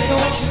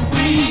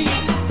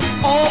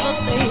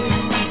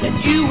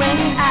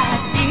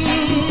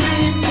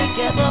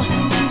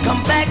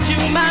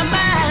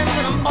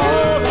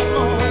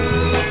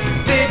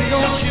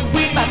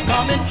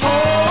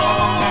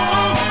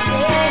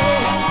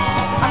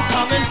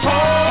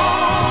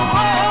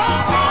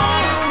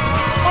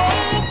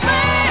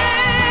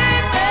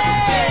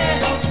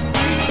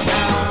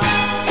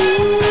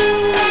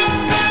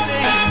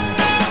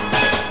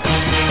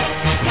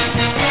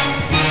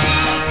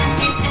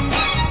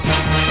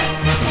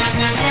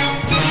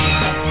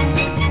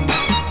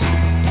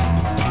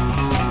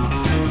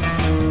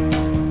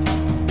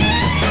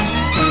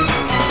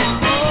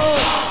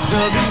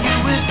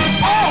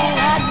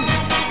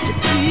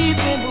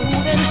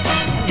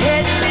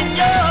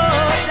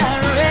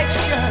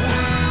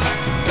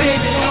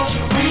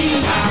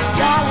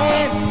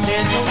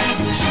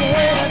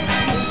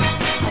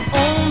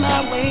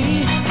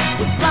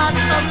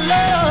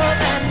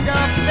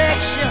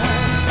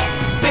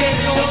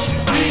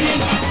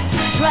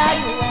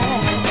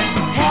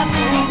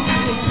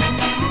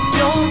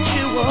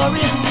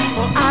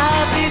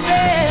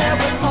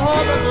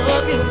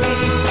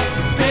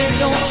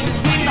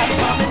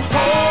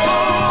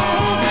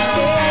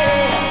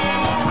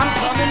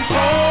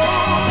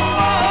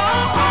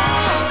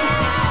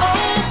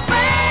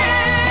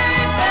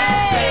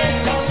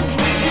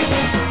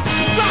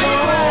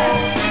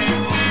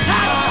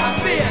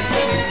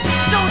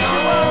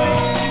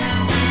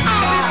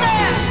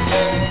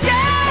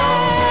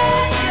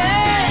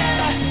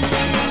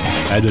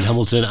 Edward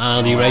Hamilton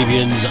and the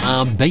Arabians,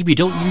 and Baby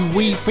Don't You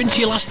Weep.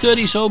 Into your last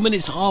 30 so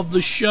minutes of the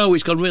show.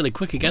 It's gone really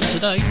quick again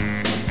today.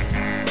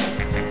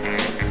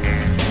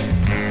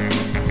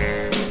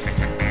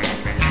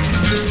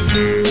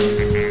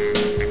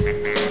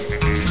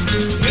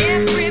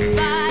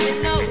 Everybody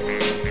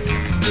knows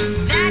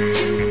that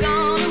you've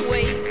gone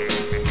away,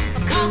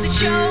 because it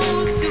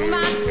shows through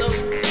my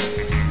clothes,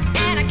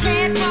 and I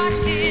can't wash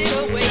it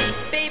away.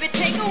 Baby,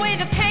 take away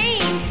the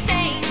pain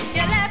stain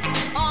you left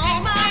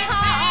on my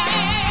heart.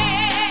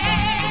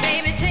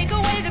 Baby, take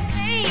away the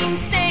pain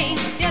stain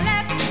you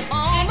left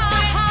on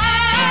my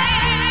heart.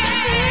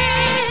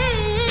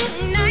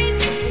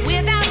 Nights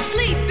without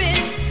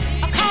sleeping,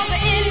 'cause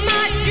in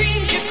my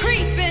dreams you're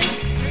creeping,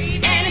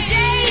 and a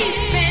day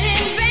spent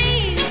in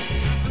vain.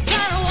 I'm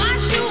trying to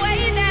wash away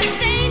that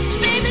stain.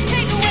 Baby,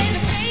 take away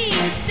the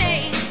pain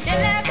stain you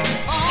left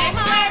on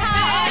my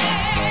heart.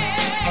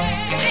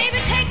 Baby,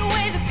 take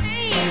away the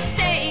pain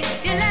stain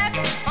you left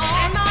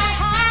on my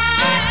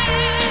heart.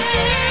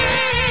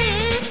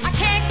 I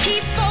can't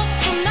keep folks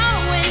from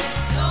knowing,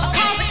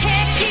 'cause I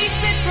can't keep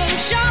it from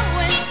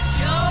showing.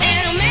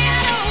 And no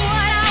matter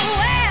what I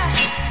wear,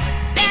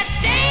 that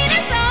stain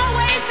is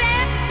always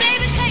there.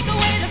 Baby, take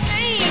away the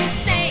pain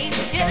stain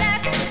you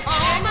left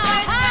on my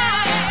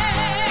heart.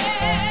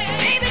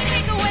 Baby,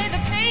 take away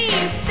the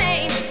pain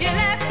stain you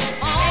left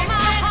on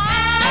my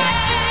heart.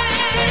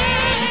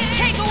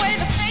 Take away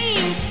the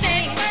pain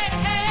stain.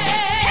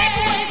 Take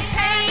away the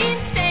pain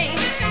stain.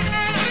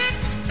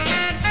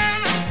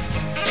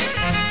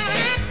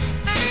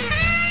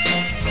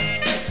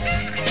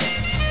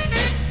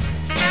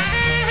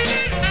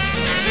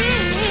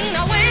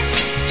 I went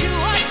to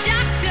a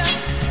doctor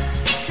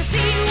to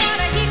see what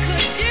he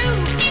could do.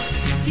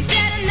 He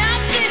said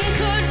nothing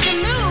could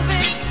remove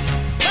it,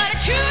 but a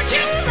true,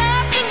 true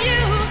love from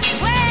you.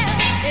 Well,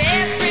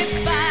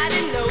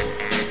 everybody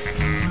knows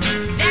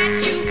that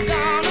you've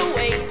gone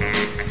away,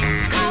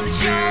 'cause it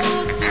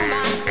shows through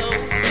my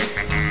clothes,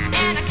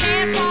 and I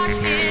can't wash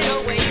it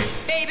away.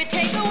 Baby,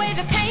 take away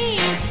the pain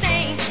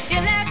stain you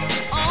left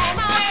on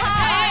my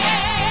heart.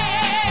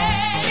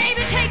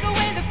 Baby, take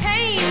away the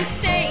pain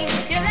stain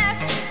you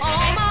left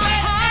on my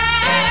heart.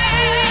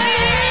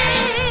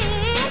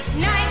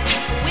 Nights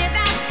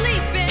without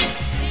sleeping,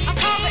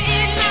 'cause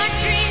in my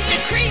dreams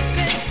you're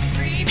creeping,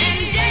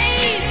 and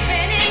days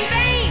spent in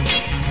vain,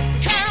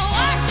 trying to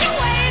wash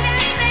away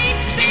that stain.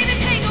 Baby,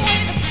 take away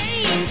the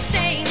pain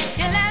stain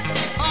you left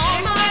on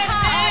my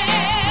heart.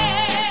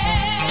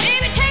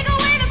 Baby, take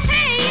away the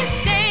pain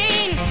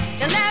stain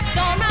you left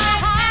on my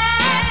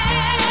heart.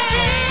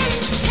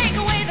 Take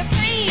away the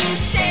pain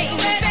stain,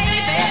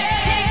 baby.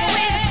 Take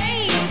away the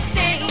pain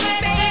stain,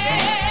 baby.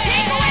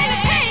 Take away the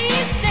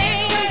pain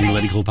stain. A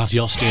lady called Patty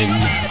Austin,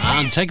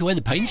 and Take Away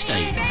the Pain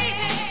Stain.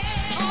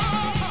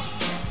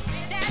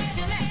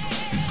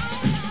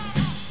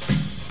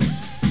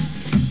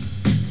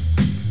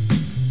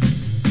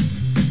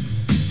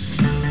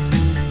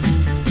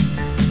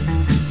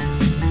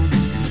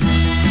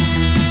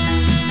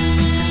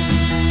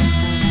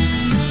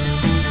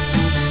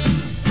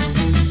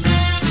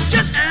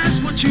 Just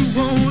ask what you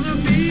want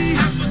of me,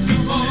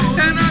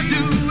 and I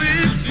do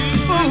it.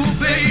 Oh,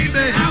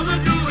 baby,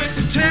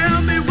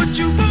 tell me what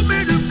you want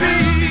me to be,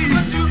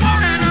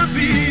 and I'll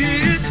be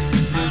it.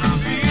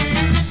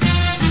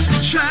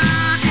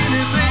 Try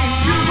anything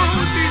you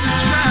want me to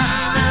try.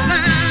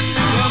 Land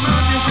you a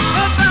mountain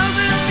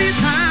 1,000 feet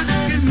high.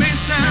 It may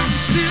sound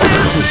silly,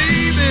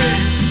 baby,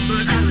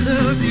 but I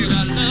love you.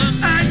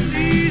 I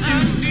need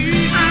you.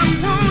 I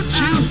want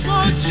you.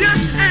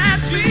 Just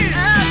ask me.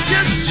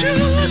 Just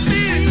choose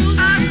me.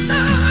 I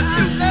love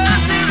you. I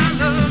said I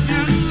love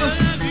you.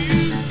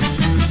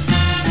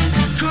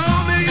 Call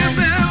me if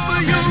ever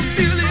you're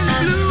feeling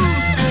blue.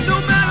 No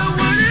matter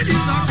what it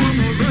is, I'll come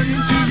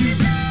running to you.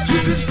 You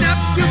can snap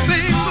your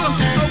finger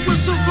or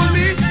whistle for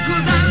me,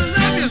 'cause I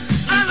love you.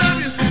 I love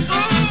you.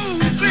 Oh,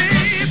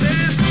 baby.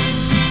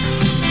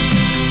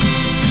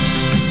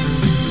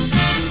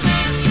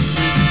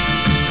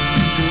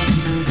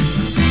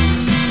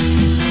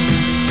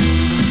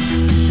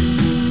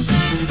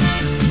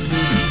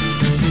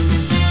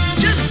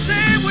 Just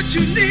say what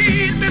you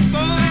need me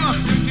for.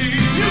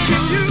 You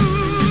can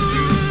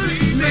use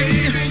me,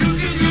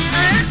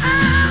 and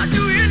I'll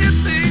do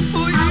anything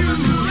for you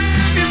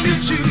if you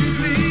choose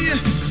me.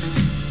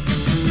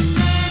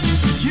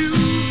 You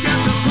got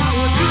the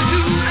power to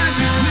do as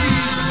you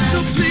please, so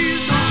please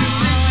don't you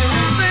take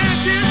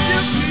advantage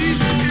of me.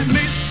 It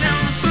may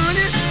sound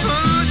funny,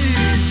 honey,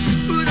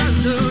 but I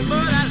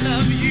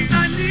love you.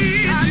 I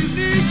need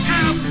you.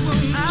 I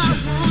want you.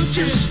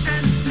 Just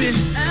ask me.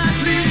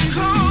 Please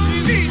call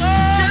me.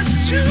 Just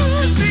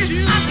choose me.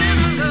 I said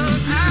I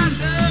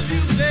love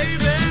you,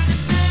 baby.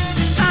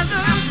 I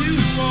love you.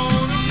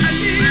 I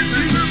need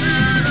you.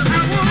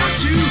 I want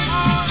you.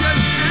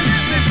 Just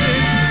ask me,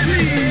 baby.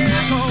 Please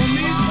call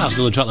me. That's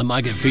another track that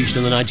might get featured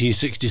on the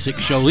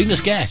 1966 show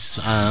Lena's Guess,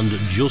 and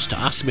Just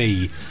Ask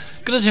Me.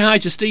 Gonna say hi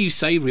to Steve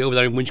Savoury over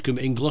there in Winchcombe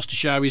in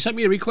Gloucestershire. He sent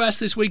me a request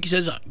this week. He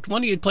says, why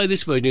don't you play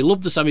this version? He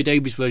loved the Sammy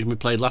Davis version we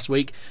played last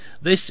week.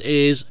 This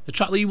is a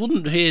track that you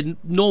wouldn't hear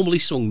normally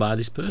sung by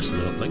this person,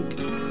 I don't think.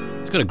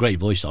 He's got a great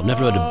voice, though. I've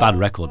never heard a bad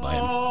record by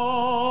him.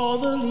 All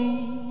the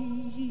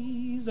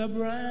leaves are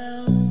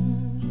brown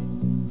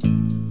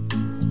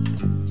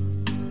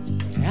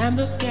and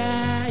the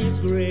sky is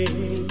gray.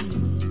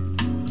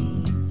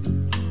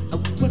 I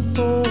went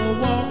for a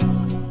walk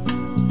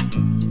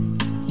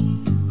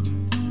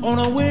on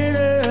a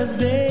winter's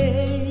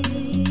day.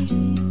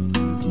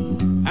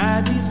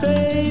 I'd be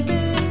safe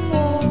and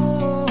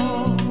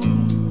warm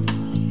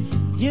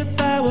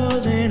if I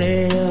was in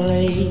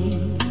LA.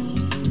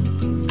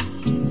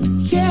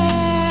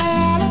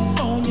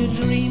 California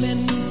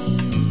dreaming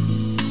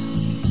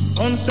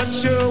on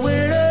such a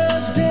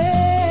winter's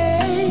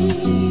day.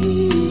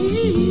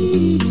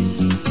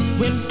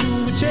 Went to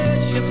a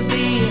church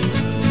yesterday.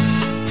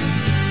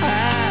 I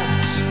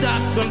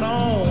stopped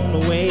along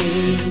the way.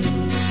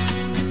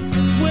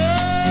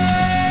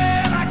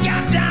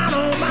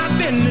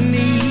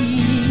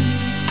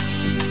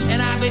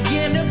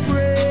 Begin to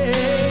pray.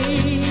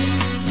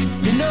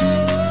 You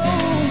know,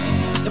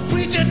 the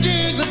preacher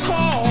digs a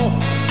call,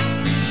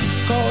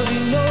 'cause he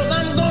knows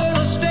I'm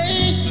gonna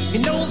stay. He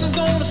knows I'm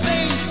gonna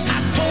stay.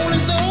 I told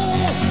him so.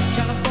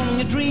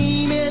 California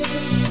dreaming.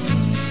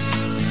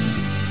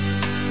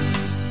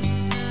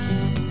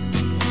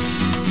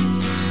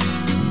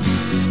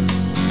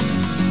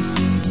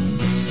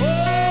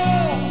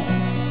 Oh,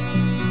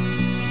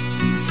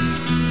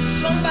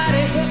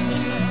 somebody help me.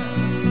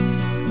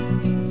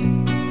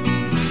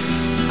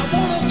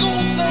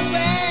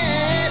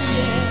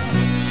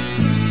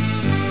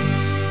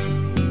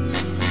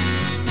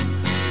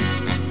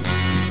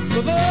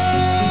 Cause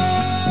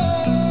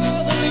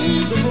all the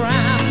leaves are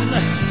brown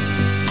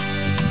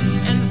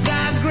and the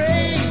sky's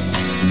gray.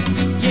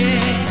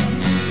 Yeah,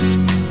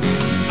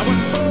 I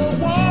went for a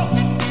walk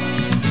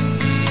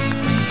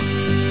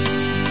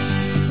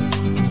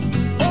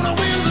on a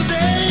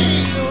Wednesday.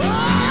 Oh,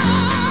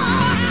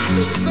 I'd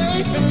be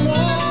safe and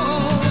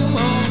warm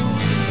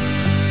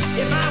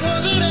if I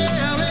was in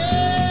LA.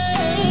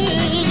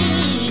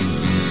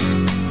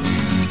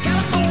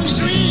 California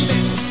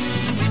dreaming.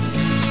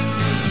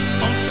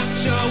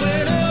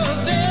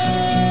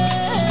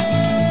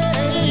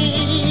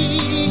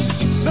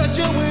 Such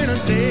a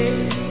winter's day,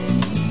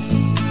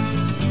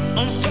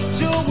 on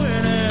such a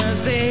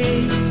winter's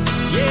day,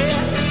 yeah,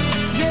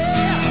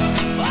 yeah,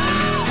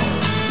 wow.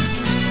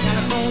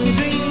 California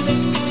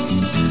dreaming,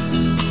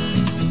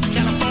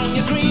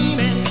 California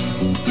dreaming.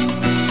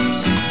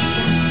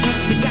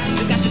 You got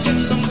to get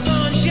some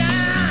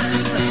sunshine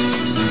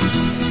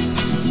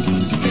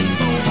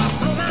before I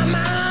blow my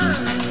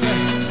mind.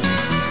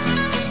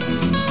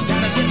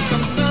 Gotta get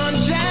some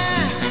sunshine.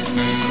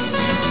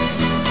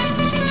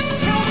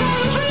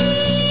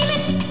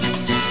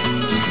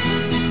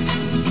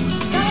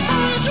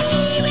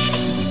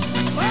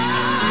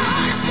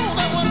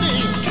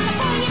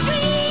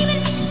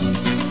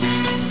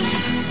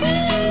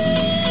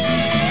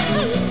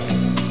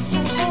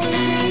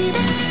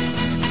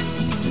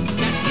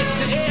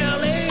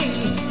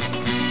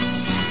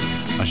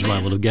 As you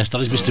might well have guessed,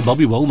 that is Mr.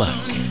 Bobby Womack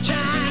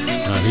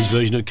and his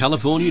version of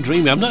California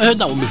Dreaming. I've not heard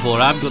that one before,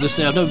 I've got to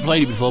say. I've never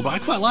played it before, but I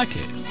quite like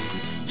it.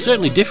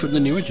 Certainly different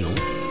than the original.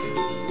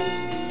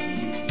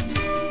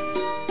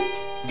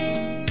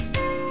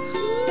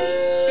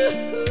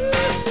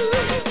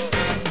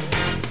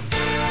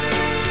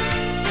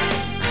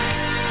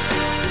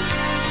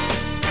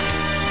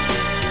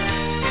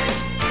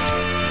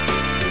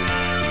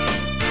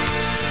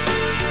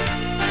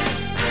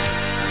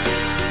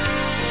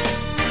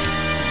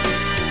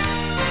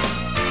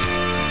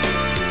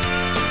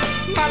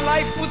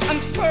 Life was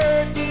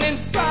uncertain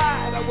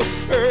inside, I was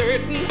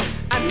hurting.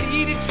 I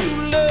needed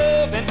true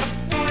love and a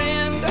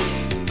friend.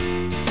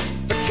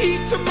 The key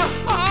to my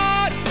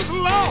heart was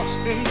lost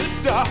in the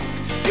dark.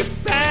 You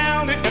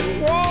found it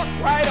and walked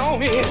right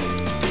on in.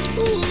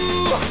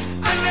 Ooh,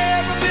 I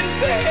never been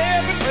to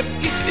heaven, but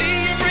each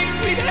day you bring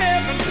sweet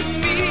heaven to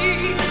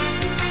me.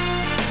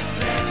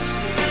 Bless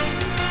you.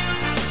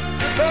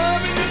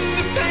 Love and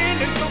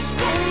understanding so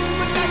strong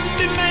without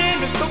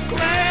demanding, so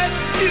glad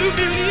you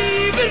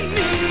believe in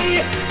me.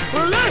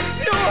 Bless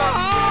your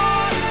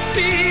heart,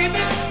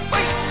 baby.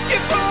 Thank you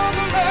for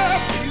the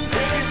love you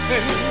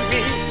given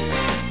me.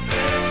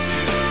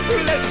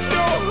 Bless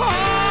your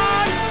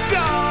heart,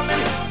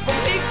 darling, for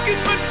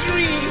making my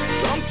dreams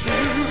come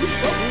true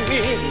for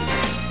me.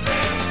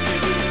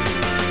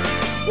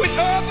 When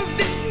others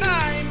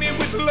deny me,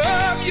 with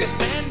love you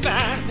stand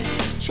by me,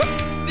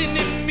 trusting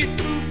in me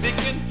through thick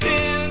and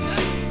thin.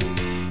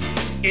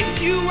 In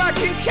you I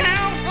can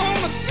count on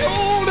a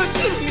shoulder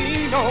to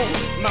lean on,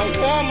 my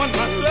woman,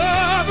 my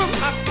lover,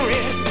 my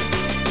friend.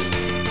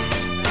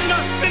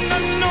 Nothing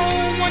and no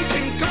one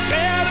can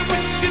compare to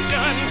what you've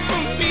done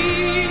for me.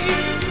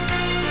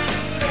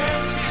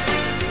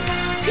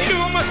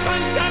 You're my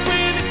sunshine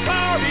when it's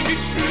cloudy. You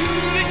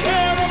truly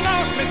care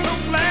about me, so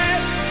glad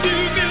you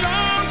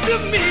belong to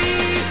me.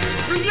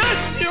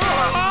 Bless your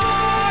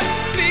heart,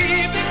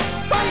 baby.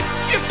 Thank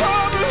you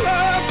for the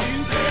love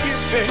you've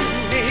given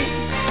me.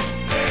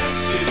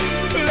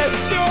 Bless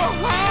your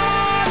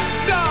heart,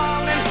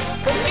 darling,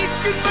 for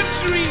making my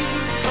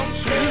dreams come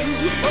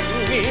true for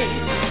me.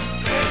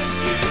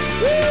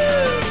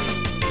 Woo.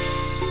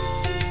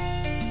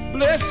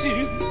 Bless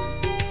you.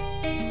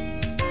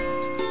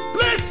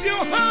 Bless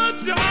your heart,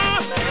 darling.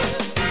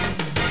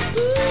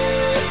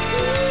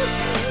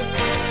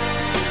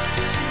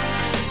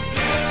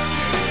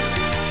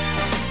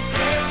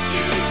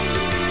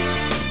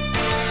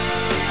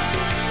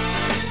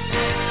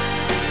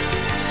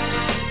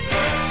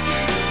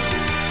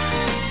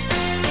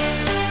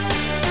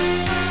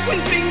 When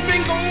things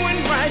ain't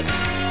going right,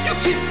 you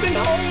kiss and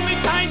hold me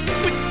tight,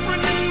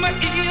 whispering in my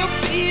ear,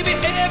 baby,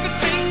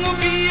 everything will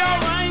be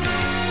alright.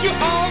 You're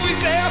always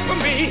there for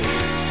me,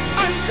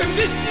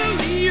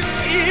 unconditionally,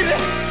 baby.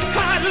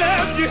 I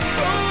love you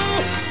so.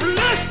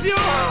 Bless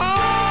your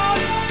heart,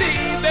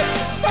 baby.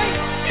 Thank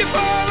you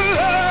for the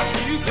love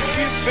you've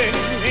given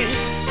me.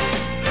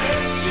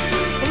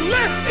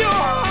 Bless your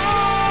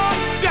heart,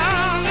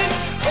 darling,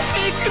 for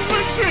making my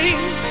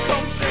dreams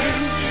come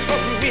true for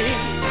me.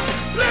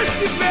 Bless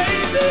you,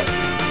 baby.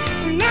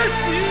 Bless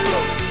you.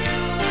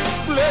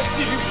 Bless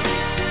you.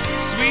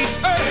 Sweet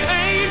earth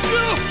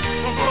angel.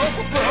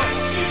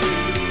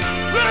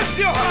 Bless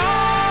your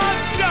heart,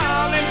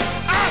 darling.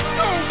 I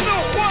don't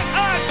know what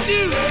I'd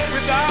do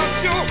without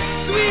your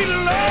sweet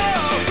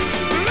love.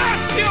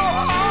 Bless your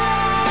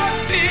heart,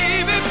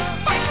 baby.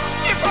 Thank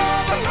you for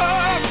the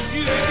love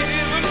you've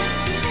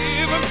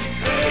given.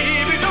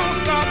 Baby, don't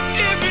stop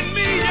giving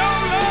me your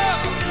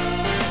love.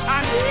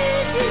 I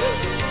need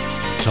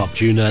you. Top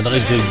tune there. That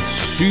is the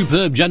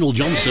superb General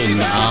Johnson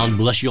and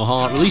Bless Your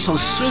Heart, released on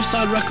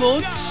Surfside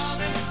Records.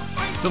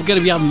 Don't forget,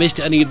 if you haven't missed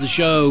any of the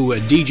show,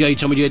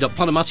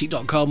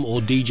 djtommyj.podomatic.com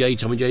or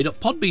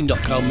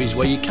djtommyj.podbean.com is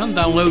where you can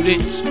download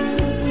it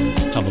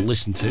to have a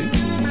listen to.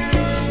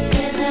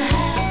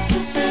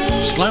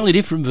 Slightly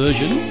different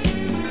version.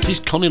 This is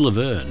Connie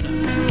Laverne.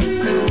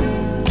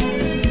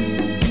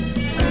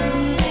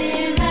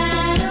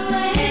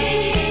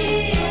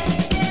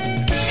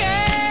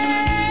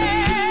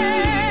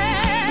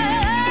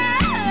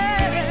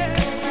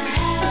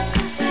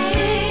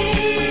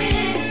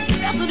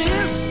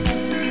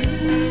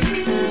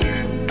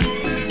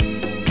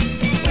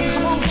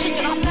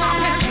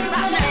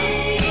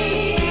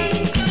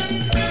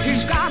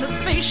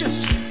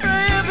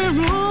 Every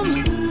room,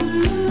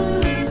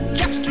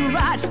 just to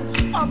ride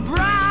a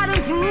bride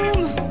and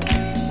groom.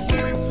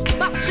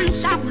 But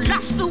since I've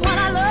lost the one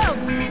I love,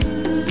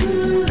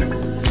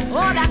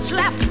 all that's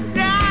left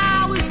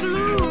now is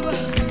gloom.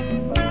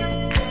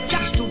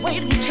 Just to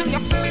wait until you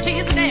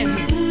see the end.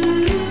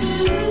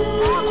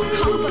 All the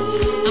comforts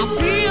I'll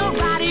be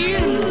right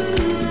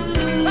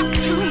in, but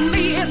to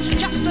me it's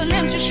just an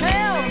empty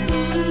shell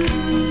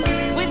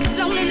with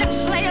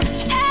loneliness laying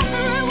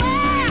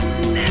everywhere.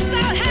 This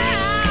old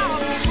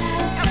house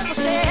is for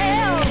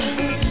sale,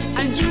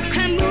 and you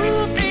can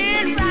move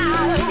in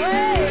right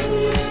away.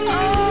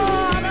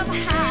 Oh, there's a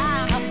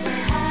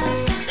house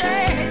for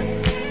sale.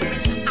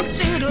 I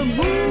see the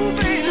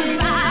moving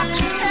right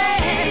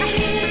today.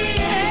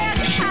 There's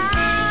a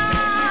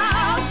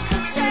house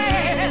for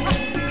sale,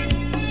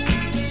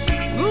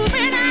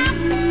 moving out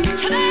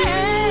today.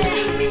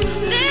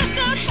 This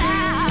old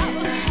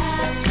house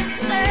for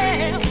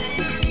sale,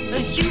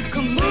 you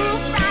can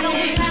move right on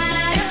in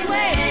this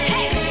way.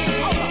 Hey,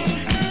 hold on.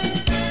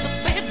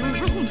 The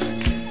bedroom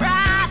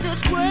right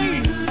this way,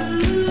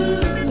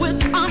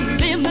 with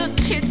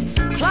unlimited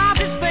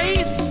closet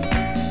space.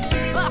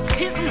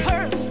 His and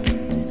hers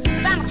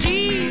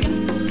vanity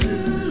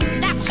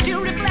that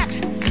still reflect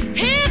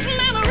his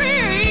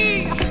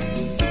memory.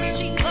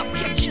 See the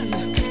kitchen,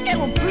 it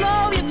will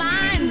blow your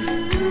mind.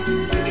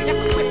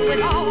 Equipped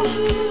with all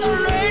the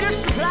latest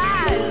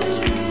supplies,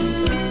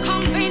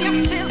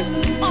 conveniences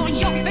on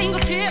your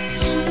fingertips.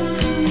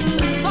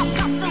 But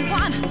not the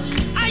one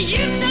I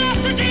used to love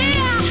so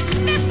dear.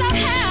 This old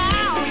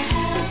house,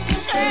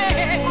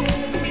 say,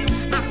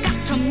 I've got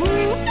to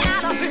move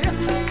out of here.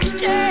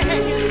 Stay,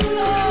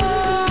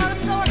 oh,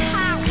 this old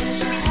house,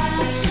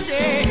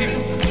 stay.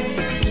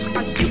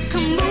 You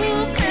can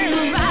move in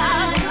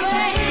right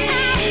away.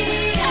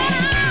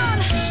 Turn on.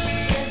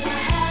 There's a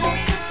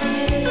house to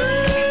see,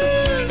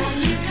 and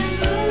you can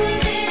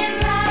move in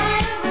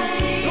right away.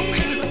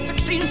 Located at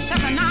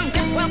 1679,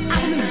 get well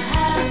out of me.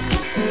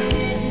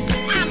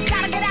 I've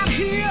got to get out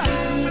here. I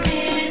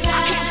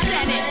can't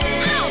stand it.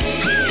 Ow,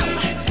 ow.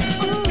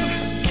 Ooh.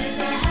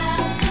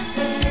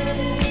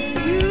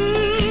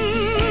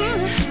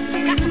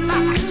 Got to buy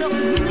myself a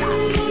new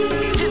life.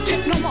 Can't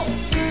take no more.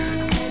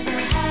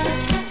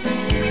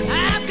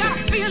 I've got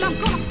a feeling I'm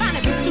gonna find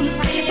it as soon as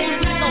I get through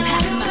this old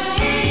house of mine.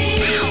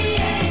 Ow!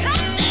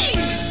 Help me!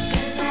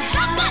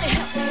 Somebody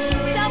help!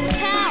 Sell this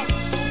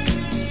house.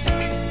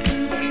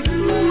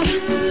 Ooh.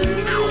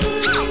 Ow,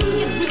 ow!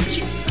 Get real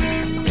cheap.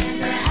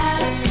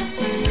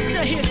 Did I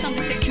hear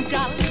somebody say $2?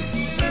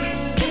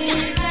 You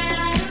got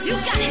it! You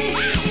got it!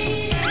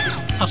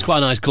 Wow! That's quite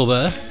a nice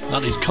cover.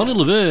 That is Connie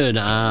Laverne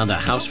and A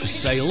House for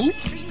Sale.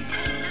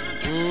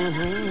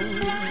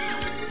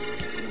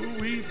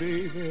 Wee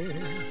baby.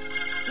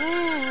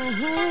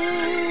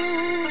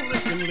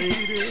 Listen,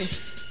 lady.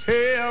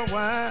 Hey, I'll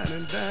wine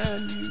and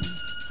dine you.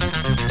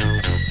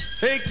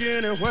 Take you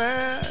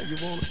anywhere you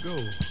want to go.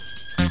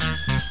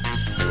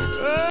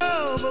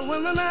 Oh, but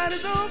when the night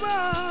is over,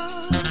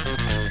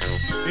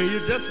 you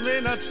just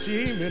may not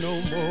see me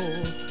no more.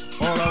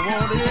 All I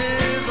want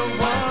is a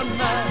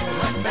one-night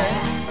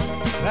affair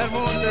that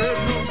won't hurt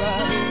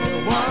nobody. A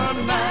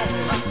one-night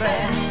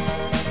affair.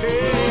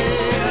 Hey,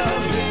 I'll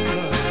hit and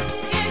run.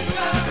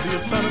 Be a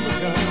son of a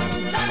gun.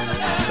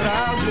 But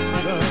I'll hit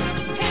and run.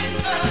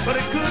 But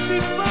it could be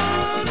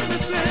fun,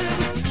 listen.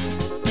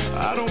 I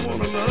don't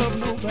wanna love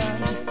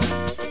nobody.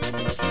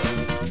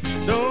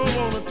 Don't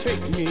wanna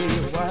take me a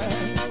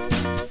while.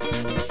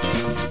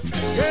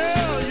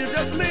 Girl, you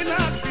just may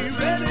not be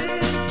ready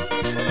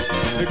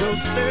to go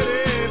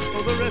steady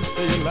for the rest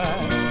of your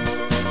life.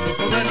 So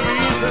for that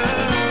reason,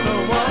 a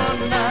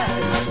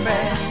one-night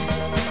affair,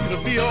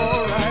 it'll be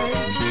alright.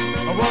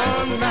 A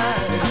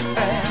one-night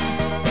affair,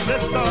 but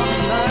let's start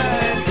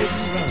tonight. Hit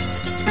and run.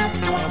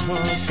 I'm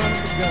a son of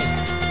a gun.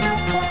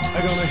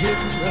 I'm gonna hit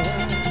and run.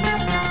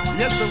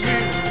 Yes, I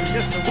will.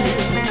 Yes, I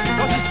will.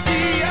 'Cause you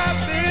see, I've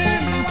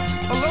been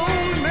a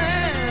lonely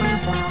man,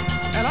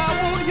 and I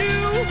want you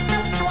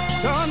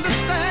to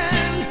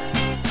understand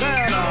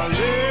that I'll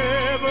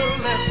never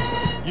let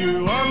you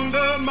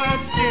under my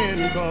skin.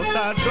 'Cause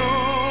I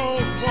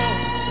don't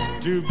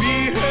want to be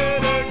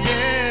hurt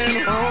again.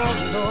 Oh,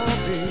 no,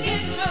 baby.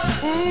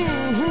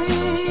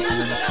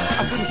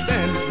 I couldn't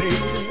stand it, baby.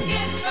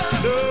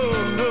 No,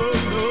 no,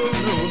 no,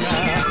 no,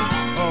 now.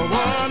 A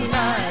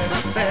one-night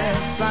affair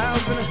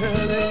sounds in a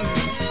hurry.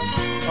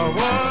 A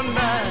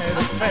one-night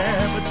affair,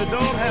 but you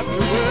don't have to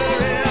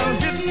worry. I'll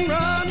hit and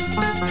run.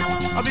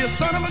 I'll be a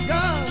son of a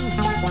gun.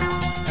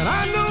 And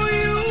I know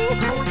you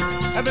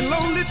have been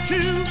lonely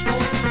too.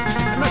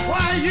 And that's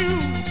why you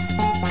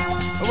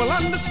will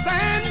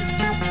understand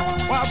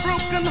why a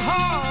broken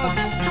heart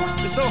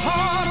is so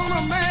hard on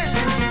a man.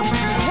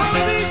 And one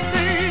of these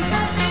days,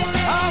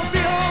 I'll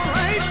be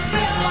alright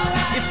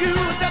if you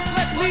would just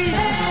let me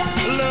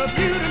love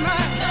you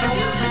tonight.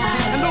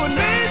 And though it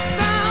may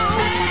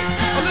sound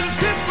a little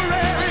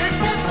temporary,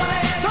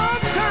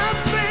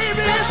 sometimes,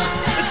 baby,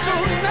 it's so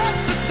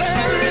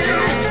necessary.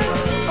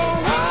 A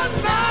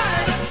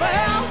one-night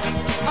affair,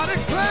 I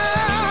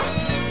declare,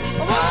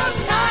 a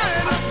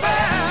one-night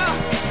affair.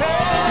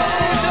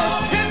 Hey,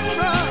 just hit and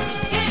run.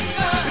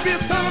 You be a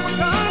son of a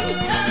gun.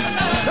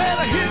 Say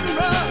the hit and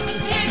run.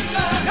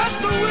 Yes,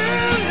 I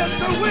will. Yes,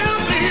 I will,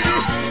 baby.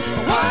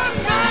 A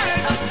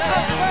one-night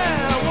affair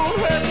won't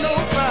hurt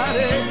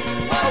nobody.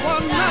 A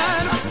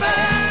one-night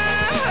affair,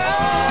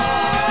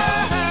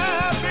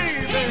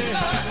 baby.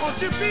 Won't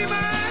you be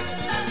mine?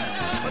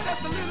 But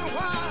that's a little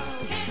while.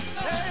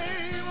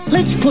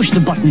 Let's push the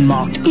button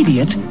marked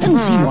idiot and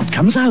see what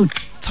comes out.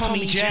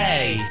 Tommy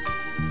J.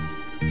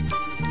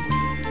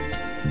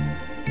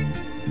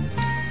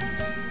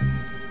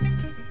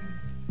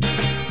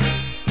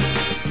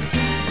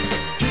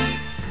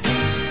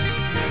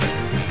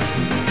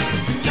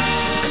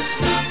 Don't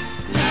stop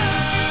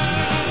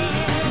now.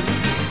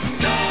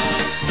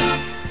 Don't stop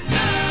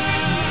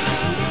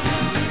now.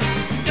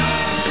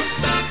 Don't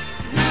stop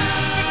now.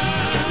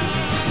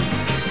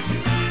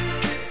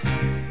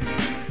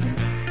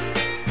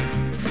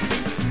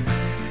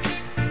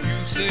 You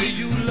say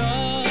you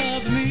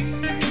love me.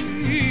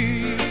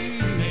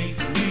 Make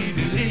me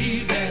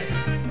believe that.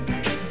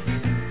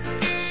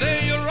 Say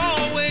you're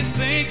always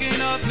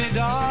thinking of me,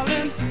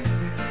 darling.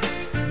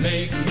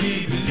 Make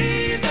me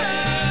believe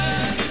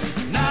that.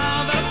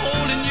 Now that I'm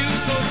holding you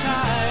so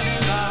tight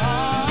in my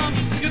arms,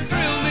 you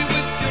thrill me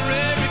with your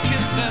every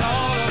kiss and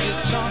all of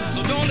your charms.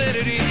 So don't let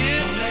it in.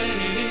 Don't let it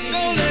in.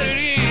 Don't let it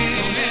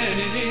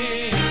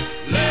in.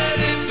 Let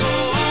it go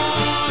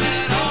on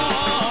and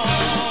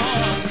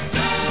on.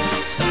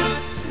 Don't stop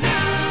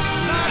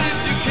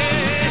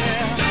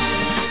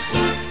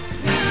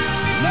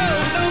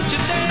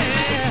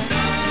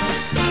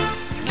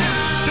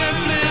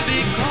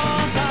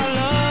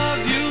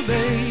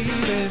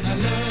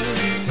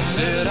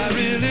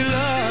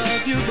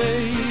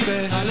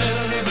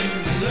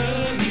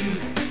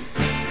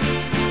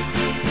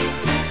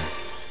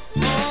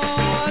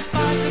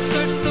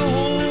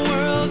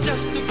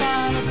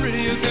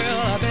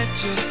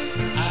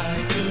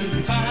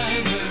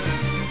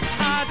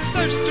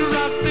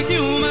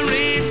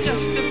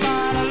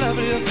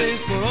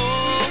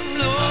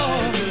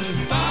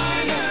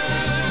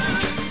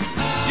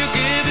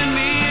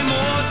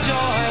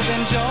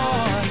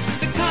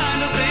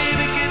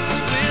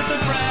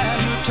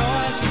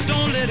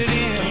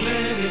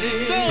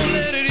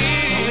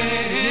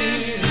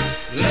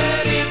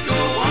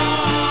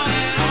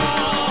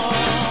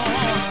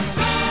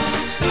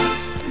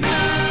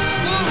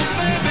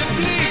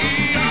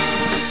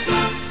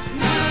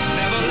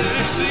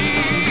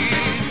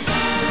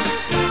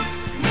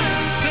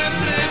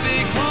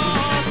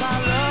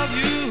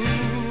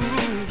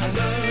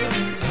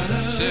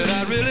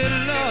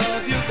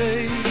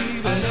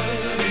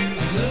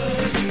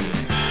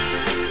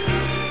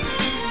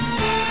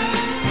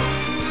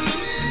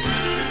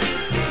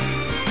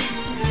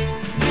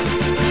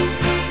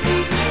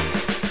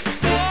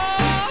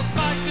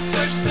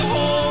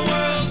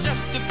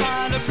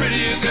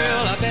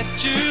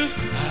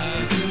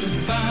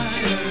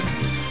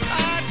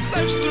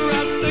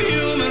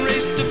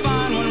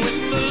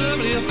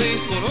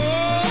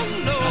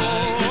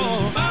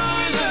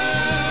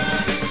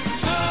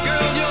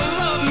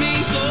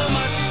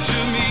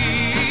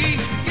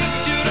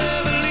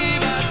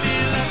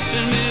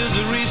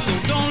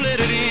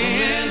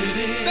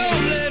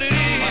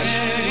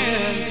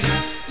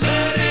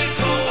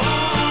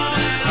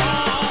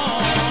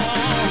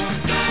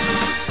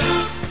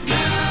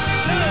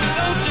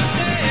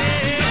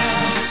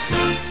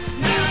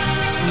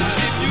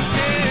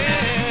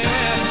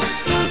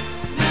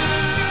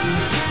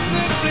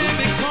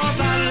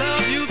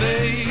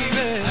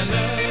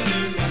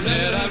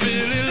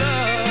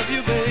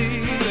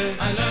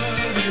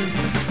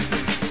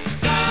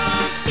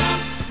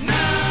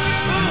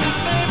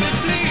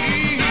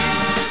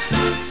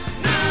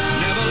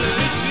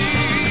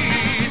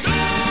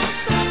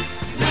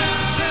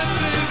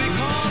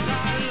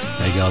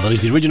Well, that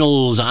is the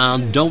originals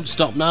and Don't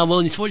Stop Now.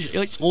 Well,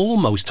 it's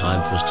almost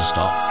time for us to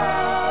stop.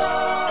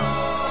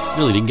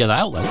 Really didn't get that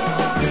out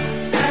then.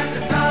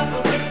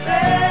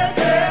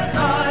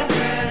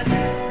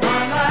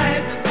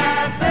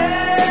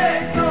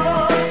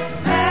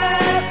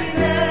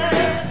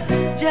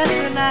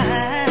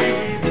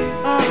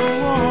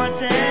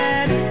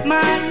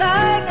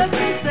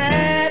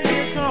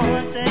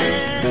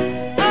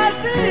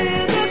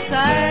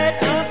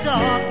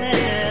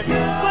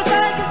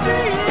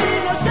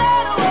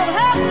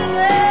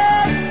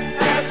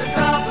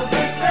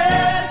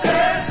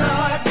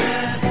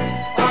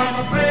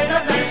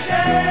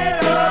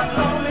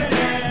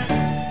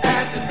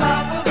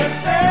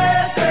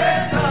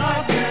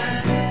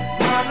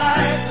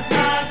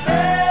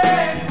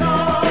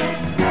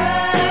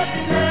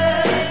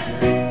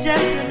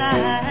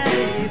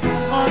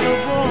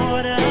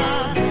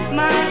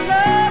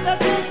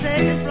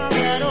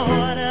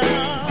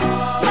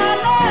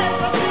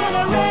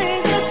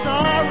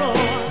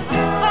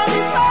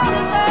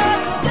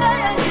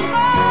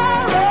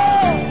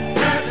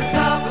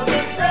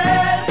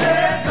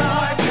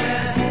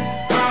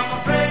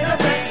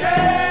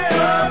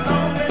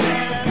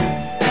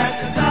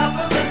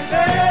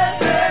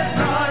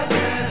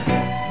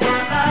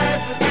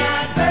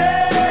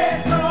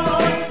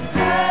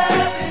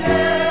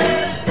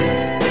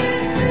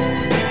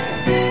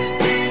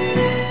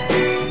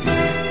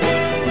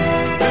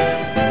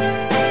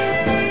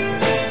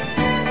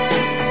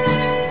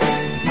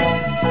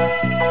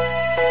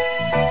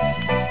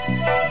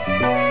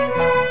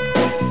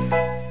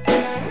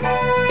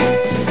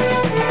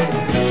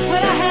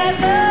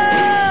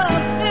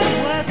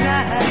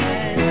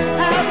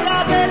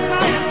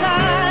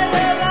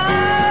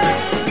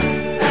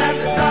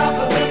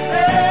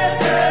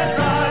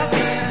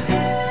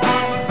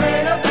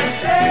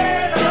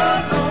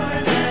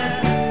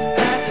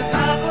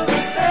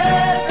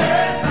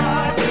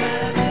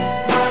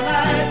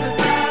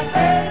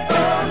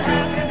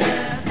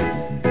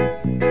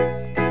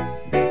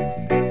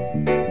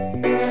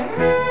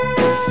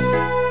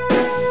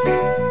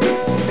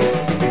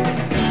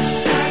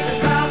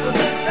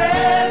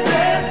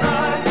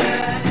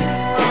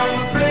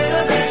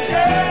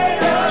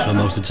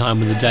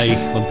 Time of the day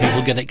when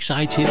people get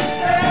excited.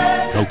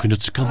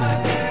 Coconuts are coming.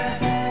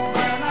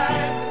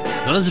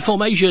 That is the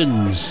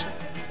Formations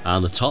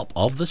and the Top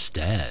of the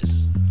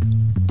Stairs.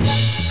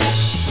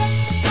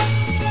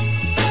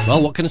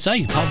 Well, what can I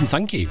say apart from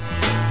thank you?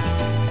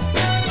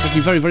 Thank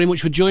you very, very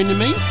much for joining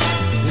me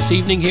this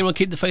evening here on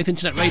Keep the Faith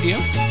Internet Radio.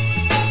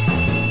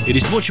 It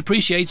is much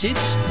appreciated.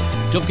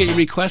 Don't forget your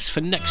requests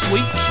for next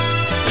week.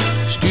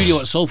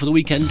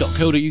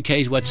 studio@soulfortheweekend.co.uk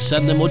is where to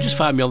send them, or just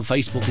find me on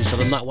Facebook and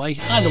send them that way.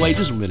 Either way, it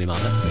doesn't really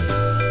matter.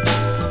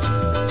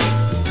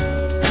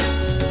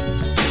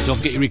 Don't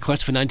forget your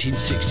request for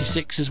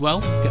 1966 as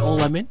well. Get all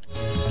them in.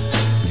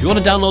 If you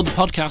want to download the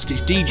podcast,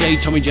 it's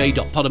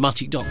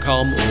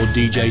djtommyj.podomatic.com or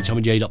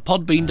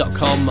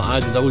djtommyj.podbean.com.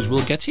 Either of those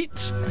will get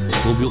it.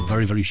 We'll be up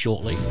very, very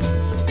shortly.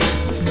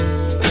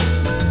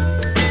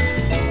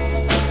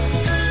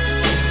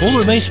 All that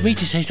remains for me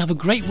to say is have a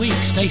great week.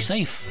 Stay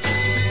safe.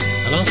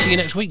 And I'll see you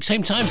next week,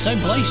 same time, same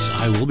place.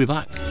 I will be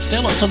back. Stay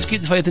locked on to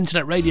Keep the Faith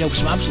Internet Radio for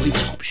some absolutely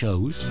top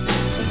shows.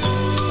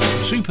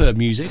 Superb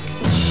music.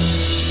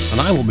 And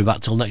I won't be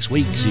back till next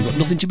week, so you've got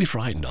nothing to be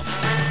frightened of.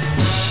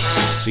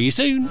 See you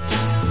soon.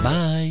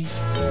 Bye.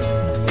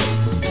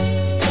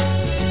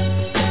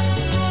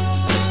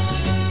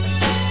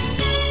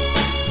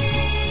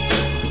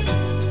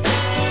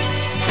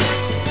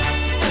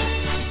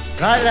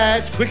 Right,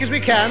 lads, quick as we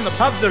can. The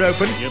pubs are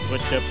open. You put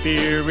the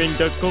beer in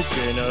the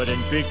coconut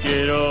and drink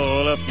it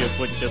all up. You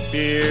put the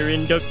beer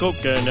in the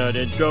coconut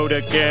and throw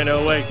the can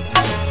away.